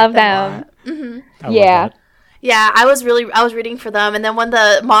 I love like them. I love Yeah. that. Yeah, I was rooting for them, and then when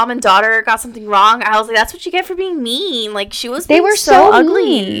the mom and daughter got something wrong, I was like, "That's what you get for being mean." Like, she was. They being were so so ugly.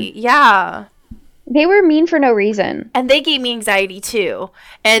 mean. Yeah, They were mean for no reason. and they gave me anxiety too,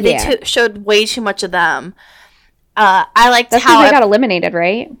 and they Yeah. showed way too much of them. I liked That's how because they got eliminated,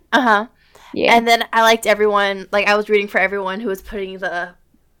 right? Yeah. And then I liked everyone. Like, I was rooting for everyone who was putting the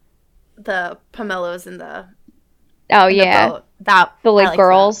pomelos in the oh in yeah. the boat. That The I like liked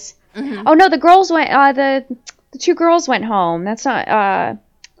girls. Oh no, the girls went. The two girls went home. That's not.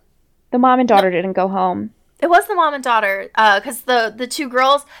 The mom and daughter didn't go home. that. It was the mom and daughter, because the two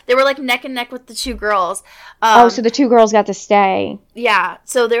girls, they were like neck and neck with the two girls. So the two girls got to stay. Yeah,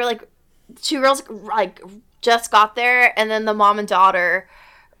 so they were like, two girls like just got there, and then the mom and daughter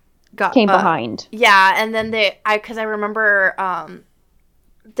Came behind. Yeah, and then because I remember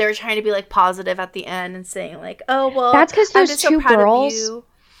they were trying to be like positive at the end and saying like, oh well, That's 'cause I'm those just so two proud of girls- you.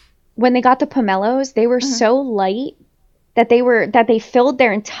 When they got the pomelos, they were so light that they filled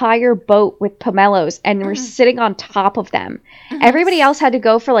their entire boat with pomelos and were sitting on top of them. Everybody else had to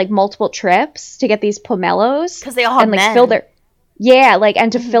go for like multiple trips to get these pomelos Because they all had and like men. fill their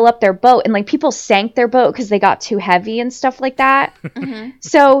and to fill up their boat, and like people sank their boat because they got too heavy and stuff like that.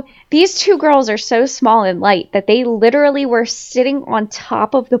 So these two girls are so small and light that they literally were sitting on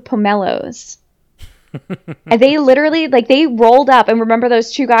top of the pomelos. And they literally, like, they rolled up, and remember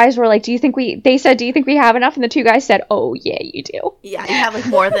those two guys were like, do you think we have enough? And the two guys said, oh, yeah, you do. Yeah, you have like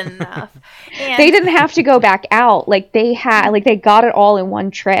more than enough. And They didn't have to go back out. Like, they got it all in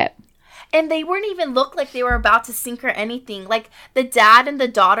one trip. And they weren't even look like they were about to sink or anything. Like, the dad and the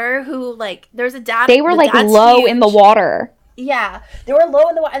daughter who, like, there's a dad. They were, the like, dad's low huge. in the water. Yeah, they were low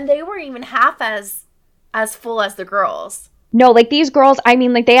in the water, and they weren't even half as full as the girls. No, like, these girls, I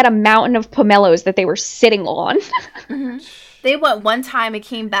mean, like, they had a mountain of pomelos that they were sitting on. They went one time and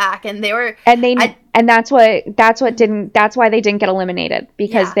came back, and they were. And that's why they didn't get eliminated,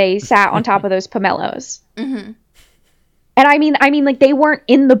 because Yeah. they sat on top of those pomelos. Mm-hmm. And I mean, like, they weren't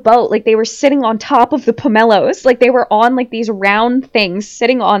in the boat. Like, they were sitting on top of the pomelos. Like, they were on, like, these round things,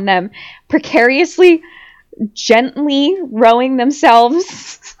 sitting on them, precariously, gently rowing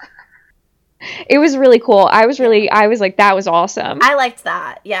themselves. It was really cool. I was like, that was awesome. I liked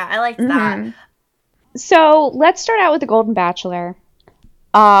that. Yeah, I liked that. So let's start out with the Golden Bachelor.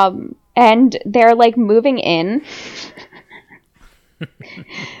 And they're, like, moving in.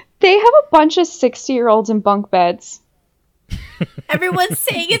 They have a bunch of 60-year-olds in bunk beds. Everyone's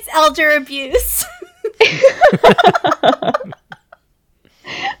saying it's elder abuse.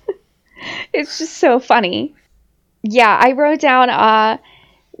 It's just so funny. Yeah, I wrote down,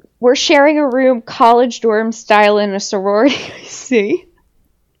 we're sharing a room, college dorm style in a sorority. I see.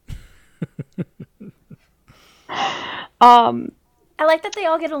 I like that they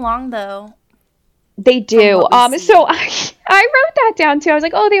all get along, though. They do. what we see. So I wrote that down too. I was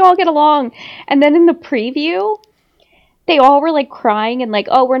like, oh, they all get along. And then in the preview, they all were, like, crying and like,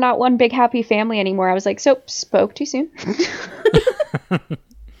 oh, we're not one big happy family anymore. I was like, so, spoke too soon.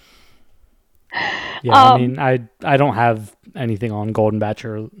 Yeah, I mean, I don't have anything on Golden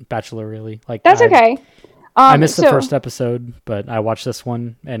Bachelor really. Like, That's okay. I missed the so- first episode, but I watched this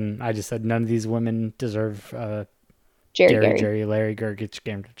one, and I just said none of these women deserve Jerry. Larry, Gergich,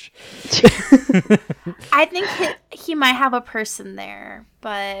 Gamrich. I think he might have a person there,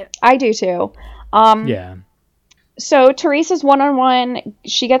 but I do too. Yeah. So Teresa's one-on-one.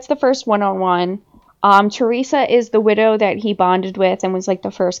 She gets the first one-on-one. Teresa is the widow that he bonded with and was, like,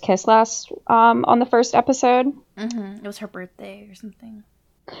 the first kiss on the first episode. it was her birthday or something.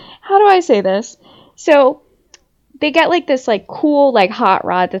 How do I say this? So they get, like, this, like, cool, like, hot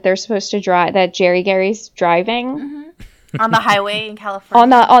rod that they're supposed to drive, that Jerry Gary's driving On the highway in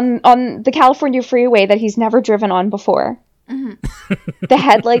California. on the California freeway that he's never driven on before. The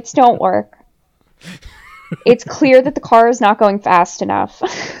headlights don't work. It's clear that the car is not going fast enough.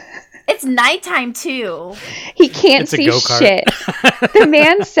 It's nighttime, too. He can't It's a see go-kart. shit. The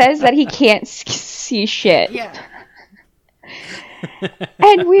man says that he can't see shit. Yeah.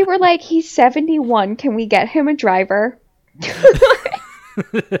 And we were like, he's 71. Can we get him a driver?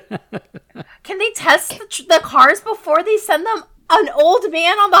 Can they test the cars before they send them an old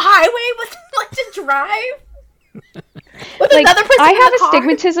man on the highway with, like, to drive? With Like, another person I in have the car?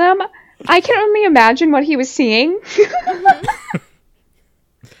 astigmatism. I can only imagine what he was seeing.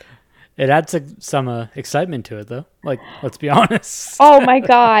 It adds some excitement to it, though. Like, let's be honest. Oh my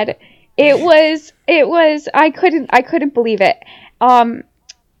god. It was I couldn't believe it. You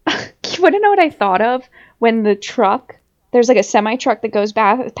want to know what I thought of when there's like a semi truck that goes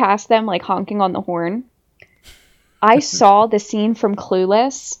past them, like, honking on the horn? I saw the scene from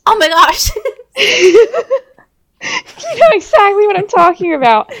Clueless. Oh my gosh. You know exactly what I'm talking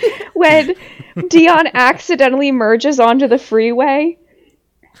about. When Dion accidentally merges onto the freeway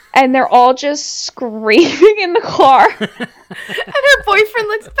and they're all just screaming in the car. And her boyfriend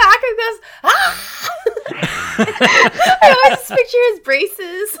looks back and goes, ah! I always just picture his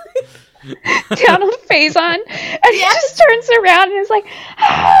braces. Donald Faison, and he just turns around and is like,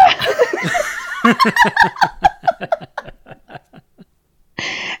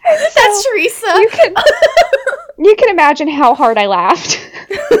 That's Teresa. you can imagine how hard I laughed.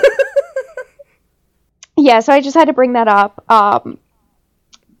 Yeah, so I just had to bring that up.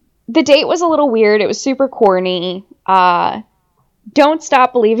 The date was a little weird. It was super corny. Don't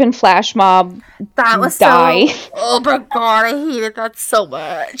Stop Believin' Flash Mob. That was Die. so... Oh my god, I hated that so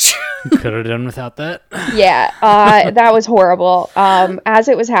much. Could have done without that. Yeah, that was horrible. As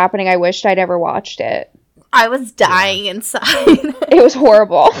it was happening, I wished I'd ever watched it. I was dying inside. It was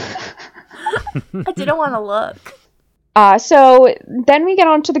horrible. I didn't want to look. So then we get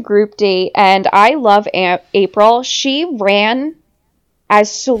on to the group date, and I love April. She ran as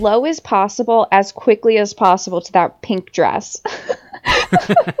slow as possible, as quickly as possible to that pink dress.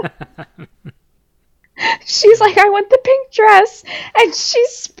 She's like, I want the pink dress. And she's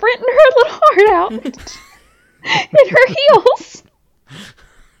sprinting her little heart out in her heels.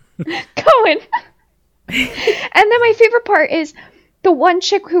 Going. then my favorite part is the one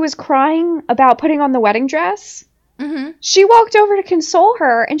chick who was crying about putting on the wedding dress. Mm-hmm. She walked over to console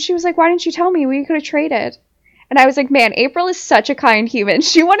her, and she was like, "Why didn't you tell me? We could have traded." And I was like, "Man, April is such a kind human.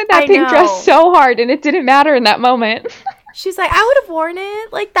 She wanted that pink dress so hard, and it didn't matter in that moment." She's like, I would have worn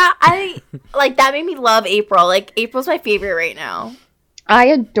it like that. That made me love April. Like, April's my favorite right now. I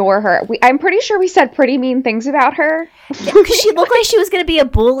adore her. I'm pretty sure we said pretty mean things about her. Because she looked like she was going to be a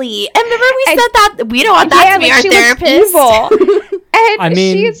bully. And remember we said that? We don't want that to be our she therapist. Evil. And I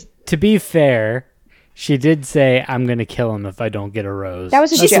mean, to be fair, she did say, "I'm going to kill him if I don't get a rose." That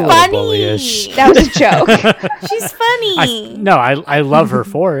was a That's joke. a little bullyish. That was a joke. She's funny. I love her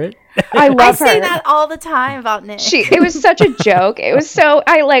for it. I love her. I say that all the time about Nick. It was such a joke. It was so,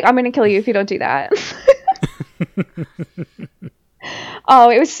 I'm going to kill you if you don't do that. Oh,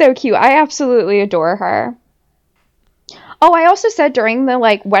 it was so cute. I absolutely adore her. Oh, I also said during the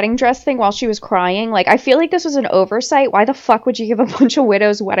wedding dress thing while she was crying, I feel like this was an oversight. Why the fuck would you give a bunch of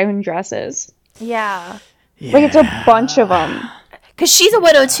widows wedding dresses? Yeah. It's a bunch of them. Because she's a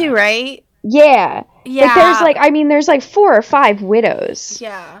widow too, right? Yeah. Yeah. There's 4 or 5 widows.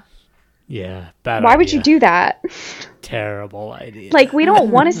 Yeah. Yeah, bad Why idea. would you do that? Terrible idea. We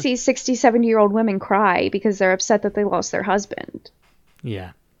don't want to see 60, 70-year-old women cry because they're upset that they lost their husband.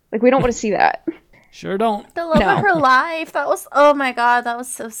 Yeah. We don't want to see that. Sure don't. The love of her life. That was, oh my God, that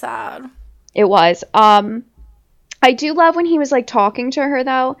was so sad. It was. I do love when he was talking to her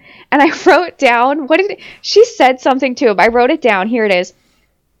though, and I wrote down she said something to him. I wrote it down. Here it is.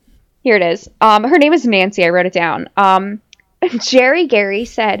 Her name is Nancy. I wrote it down. Jerry Gary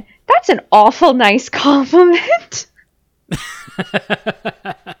said, "That's an awful nice compliment."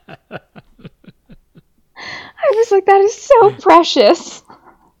 I was like, that is so precious.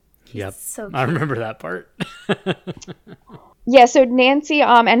 Yep. So I remember that part. Yeah, so Nancy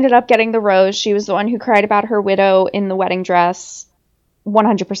ended up getting the rose. She was the one who cried about her widow in the wedding dress.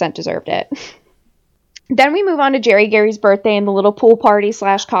 100% deserved it. Then we move on to Jerry Gary's birthday and the little pool party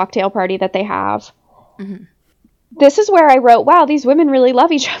 / cocktail party that they have. Mm-hmm. This is where I wrote, wow, these women really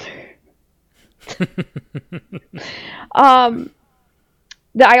love each other.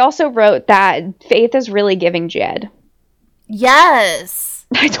 I also wrote that Faith is really giving Jed. Yes.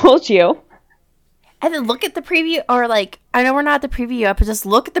 I told you. And then look at the preview, or I know we're not at the preview yet, but just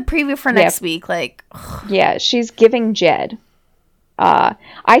look at the preview for next week. Yeah, she's giving Jed.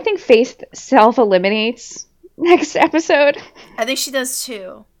 I think Faith self-eliminates next episode. I think she does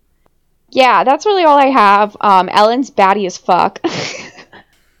too. Yeah, that's really all I have. Ellen's batty as fuck.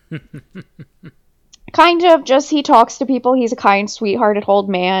 Kind of just he talks to people. He's a kind, sweethearted old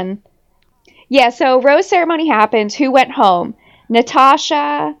man. Yeah, so rose ceremony happens. Who went home?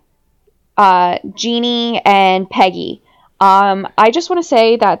 Natasha, Jeannie, and Peggy. I just want to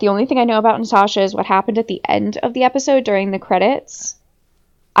say that the only thing I know about Natasha is what happened at the end of the episode during the credits.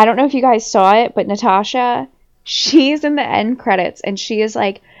 I don't know if you guys saw it, but Natasha, she's in the end credits, and she is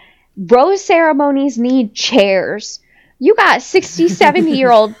like, rose ceremonies need chairs. You got 60,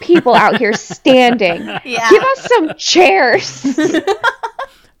 70-year-old people out here standing. Yeah. Give us some chairs.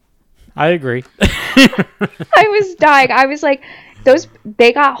 I agree. I was dying. I was like,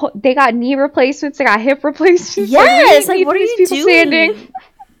 they got knee replacements, they got hip replacements. Yes, we need what are these you people doing? standing.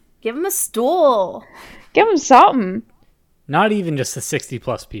 Give them a stool. Give them something. Not even just the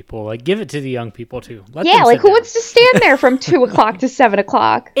 60-plus people. Give it to the young people, too. Let Yeah, them sit who down. wants to stand there from 2 o'clock to 7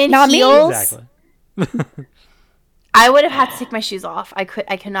 o'clock? In Not heels? me. Exactly. I would have had to take my shoes off. I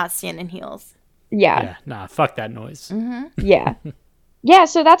could not stand in heels. Yeah. Yeah, nah, fuck that noise. Yeah. Yeah,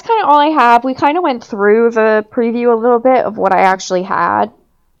 so that's kind of all I have. We kind of went through the preview a little bit of what I actually had.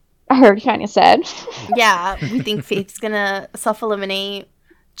 I already kind of said. Yeah, we think Faith's gonna self-eliminate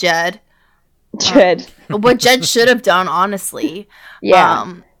Jed. Jed. What Jed should have done, honestly.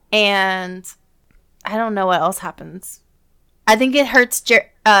 Yeah. And I don't know what else happens. I think it hurts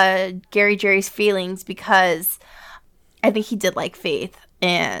Gary Jerry's feelings because I think he did like Faith,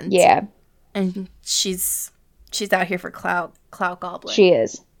 and Yeah, and she's out here for clout goblin. she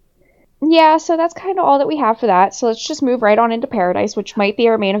is. Yeah, so that's kind of all that we have for that. So let's just move right on into Paradise, which might be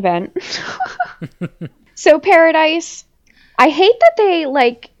our main event. So Paradise, I hate that they,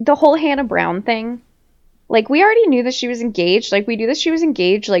 the whole Hannah Brown thing. We already knew that she was engaged. We knew that she was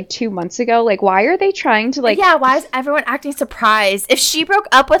engaged, 2 months ago. Why are they trying to, Yeah, why is everyone acting surprised? If she broke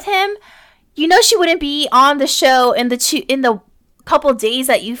up with him, she wouldn't be on the show in the couple days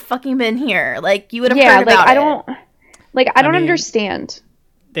that you've fucking been here. You would have heard about it. I don't understand.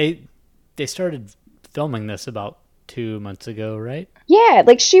 They started filming this about 2 months ago, right? Yeah,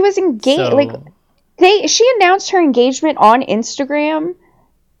 she was engaged. So- She announced her engagement on Instagram,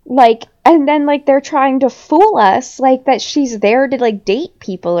 Like, and then, like, they're trying to fool us, like, that she's there to, like, date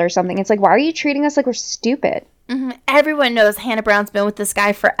people or something. It's like, why are you treating us like we're stupid? Mm-hmm. Everyone knows Hannah Brown's been with this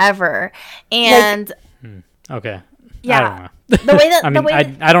guy forever. And, Okay. yeah. I don't know. The way that, I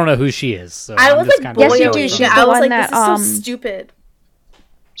mean, I don't know who she is. So I I'm was just like, kinda Yes, you boy, do. going She's with the I was one like, that, this is so stupid.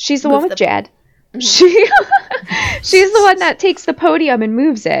 She's the Move one with the- Jed. She's the one that takes the podium and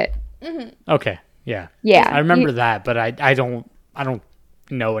moves it. it. Okay. Yeah. Yeah. I remember that, but I don't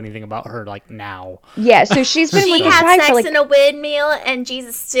know anything about her like now. Yeah, so she's been with She this had guy sex for, like, in a windmill, and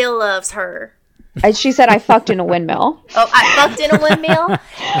Jesus still loves her. she said, I fucked in a windmill. Oh, I fucked in a windmill,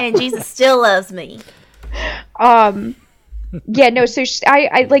 and Jesus still loves me. Yeah, no, so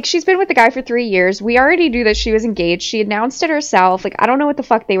I like, she's been with the guy for 3 years. We already knew that she was engaged. She announced it herself. Like, I don't know what the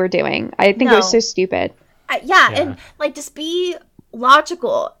fuck they were doing. I think it was No. so stupid. Yeah, and like, just be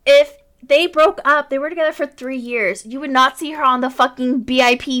logical. If they broke up, they were together for 3 years, you would not see her on the fucking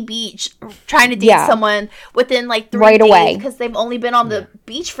BIP beach trying to date Yeah. someone within like 3 Right days away. because they've only been on the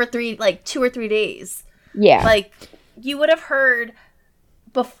beach for 2 or 3 days. Yeah. Like, you would have heard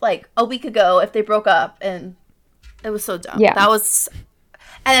like a week ago if they broke up, and it was so dumb. Yeah. That was,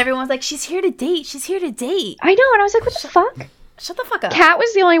 and everyone's like, she's here to date. She's here to date. I know, and I was like, what the fuck? Shut the fuck up. Kat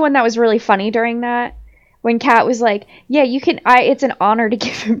was the only one that was really funny during that. When Kat was like, yeah, you can, it's an honor to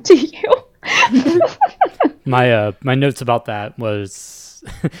give him to you. My notes about that was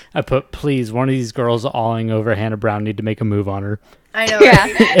I put, please, one of these girls awing over Hannah Brown need to make a move on her. I know. Yeah.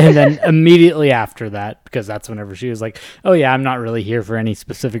 Right? And then immediately after that, because that's whenever she was like, oh yeah, I'm not really here for any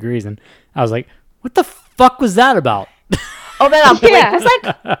specific reason. I was like, what the fuck was that about? Oh my god, Blake Yeah. was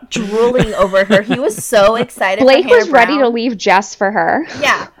like drooling over her. He was so excited. Blake for Hannah was ready to Brown. leave Jess for her.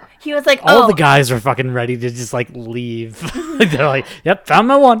 Yeah, he was like, All "Oh, the guys were fucking ready to just like leave. They're like, yep, found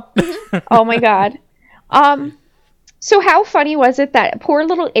my one. Oh my god. So how funny was it that poor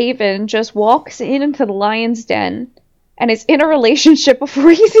little Avon just walks into the lion's den and is in a relationship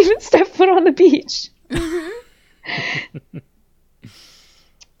before he's even stepped foot on the beach?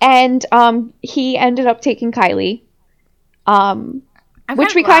 And he ended up taking Kylie, I'm which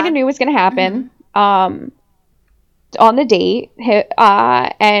kinda we kind glad. of knew was going to happen. On the date,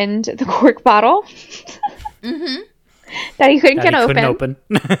 and the cork bottle that he couldn't That get he open.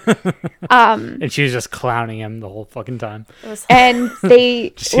 couldn't open. And she was just clowning him the whole fucking time. It was And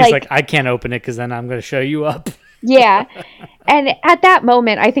they She's like, I can't open it because then I'm going to show you up. yeah. And at that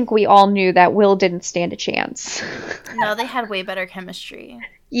moment, I think we all knew that Will didn't stand a chance. no, they had way better chemistry.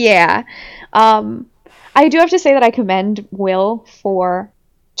 Yeah. I do have to say that I commend Will for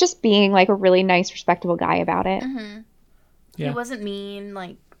just being like a really nice, respectable guy about it. Yeah. He wasn't mean.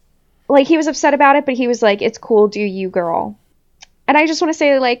 Like, he was upset about it, but he was like, it's cool, do you, girl. And I just want to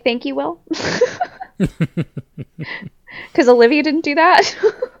say, like, thank you, Will. Because Olivia didn't do that.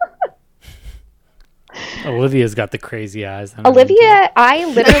 Olivia's got the crazy eyes. I don't Olivia, I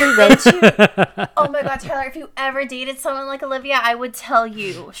literally wrote, Oh my god, Tyler! If you ever dated someone like Olivia, I would tell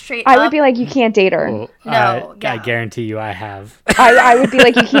you straight I up. would be like, you can't date her. Well, No, I yeah. guarantee you I have. I would be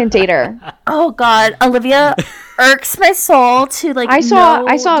like, you can't date her. oh god, Olivia irks my soul to like. I saw no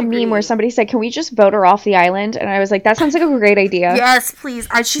a degree. meme where somebody said, can we just vote her off the island? And I was like, that sounds like a great idea. Yes, please.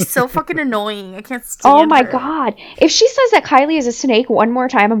 She's so fucking annoying. I can't stand Oh my her. god. If she says that Kylie is a snake one more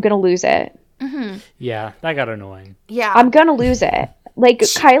time, I'm gonna lose it. Yeah, that got annoying. Yeah, I'm gonna lose it. Like,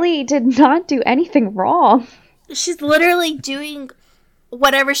 Kylie did not do anything wrong. she's literally doing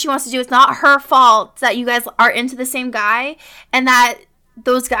whatever she wants to do. It's not her fault that you guys are into the same guy and that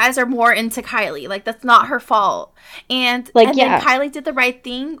those guys are more into Kylie. Like, that's not her fault. And Like, and yeah. then Kylie did the right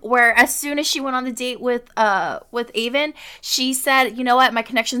thing where as soon as she went on the date with Avon, she said, you know what, my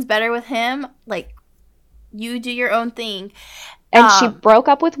connection's better with him. Like, you do your own thing. And she broke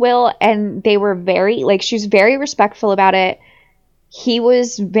up with Will, and they were very, like, she was very respectful about it. He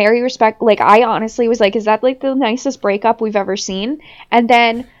was very like, I honestly was like, is that, like, the nicest breakup we've ever seen? And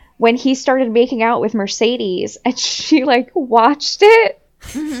then when he started making out with Mercedes, and she, like, watched it,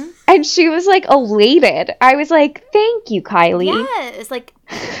 and she was, like, elated. I was like, thank you, Kylie. Yes, like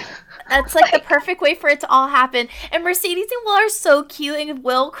that's like the perfect way for it to all happen. And Mercedes and Will are so cute, and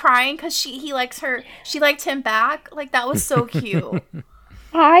Will crying because he likes her, she liked him back. Like, that was so cute.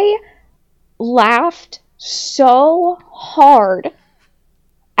 I laughed so hard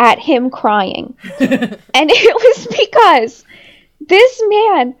at him crying. And it was because this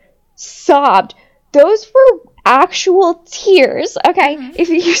man sobbed. Those were actual tears. Okay. If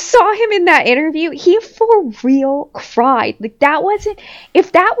you saw him in that interview, he for real cried. Like, that wasn't,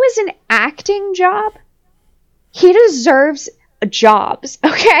 if that was an acting job, he deserves jobs,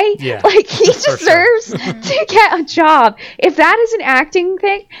 okay? Yeah, Like, he for deserves to get a job. If that is an acting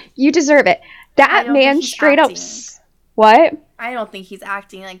thing, you deserve it. I That don't man think he's straight up... acting. What? I don't think he's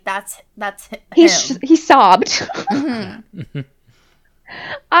acting. Like, that's him. He sobbed.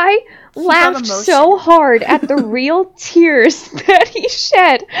 I laughed emotion. so hard at the real tears that he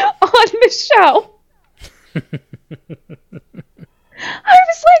shed on the show. I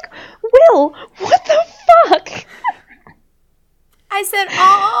was like, Will, what the fuck? I said,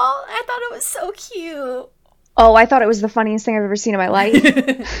 "Oh, I thought it was so cute." Oh, I thought it was the funniest thing I've ever seen in my life.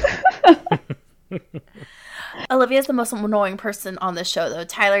 Olivia's the most annoying person on this show, though.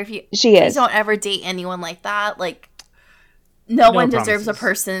 Tyler, if you She please is. don't ever date anyone like that. Like, no one deserves a promises.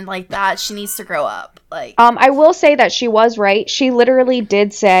 person like that. She needs to grow up. Like, I will say that she was right. She literally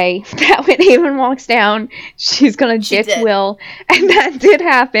did say that when Avon walks down, she's gonna dick did. Will, and that did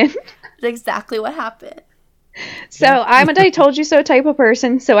happen. that's exactly what happened. So I'm a I told you so type of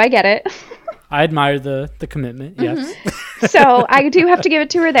person, so I get it. I admire the commitment. Yes. So I do have to give it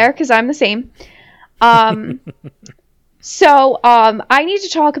to her there because I'm the same. I need to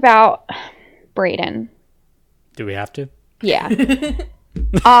talk about Brayden. Do we have to? Yeah.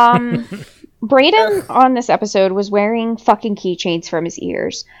 Brayden on this episode was wearing fucking keychains from his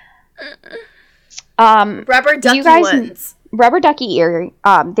ears. Rubber ducky you guys- ones. Rubber ducky ear.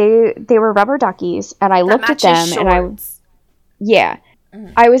 They were rubber duckies, and I looked at them, matches and I shorts.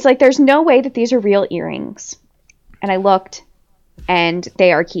 I was like, "There's no way that these are real earrings." And I looked, and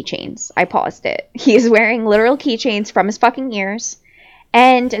they are keychains. I paused it. He is wearing literal keychains from his fucking ears.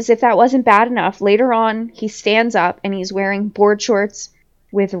 And as if that wasn't bad enough, later on, he stands up and he's wearing board shorts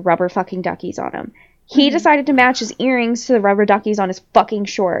with rubber fucking duckies on them. He decided to match his earrings to the rubber duckies on his fucking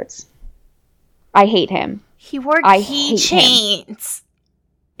shorts. I hate him. He wore I hate keychains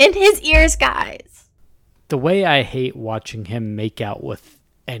in his ears, guys. The way I hate watching him make out with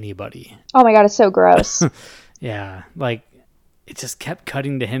anybody. Oh my god, it's so gross. Yeah, like it just kept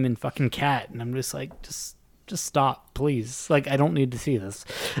cutting to him and fucking Kat, and I'm just like, just stop, please. Like, I don't need to see this.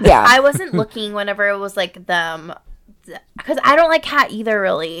 Yeah. I wasn't looking whenever it was like them, because I don't like Kat either,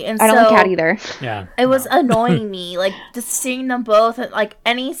 really. And I don't so like Cat either. Yeah, it was annoying me, like just seeing them both, like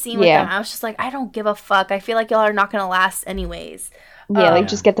any scene with Yeah. them. I was just like, I don't give a fuck. I feel like y'all are not gonna last anyways. Yeah, like,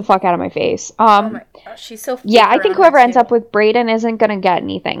 just get the fuck out of my face. Oh my gosh, she's so. Yeah, I fake think around whoever her, ends too. up with Brayden isn't gonna get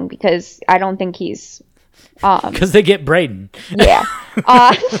anything because I don't think he's. because they get Brayden. Yeah.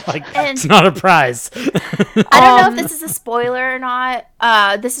 Like, And- it's not a prize. I don't know if this is a spoiler or not.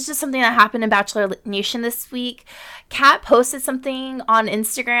 This is just something that happened in Bachelor Nation this week. Kat posted something on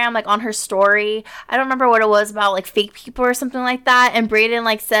Instagram, like on her story. I don't remember what it was about, like fake people or something like that. And Brayden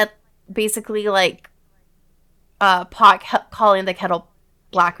like said basically like pot calling the kettle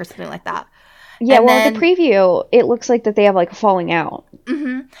black or something like that. Yeah, And well, in then- the preview, it looks like that they have like a falling out.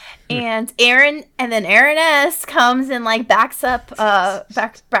 And Aaron S comes and like backs up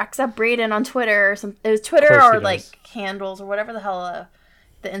Brayden on Twitter or some. It was Twitter Of course or he does. like Handles or whatever the hell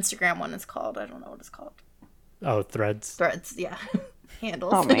the Instagram one is called. I don't know what it's called. Oh, Threads. Threads, yeah.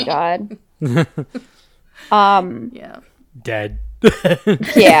 Handles. Oh my god. Yeah. Dead.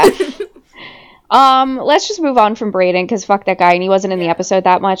 Yeah. Let's just move on from Brayden because fuck that guy and he wasn't in the episode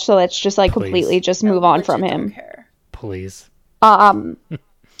that much. So let's just like completely just move on from Legit him. don't care. Please.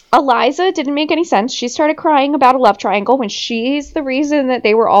 Eliza didn't make any sense. She started crying about a love triangle when she's the reason that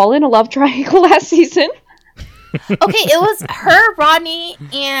they were all in a love triangle last season. Okay, it was her, Rodney,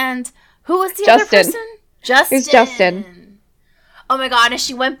 and who was the other Justin. person? Justin. It was Justin. Oh my god, and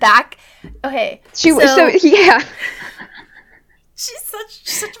she went back. Okay. So yeah. She's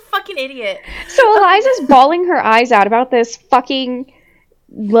such a fucking idiot. So Eliza's bawling her eyes out about this fucking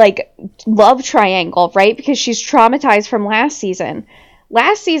like love triangle, right? Because she's traumatized from last season.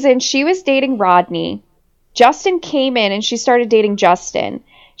 Last season, she was dating Rodney. Justin came in and she started dating Justin.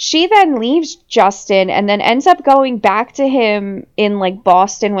 She then leaves Justin and then ends up going back to him in like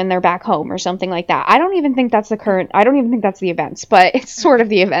Boston when they're back home or something like that. I don't even think that's the events, but it's sort of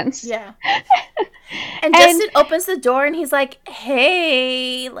the events. Yeah. And Justin opens the door and he's like,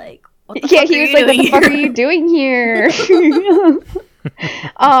 "Hey, like, what the Yeah, fuck he are was you like, "What doing the fuck are here?" you doing here?"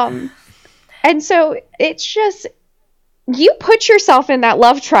 And so it's just you put yourself in that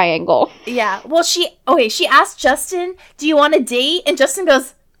love triangle. Yeah. Well, she asked Justin, "Do you want to date?" And Justin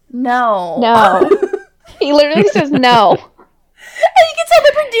goes, "No." No, he literally says no. And you can tell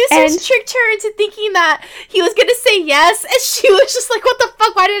the producers And- tricked her into thinking that he was gonna say yes, and she was just like, "What the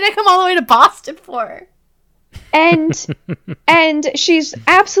fuck? Why did I come all the way to Boston for?" And she's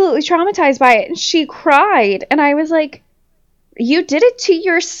absolutely traumatized by it. And she cried, and I was like, "You did it to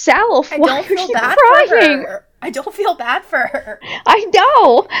yourself. I Why don't are feel you bad crying?" for her. I don't feel bad for her. I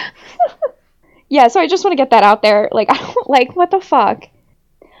know. Yeah, so I just want to get that out there. Like, I don't like, what the fuck?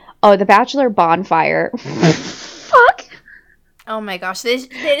 Oh, the Bachelor bonfire. Fuck. Oh my gosh, they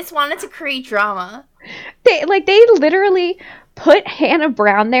just wanted to create drama. They literally put Hannah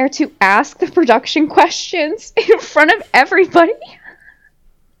Brown there to ask the production questions in front of everybody.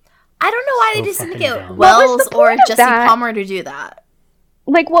 I don't know why So they just didn't fucking get dumb. What was Wells the or point of Jesse that? Palmer to do that.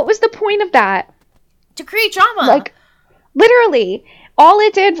 Like, what was the point of that? To create drama. Like, literally, all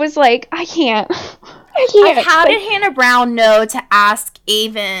it did was, like, I can't. Like, how Like, did Hannah Brown know to ask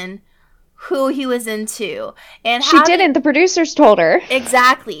Avon who he was into? And she how didn't. The producers told her.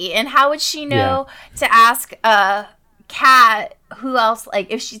 Exactly. And how would she know to ask Kat who else,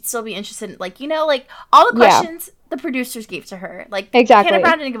 like, if she'd still be interested in, like, you know, like, all the Yeah. questions the producers gave to her. Like, Exactly. Hannah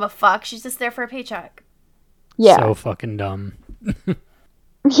Brown didn't give a fuck. She's just there for a paycheck. Yeah. So fucking dumb.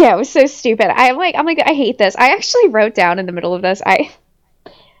 Yeah, it was so stupid. I'm like, I hate this. I actually wrote down in the middle of this, I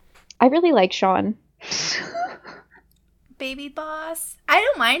really like Sean. Baby boss. I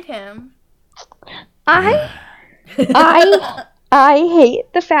don't mind him. I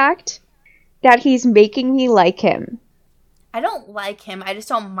hate the fact that he's making me like him. I don't like him. I just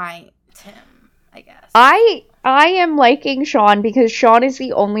don't mind him, I guess. I am liking Sean because Sean is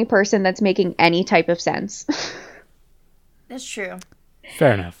the only person that's making any type of sense. That's true.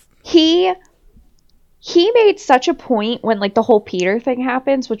 Fair enough. He made such a point when, like, the whole Peter thing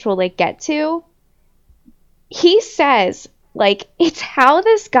happens, which we'll, like, get to. He says, like, it's how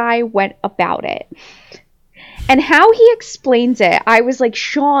this guy went about it. And how he explains it, I was like,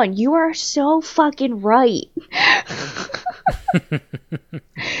 Sean, you are so fucking right.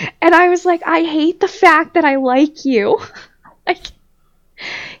 And I was like, I hate the fact that I like you. Like,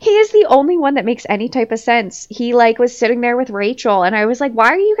 he is the only one that makes any type of sense. He, like, was sitting there with Rachel, and I was like, why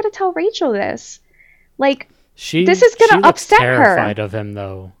are you going to tell Rachel this? Like, this is gonna she looks upset her. terrified of him,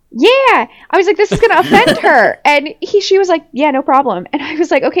 though. yeah. I was like, this is going to offend her. And she was like, yeah, no problem. And I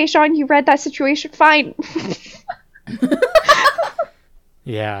was like, okay, Sean, you read that situation. Fine.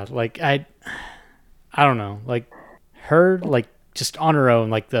 Yeah, like, I don't know. Like, her, like, just on her own,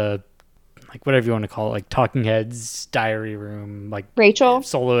 like, like, whatever you want to call it, like, Talking Heads, Diary Room, like, Rachel.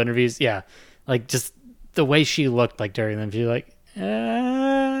 solo interviews. Yeah. Like, just the way she looked, like, during them, she like,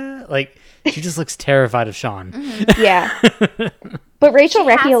 she just looks terrified of Sean. Yeah. But Rachel She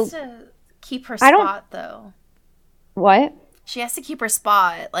Recchi. has to keep her spot, though. What? She has to keep her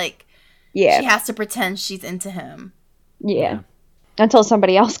spot. Like, Yeah. she has to pretend she's into him. Yeah. Until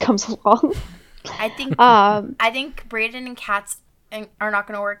somebody else comes along. I think I think Brayden and Kat's are not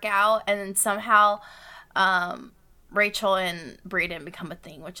going to work out, and then somehow Rachel and Brayden become a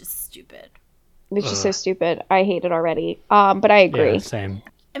thing, which is stupid. Which is so stupid. I hate it already. But I agree. Yeah, same.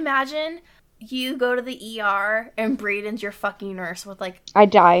 Imagine you go to the ER and Brayden's your fucking nurse with, like, I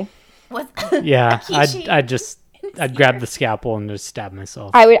die. with Yeah, keychain. I'd grab the scalpel and just stab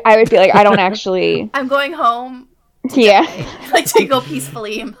myself. I would be like, I don't actually. I'm going home, Yeah. like, to go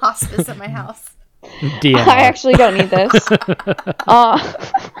peacefully in hospice at my house. DNR. I actually don't need this.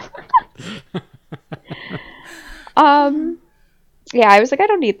 Yeah, I was like, I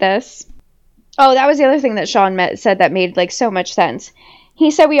don't need this. Oh, that was the other thing that Sean said that made, like, so much sense. He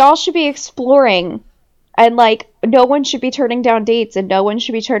said we all should be exploring, and, like, no one should be turning down dates, and no one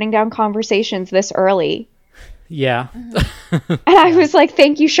should be turning down conversations this early. Yeah. And I was like,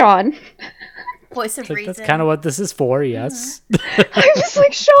 thank you, Sean. Voice of reason. That's kind of what this is for, yes. I was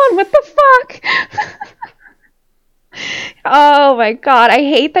like, Sean, what the fuck? Oh my god, I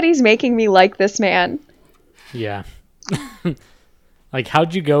hate that he's making me like this man. Yeah. Like,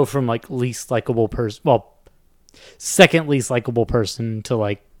 how'd you go from, like, least likable person, well, second least likable person to,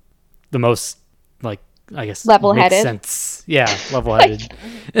 like, the most, like, I guess, Level-headed. makes sense. Yeah, level-headed.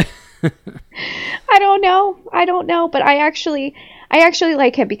 I don't know, but I actually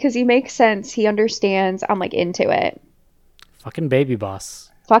like him because he makes sense. He understands. I'm, like, into it. Fucking baby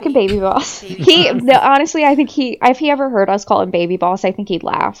boss. Fucking baby boss. Baby boss. No, honestly, I think if he ever heard us call him baby boss, I think he'd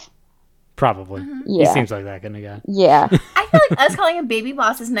laugh. Probably. Yeah. He seems like that kind of guy. Yeah. I feel like us calling him baby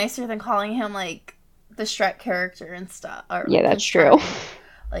boss is nicer than calling him, like, the Shrek character and stuff. Or, Yeah, like, that's Prince true.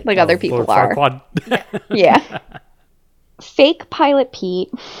 Charming. Like other people Lord are. Farquaad. Yeah. Fake Pilot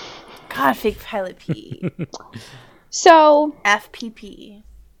Pete. God, fake Pilot P. So, FPP.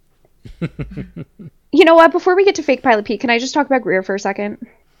 you know what? Before we get to Fake Pilot Pete, can I just talk about Greer for a second?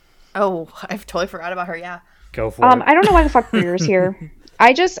 Oh, I've totally forgot about her, yeah. Go for it. I don't know why the fuck Greer's here.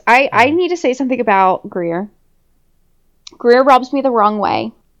 I need to say something about Greer. Greer rubs me the wrong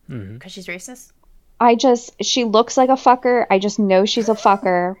way. Because she's racist? She looks like a fucker. I just know she's a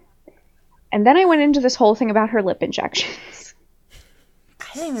fucker. And then I went into this whole thing about her lip injections.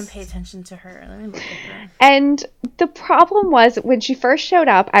 I didn't even pay attention to her. Let me look at her. And the problem was, when she first showed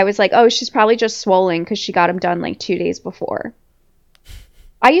up, I was like, oh, she's probably just swollen because she got them done like 2 days before.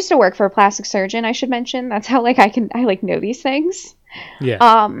 I used to work for a plastic surgeon, I should mention. That's how like I know these things.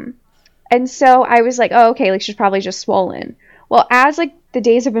 Yeah. And so I was like, oh, okay, like she's probably just swollen. Well, as like the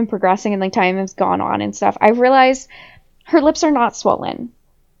days have been progressing and like time has gone on and stuff, I realized her lips are not swollen.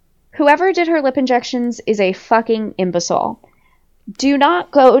 Whoever did her lip injections is a fucking imbecile. Do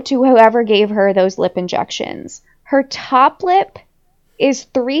not go to whoever gave her those lip injections. Her top lip is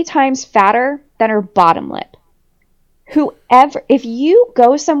 3 times fatter than her bottom lip. Whoever, if you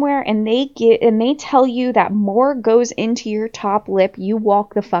go somewhere and they tell you that more goes into your top lip, you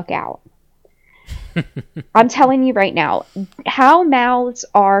walk the fuck out. I'm telling you right now, how mouths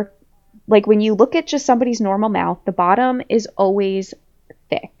are, like when you look at just somebody's normal mouth, the bottom is always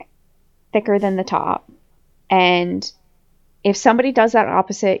thicker than the top. And if somebody does that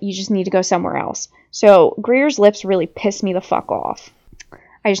opposite, you just need to go somewhere else. So Greer's lips really piss me the fuck off.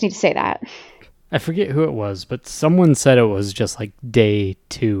 I just need to say that. I forget who it was, but someone said it was just like day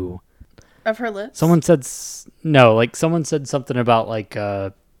 2 Of her lips? Someone said someone said something about like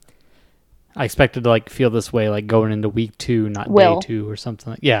I expected to like feel this way like going into week 2, not day 2 or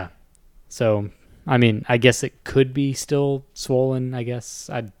something. Yeah. So I mean, I guess it could be still swollen. I guess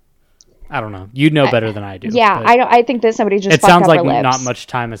I don't know. You know better than I do. Yeah, I think that somebody just. It sounds like her lips. not much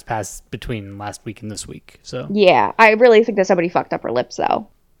time has passed between last week and this week. So yeah, I really think that somebody fucked up her lips though.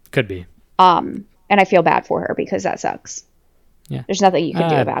 Could be. And I feel bad for her because that sucks. Yeah, there's nothing you can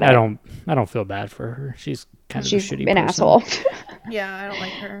do about it. I don't feel bad for her. She's kind of a shitty an person. asshole. Yeah, I don't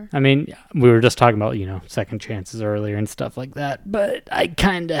like her. I mean, we were just talking about, second chances earlier and stuff like that, but I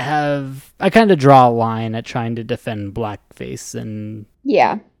kind of draw a line at trying to defend blackface and...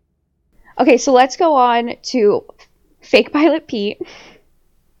 Yeah. Okay, so let's go on to Fake Pilot Pete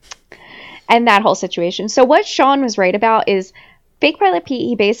and that whole situation. So what Sean was right about is Fake Pilot Pete,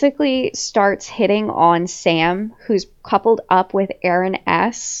 he basically starts hitting on Sam, who's coupled up with Aaron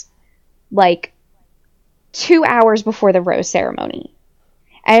S., like 2 hours before the rose ceremony.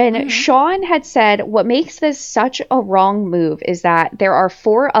 And Sean had said, what makes this such a wrong move is that there are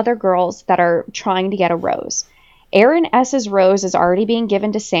 4 other girls that are trying to get a rose. Aaron S.'s rose is already being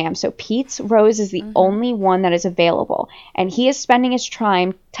given to Sam, so Pete's rose is the only one that is available. And he is spending his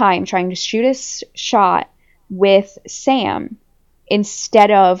time trying to shoot a shot with Sam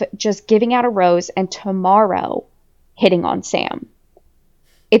instead of just giving out a rose and tomorrow hitting on Sam.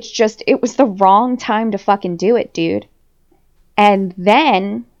 It was the wrong time to fucking do it, dude. And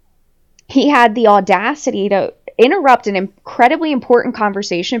then he had the audacity to interrupt an incredibly important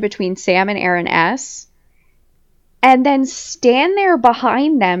conversation between Sam and Aaron S., and then stand there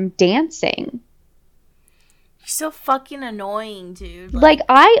behind them dancing. You're so fucking annoying, dude. Like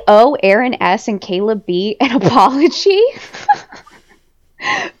I owe Aaron S. and Caleb B. an apology.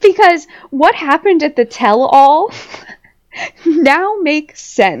 Because what happened at the tell-all now makes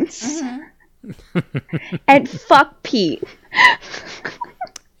sense. And fuck Pete.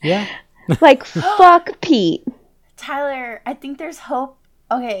 Yeah. Like, fuck Pete. Tyler, I think there's hope.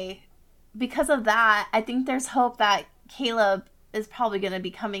 Okay, because of that, I think there's hope that Caleb is probably going to be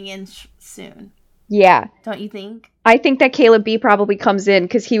coming in soon. Yeah. Don't you think? I think that Caleb B probably comes in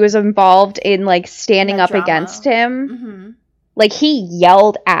because he was involved in, like, standing up drama against him. Like, he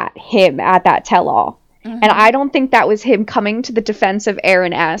yelled at him at that tell-all. And I don't think that was him coming to the defense of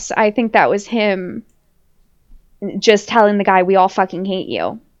Aaron S. I think that was him just telling the guy, we all fucking hate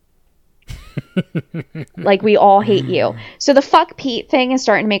you. Like, we all hate you. So the fuck Pete thing is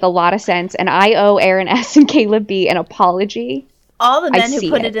starting to make a lot of sense, and I owe Aaron S. and Caleb B. an apology. All the men who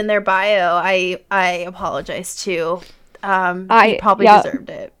put it in their bio, I apologize to. He probably deserved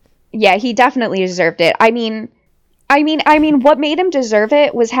it. Yeah, he definitely deserved it. I mean, what made him deserve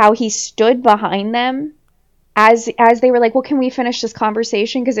it was how he stood behind them as they were like, well, can we finish this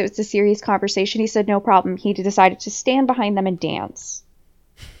conversation? Because it was a serious conversation. He said, no problem. He decided to stand behind them and dance.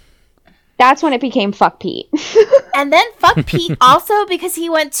 That's when it became fuck Pete. And then fuck Pete also because he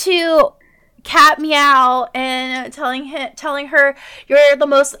went to Cat Meow and telling her,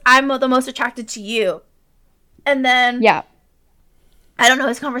 I'm the most attracted to you. And then yeah. I don't know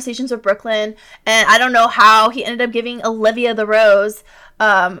his conversations with Brooklyn, and I don't know how he ended up giving Olivia the rose.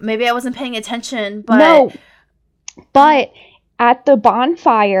 Maybe I wasn't paying attention, but... No, but at the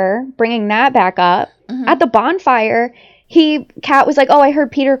bonfire, bringing that back up, at the bonfire, Kat was like, oh, I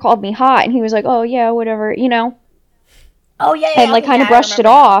heard Peter called me hot, and he was like, oh, yeah, whatever, Oh, yeah, and, like, kind of brushed it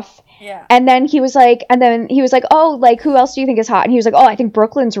off, Yeah. And then he was like, oh, like, who else do you think is hot? And he was like, oh, I think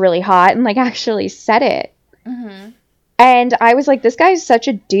Brooklyn's really hot, and like actually said it. Mm-hmm. And I was like, this guy's such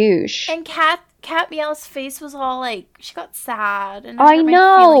a douche. And Cat Meow's face was all like, she got sad. And I hurt my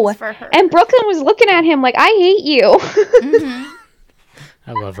know. feelings for her. And Brooklyn was looking at him like, I hate you. Mm-hmm.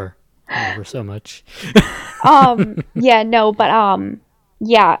 I love her. I love her so much. Yeah, no, but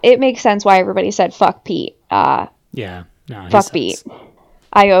yeah, it makes sense why everybody said fuck Pete. Yeah. No, he Fuck sucks. Pete.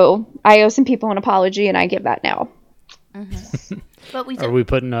 I owe some people an apology, and I give that now. Mm-hmm. But we Are we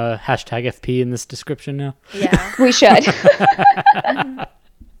putting a hashtag FP in this description now? Yeah. We should.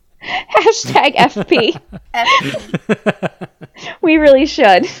 Hashtag FP. We really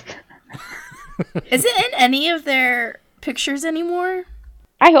should. Is it in any of their pictures anymore?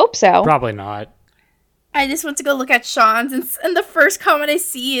 I hope so. Probably not. I just went to go look at Sean's, and the first comment I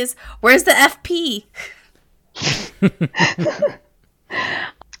see is, "Where's the FP?"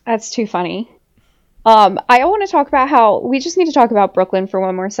 That's too funny. I want to talk about how we just need to talk about Brooklyn for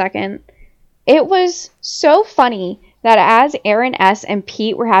one more second. It was so funny that as Aaron S. and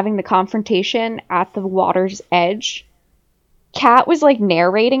Pete were having the confrontation at the water's edge, Kat was like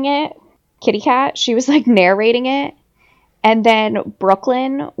narrating it. Kitty Cat, she was like narrating it. And then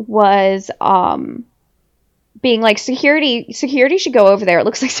Brooklyn was being like, security should go over there. It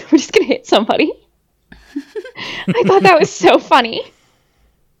looks like somebody's gonna hit somebody. I thought that was so funny.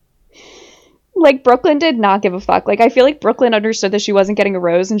 Like, Brooklyn did not give a fuck. Like, I feel like Brooklyn understood that she wasn't getting a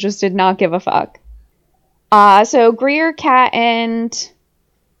rose and just did not give a fuck. So Greer, Kat, and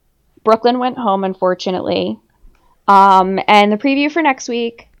Brooklyn went home, unfortunately. And the preview for next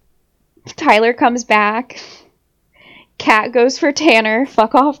week, Tyler comes back. Kat goes for Tanner.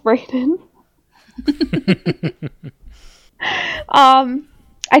 Fuck off, Brayden.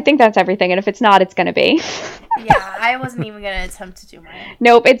 I think that's everything, and if it's not, it's gonna be. Yeah, I wasn't even gonna attempt to do mine.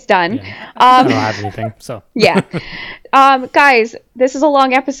 Nope, it's done. Yeah. I don't have anything, so. Yeah. Guys, this is a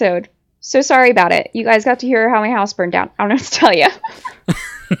long episode. So sorry about it. You guys got to hear how my house burned down. I don't know what to tell you.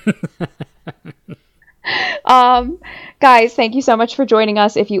 Guys, thank you so much for joining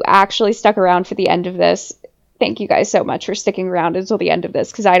us. If you actually stuck around for the end of this, thank you guys so much for sticking around until the end of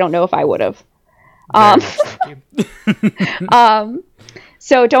this, because I don't know if I would have. Very much, thank you.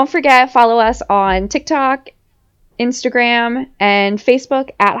 So don't forget, follow us on TikTok, Instagram, and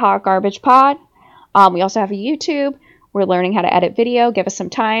Facebook at Hot Garbage Pod. We also have a YouTube. We're learning how to edit video. Give us some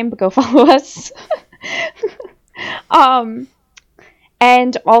time, but go follow us.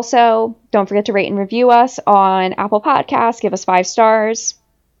 And also, don't forget to rate and review us on Apple Podcasts. Give us 5 stars.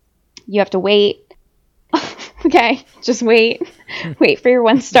 You have to wait. Okay, just wait. Wait for your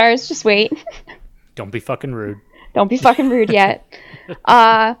 1 stars. Just wait. Don't be fucking rude. Don't be fucking rude yet.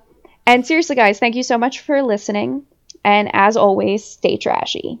 And seriously, guys, thank you so much for listening. And as always, stay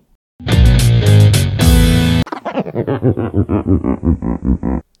trashy.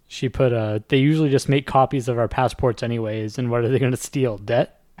 She put, they usually just make copies of our passports anyways, and what are they going to steal?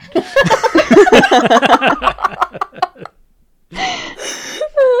 Debt?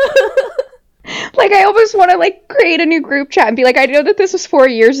 Like, I almost want to, like, create a new group chat and be like, I know that this was 4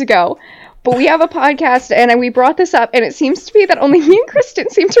 years ago, but we have a podcast, and we brought this up, and it seems to be that only me and Kristen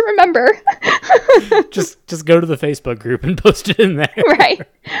seem to remember. just go to the Facebook group and post it in there. Right.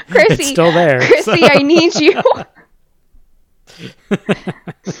 Chrissy. It's still there. Chrissy, I need you.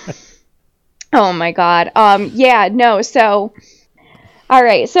 Oh, my God. Yeah, no, so... All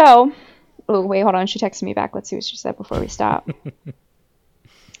right, so... Oh, wait, hold on. She texted me back. Let's see what she said before we stop.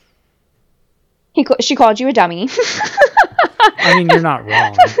 She called you a dummy. I mean, you're not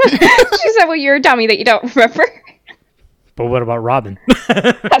wrong. She said, well, you're a dummy that you don't remember. But what about Robin?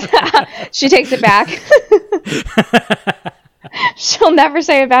 She takes it back. She'll never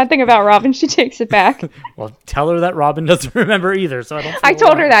say a bad thing about Robin. She takes it back. Well, tell her that Robin doesn't remember either, so I don't feel I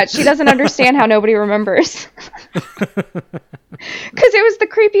told her wrong. that. She doesn't understand how nobody remembers. Because it was the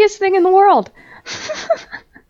creepiest thing in the world.